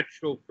it's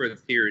natural for a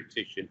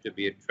theoretician to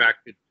be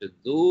attracted to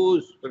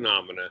those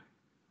phenomena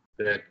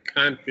that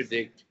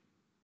contradict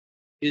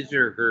his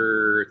or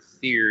her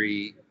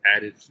theory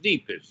at its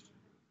deepest.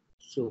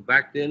 So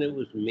back then it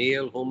was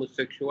male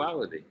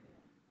homosexuality.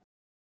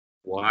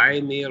 Why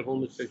male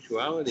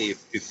homosexuality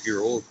if your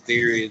whole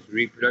theory is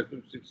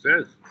reproductive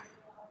success?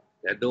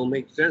 That don't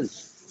make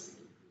sense.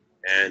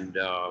 And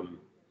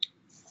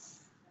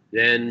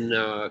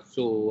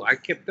so I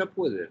kept up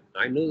with it.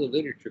 I know the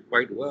literature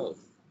quite well.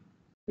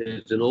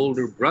 There's an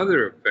older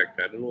brother effect.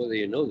 I don't know whether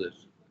you know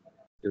this.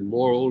 The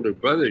more older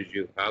brothers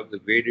you have, the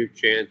greater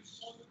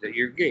chance that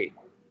you're gay.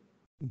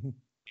 Mm-hmm.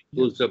 It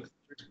goes up.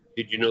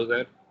 Did you know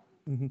that?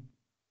 Mm-hmm.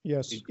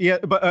 Yes. Yeah,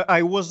 but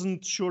I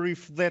wasn't sure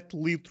if that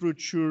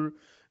literature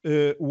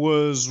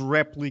was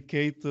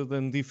replicated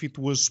and if it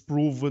was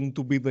proven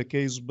to be the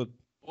case, but...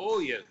 Oh,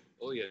 yes.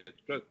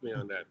 Trust me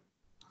on that.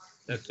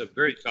 That's a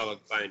very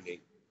solid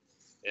finding.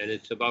 And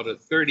it's about a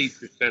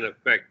 30%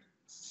 effect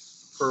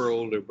per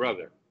older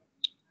brother.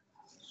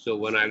 So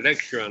when I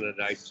lecture on it,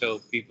 I tell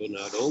people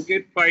now, don't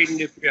get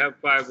frightened if you have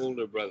 5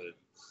 older brothers,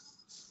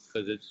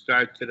 because it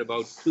starts at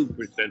about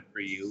 2% for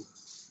you,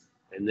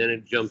 and then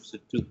it jumps to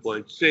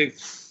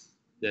 2.6,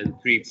 then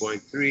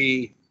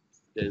 3.3,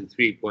 then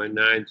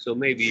 3.9. So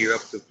maybe you're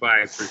up to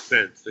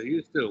 5%. So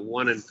you're still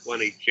 1 in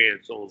 20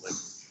 chance only.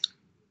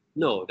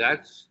 No,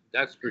 that's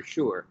for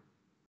sure.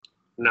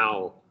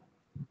 Now,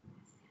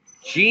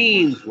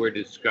 genes were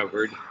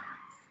discovered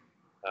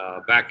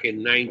back in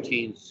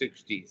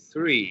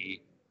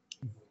 1963,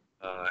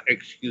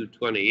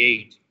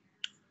 XQ28,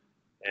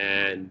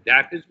 and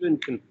that has been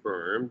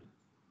confirmed.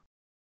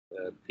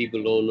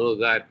 People don't know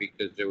that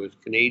because there was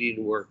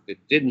Canadian work that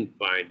didn't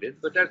find it,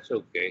 but that's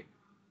okay.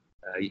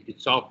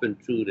 It's often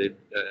true that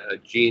a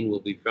gene will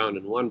be found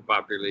in one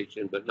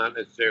population, but not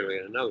necessarily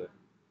in another.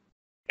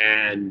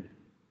 And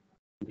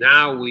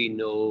now we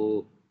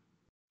know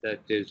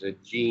that there's a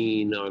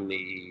gene on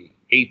the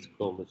 8th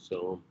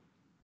chromosome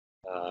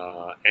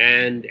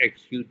and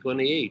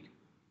XQ28.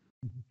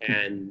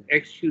 And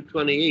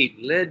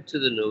XQ28 led to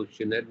the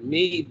notion that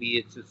maybe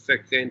it's a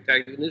sex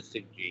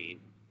antagonistic gene,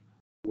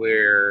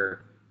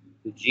 where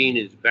the gene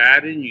is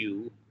bad in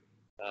you,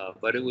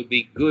 but it would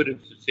be good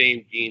if the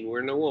same gene were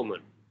in a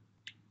woman.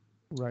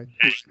 Right.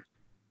 And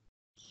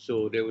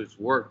so there was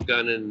work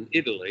done in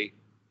Italy,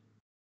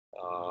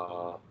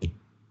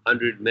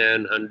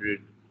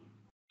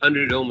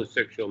 100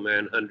 homosexual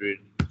men, 100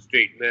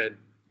 straight men,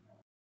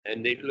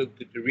 and they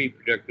looked at the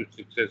reproductive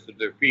success of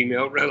their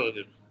female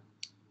relatives.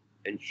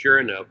 And sure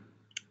enough,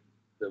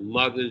 the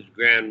mothers,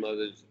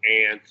 grandmothers,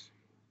 aunts,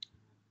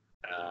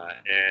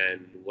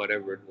 and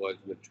whatever it was,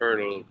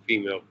 maternal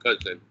female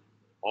cousin,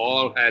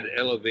 all had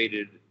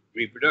elevated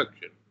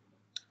reproduction.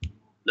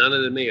 None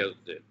of the males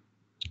did.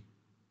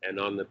 And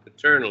on the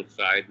paternal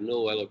side,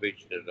 no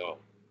elevation at all.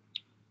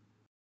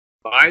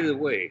 By the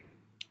way,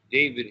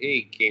 David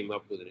Haig came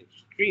up with an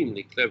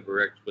extremely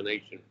clever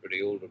explanation for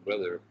the older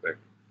brother effect.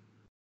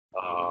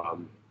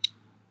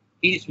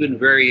 He's been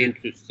very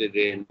interested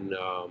in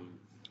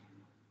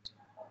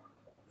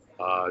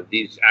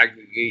these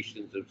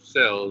aggregations of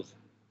cells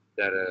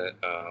that an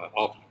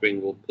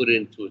offspring will put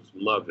into its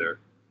mother.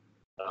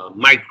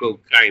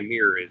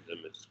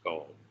 Microchimerism, it's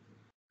called.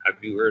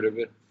 Have you heard of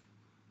it?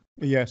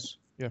 Yes.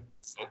 Yeah.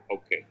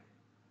 Okay.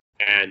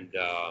 And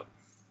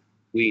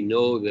we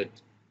know that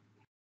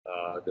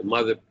the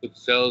mother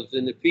puts cells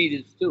in the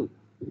fetus too.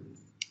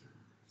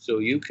 So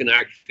you can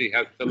actually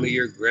have some of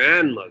your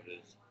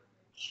grandmother's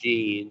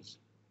genes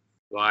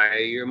via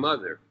your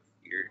mother.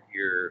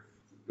 Your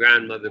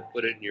grandmother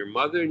put it in your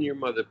mother, and your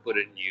mother put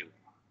it in you.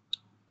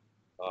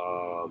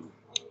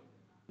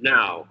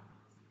 Now,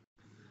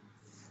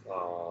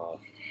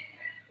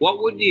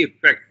 what would the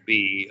effect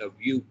be of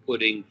you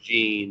putting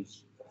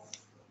genes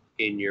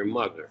in your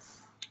mother?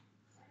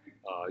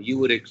 You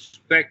would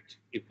expect,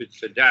 if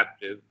it's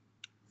adaptive,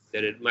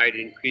 that it might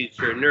increase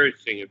her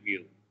nursing of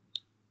you.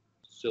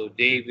 So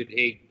David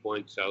Haig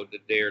points out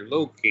that they are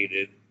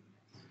located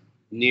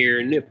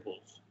near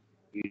nipples.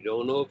 You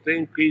don't know if they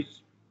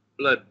increase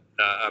milk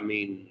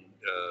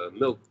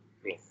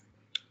flow.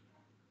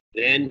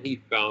 Then he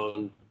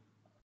found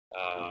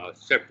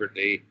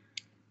separately,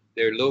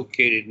 they're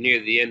located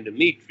near the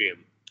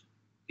endometrium.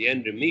 The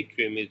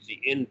endometrium is the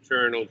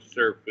internal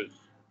surface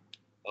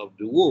of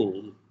the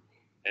womb,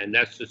 and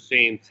that's the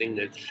same thing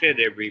that's shed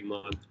every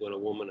month when a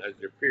woman has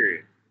her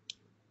period.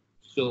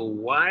 So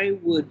why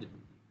would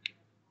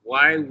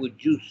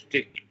you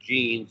stick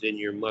genes in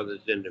your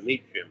mother's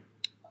endometrium?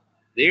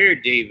 There,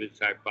 David's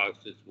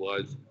hypothesis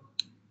was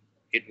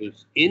it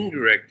was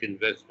indirect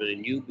investment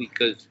in you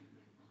because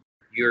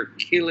you're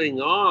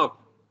killing off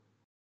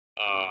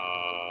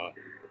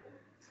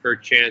her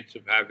chance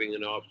of having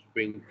an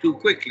offspring too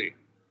quickly.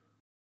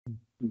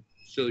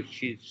 So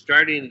she's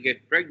starting to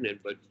get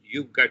pregnant, but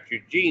you've got your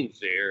genes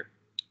there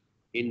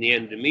in the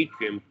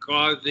endometrium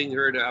causing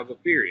her to have a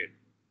period.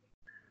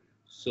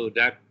 So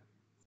that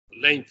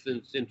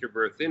lengthens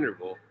interbirth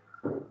interval,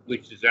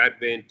 which is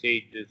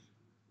advantageous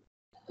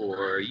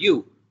for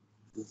you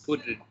who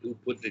put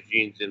the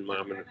genes in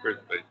mom in the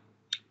first place.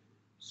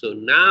 So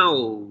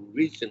now,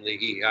 recently,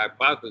 he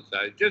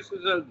hypothesized, just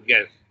as a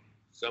guess,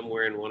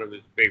 somewhere in one of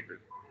his papers,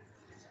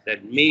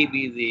 that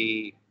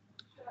maybe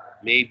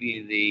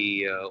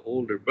the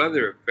older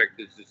brother effect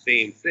is the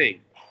same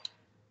thing.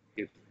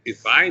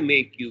 If I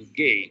make you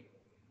gay,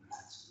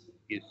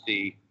 you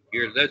see,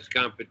 you're less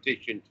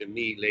competition to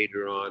me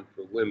later on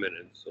for women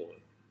and so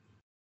on.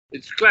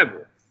 It's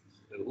clever.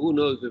 Who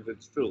knows if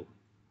it's true?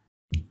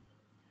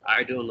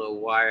 I don't know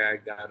why I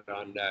got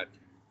on that.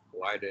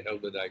 Why the hell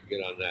did I get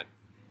on that?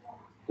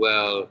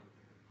 Well,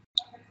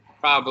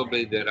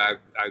 probably that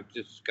I've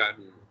just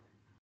gotten,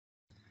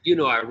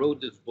 I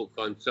wrote this book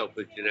on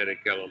selfish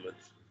genetic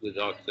elements with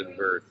Austin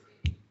Bird,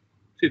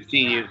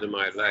 15 years of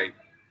my life.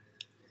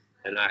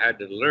 And I had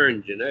to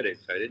learn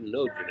genetics. I didn't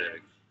know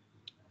genetics.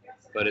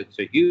 But it's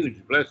a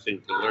huge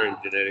blessing to learn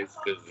genetics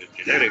because the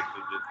genetics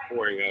is just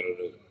pouring out of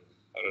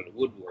the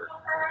woodwork.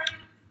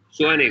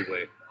 So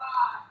anyway,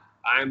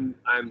 I'm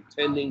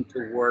tending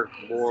to work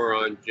more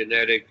on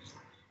genetics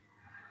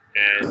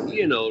and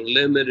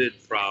limited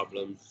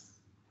problems,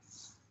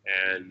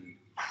 and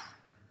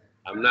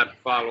I'm not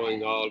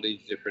following all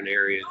these different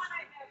areas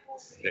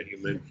that you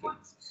mentioned.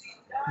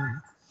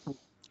 Mm-hmm.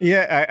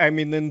 Yeah, I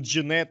mean, in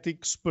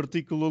genetics,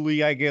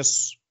 particularly, I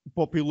guess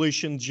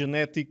population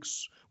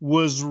genetics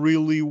was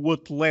really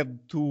what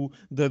led to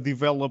the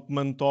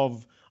development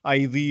of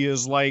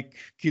ideas like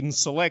kin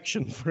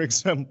selection, for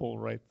example,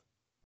 right?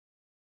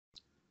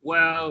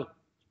 Well,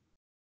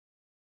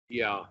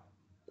 yeah,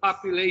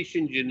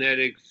 population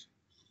genetics,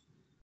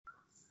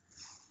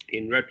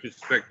 in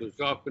retrospect, was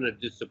often a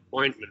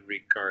disappointment,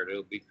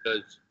 Ricardo,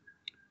 because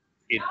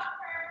it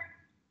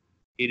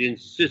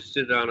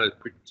insisted on a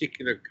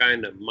particular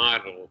kind of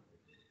model,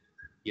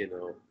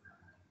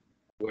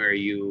 where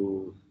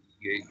you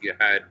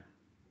had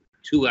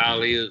two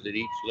alleles at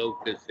each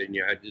locus, and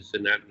you had this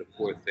and that and the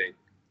fourth thing.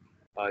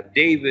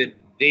 David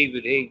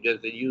Haig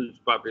doesn't use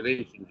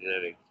population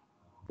genetics.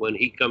 When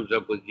he comes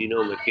up with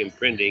genomic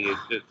imprinting,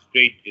 it's just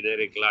straight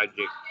genetic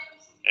logic,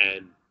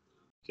 and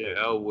to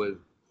hell with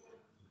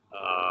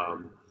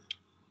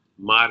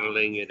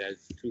modeling it as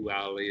two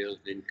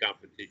alleles in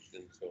competition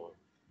and so on.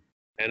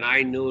 And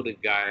I know the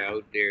guy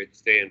out there at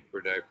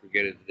Stanford, I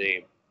forget his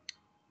name,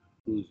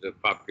 who's a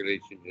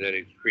population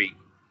genetics freak.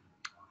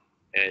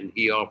 And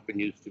he often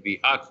used to be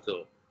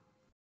hostile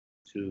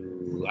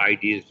to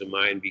ideas of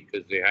mine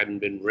because they hadn't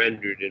been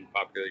rendered in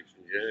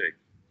population genetics.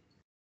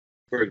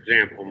 For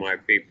example, my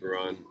paper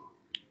on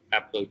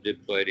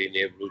haplodiploid and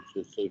the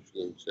evolution of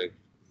social insects.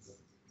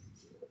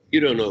 You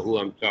don't know who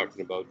I'm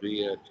talking about, do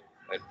you,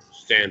 at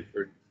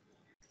Stanford?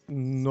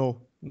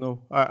 No,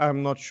 no,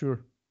 I'm not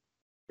sure.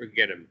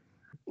 Forget him.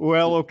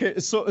 Well, okay.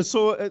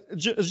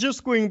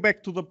 Just going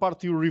back to the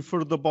part you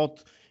referred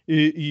about,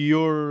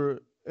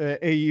 you're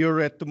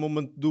at the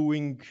moment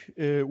doing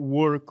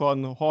work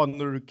on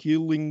honor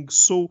killing.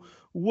 So,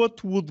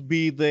 what would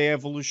be the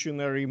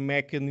evolutionary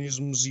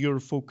mechanisms you're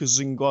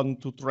focusing on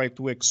to try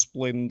to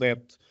explain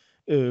that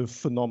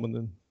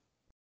phenomenon?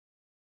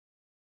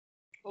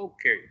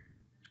 Okay.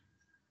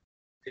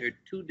 There are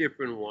two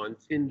different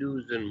ones,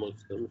 Hindus and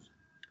Muslims.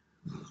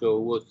 So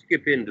we'll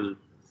skip Hindus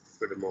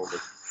for the moment.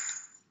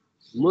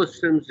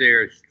 Muslims, they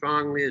are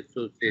strongly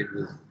associated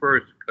with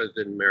first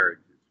cousin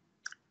marriages.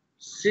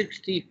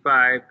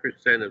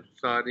 65% of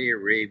Saudi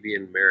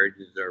Arabian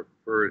marriages are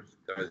first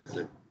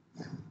cousin.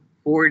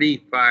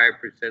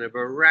 45% of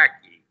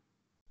Iraqi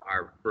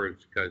are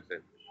first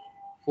cousin.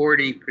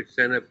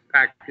 40% of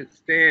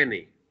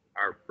Pakistani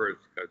are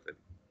first cousin.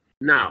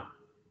 Now,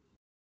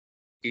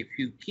 if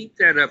you keep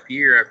that up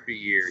year after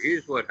year,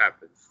 here's what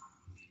happens.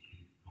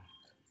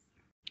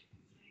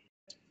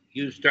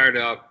 You start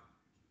off,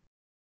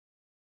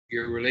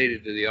 you're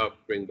related to the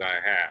offspring by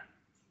half.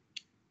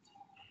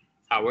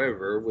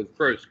 However, with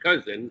first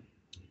cousin,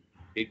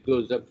 it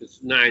goes up to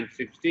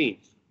 9/16.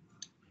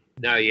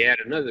 Now you add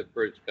another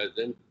first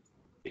cousin,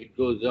 it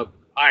goes up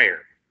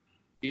higher.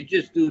 You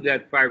just do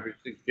that 5 or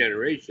 6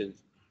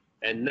 generations,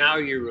 and now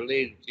you're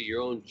related to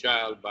your own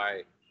child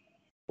by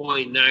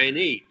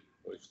 0.98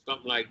 or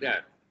something like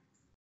that.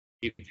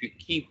 If you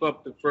keep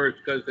up the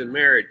first cousin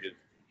marriages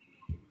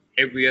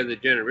every other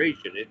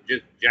generation, it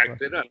just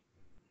jacks it up.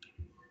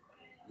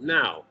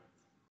 Now,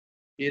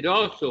 it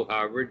also,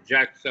 however,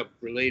 jacks up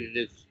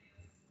relatedness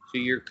to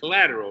your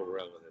collateral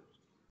relatives.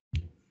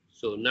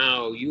 So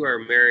now you are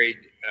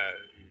married,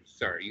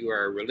 you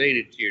are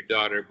related to your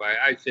daughter by,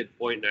 I said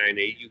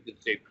 0.98, you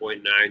could say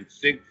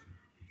 0.96,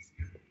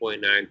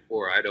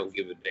 0.94, I don't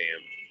give a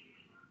damn.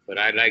 But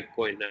I like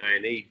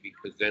 0.98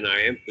 because then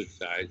I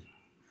emphasize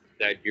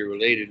that your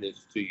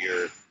relatedness to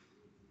your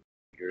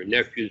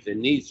nephews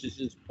and nieces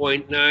is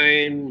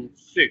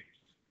 0.96.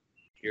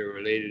 Your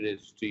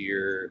relatedness to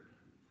your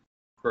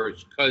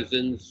first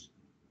cousins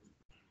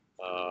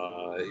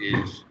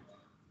is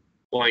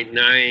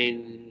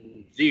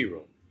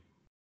 0.90.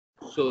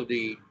 So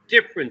the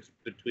difference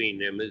between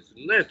them is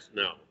less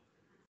now.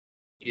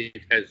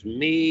 It has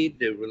made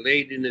the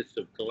relatedness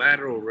of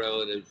collateral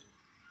relatives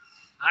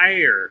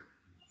higher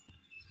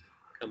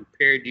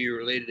compared to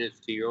your relatedness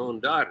to your own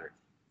daughter.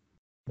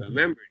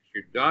 Remember, it's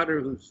your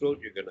daughter whose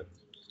throat you're going to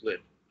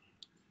slit.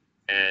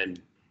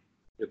 And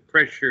the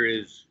pressure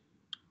is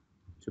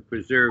to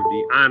preserve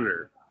the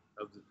honor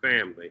of the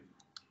family.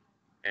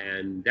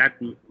 And that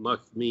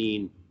must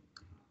mean,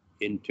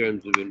 in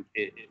terms of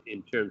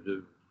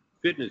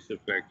fitness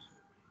effects,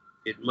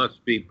 it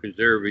must be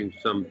preserving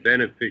some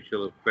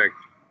beneficial effect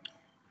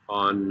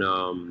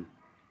on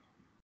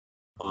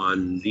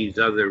these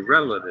other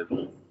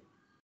relatives.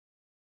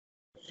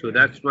 So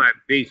that's my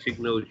basic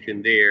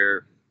notion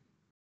there.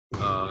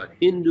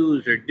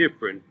 Hindus are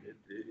different.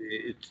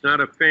 It's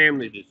not a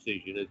family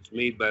decision. It's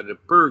made by the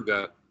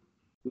Purga,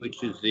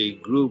 which is the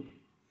group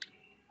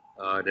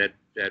that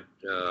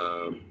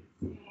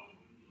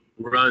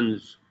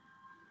runs.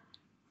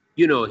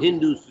 You know,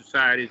 Hindu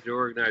societies are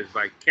organized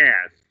by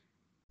caste.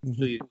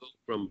 So you go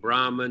from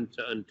Brahmin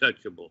to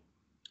untouchable.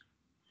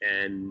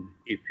 And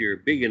if you're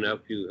big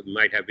enough, you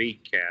might have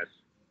 8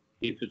 castes.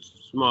 If it's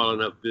a small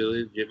enough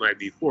village, it might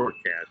be 4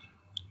 castes.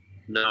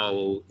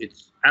 Now,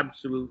 it's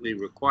absolutely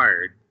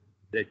required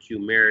that you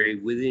marry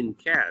within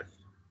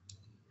caste.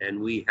 And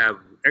we have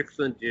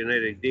excellent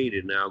genetic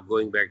data now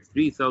going back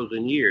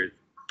 3,000 years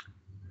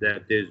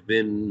that there's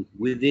been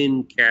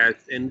within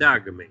caste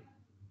endogamy.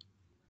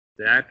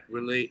 That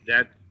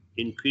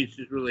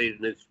increases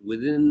relatedness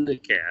within the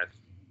caste,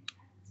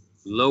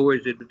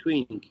 lowers it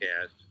between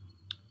castes,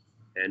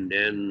 and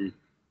then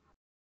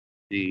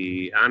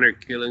the honor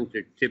killings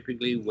are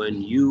typically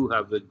when you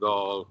have the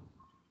gall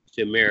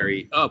to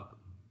marry up.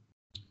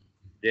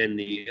 Then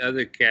the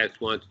other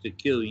caste wants to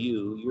kill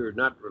you. You're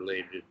not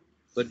related,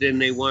 but then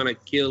they want to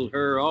kill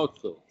her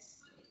also,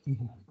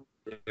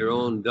 their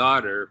own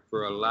daughter,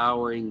 for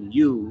allowing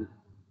you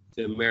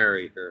to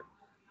marry her.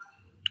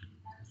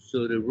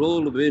 So the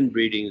role of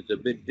inbreeding is a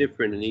bit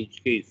different in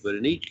each case, but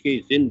in each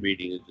case,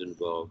 inbreeding is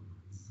involved.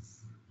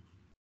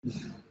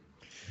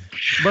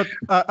 But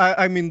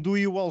I mean, do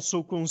you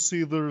also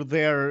consider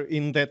there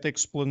in that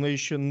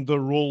explanation the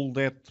role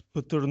that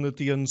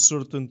paternity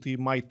uncertainty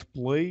might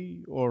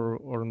play,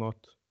 or not?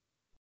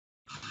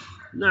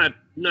 Not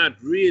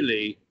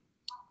really.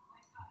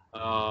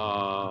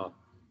 I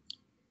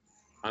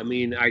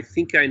mean, I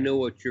think I know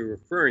what you're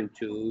referring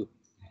to.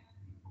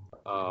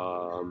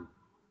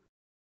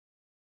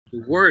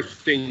 The worst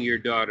thing your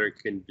daughter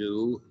can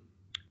do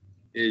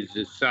is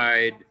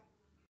decide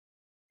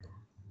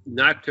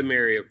not to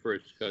marry a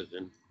first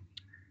cousin.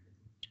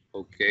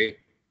 Okay.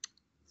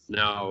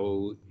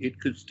 Now,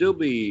 it could still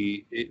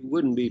be, it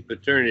wouldn't be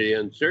paternity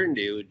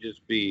uncertainty. It would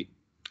just be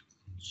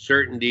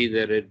certainty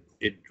that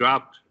it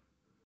dropped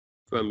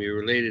from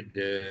you're related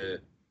to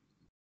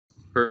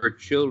her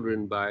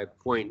children by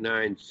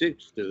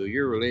 0.96 to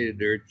you're related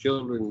to her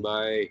children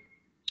by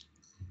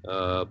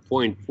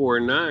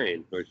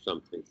 0.49 or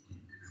something,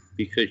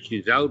 because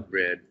she's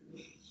outbred.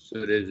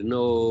 So there's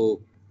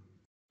no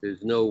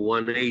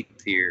 1/8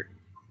 here.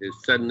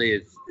 Suddenly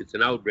it's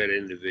an outbred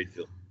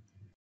individual.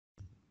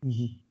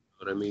 Mm-hmm.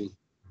 What I mean?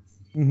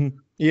 Mm-hmm.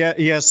 Yeah,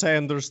 yes, I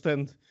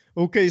understand.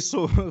 Okay,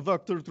 so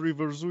Dr.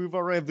 Trivers, we've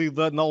already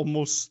done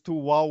almost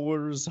 2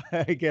 hours.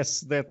 I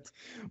guess that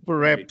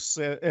perhaps,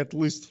 at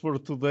least for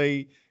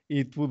today,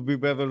 it would be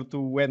better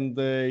to end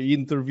the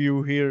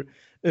interview here.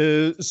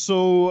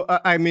 So,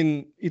 I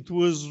mean, it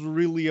was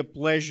really a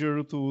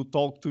pleasure to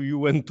talk to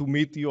you and to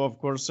meet you, of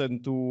course,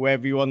 and to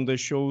have you on the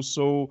show.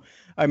 So,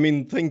 I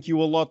mean, thank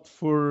you a lot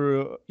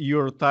for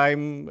your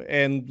time.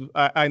 And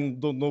I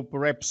don't know,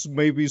 perhaps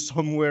maybe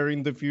somewhere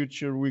in the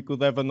future we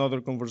could have another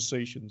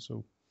conversation.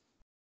 So.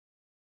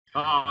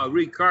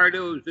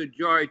 Ricardo, it's a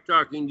joy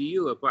talking to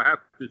you. If I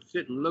have to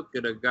sit and look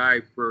at a guy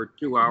for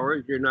 2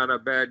 hours, you're not a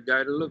bad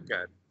guy to look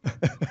at.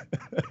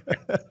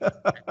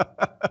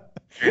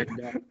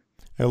 And,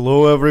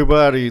 hello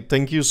everybody,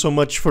 thank you so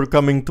much for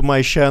coming to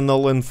my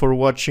channel and for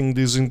watching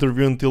this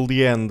interview until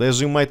the end. As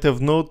you might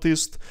have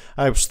noticed,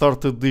 I've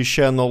started this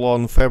channel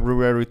on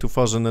February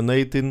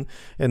 2018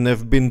 and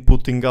have been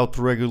putting out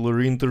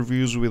regular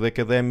interviews with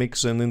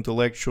academics and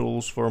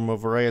intellectuals from a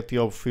variety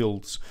of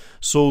fields.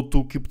 So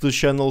to keep the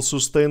channel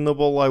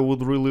sustainable, I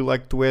would really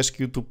like to ask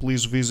you to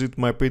please visit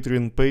my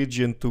Patreon page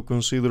and to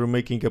consider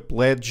making a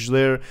pledge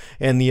there.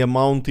 Any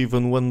amount,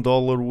 even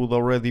 $1, would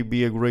already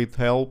be a great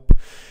help.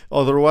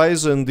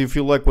 Otherwise, and if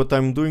you like what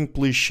I'm doing,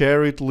 please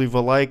share it, leave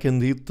a like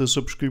and hit the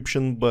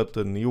subscription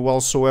button. You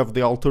also have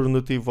the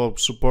alternative of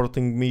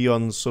supporting me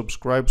on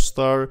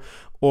Subscribestar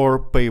or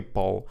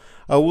PayPal.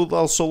 I would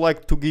also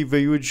like to give a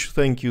huge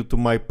thank you to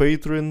my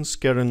patrons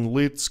Karen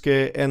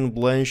Litzke, Anne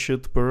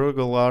Blanchett,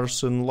 Peruga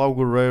Larsen, Lau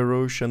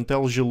Guerrero,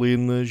 Chantel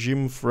Gelina,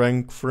 Jim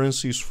Frank,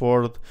 Francis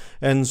Ford,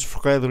 Hans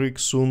Frederick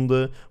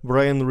Sunda,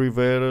 Brian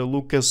Rivera,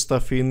 Lucas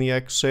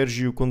Stafiniak,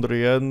 Sergio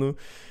Condriano,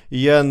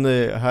 Jan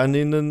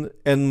Haninen,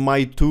 and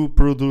my 2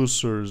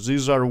 producers,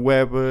 these are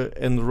Webb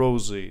and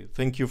Rosie.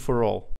 Thank you for all.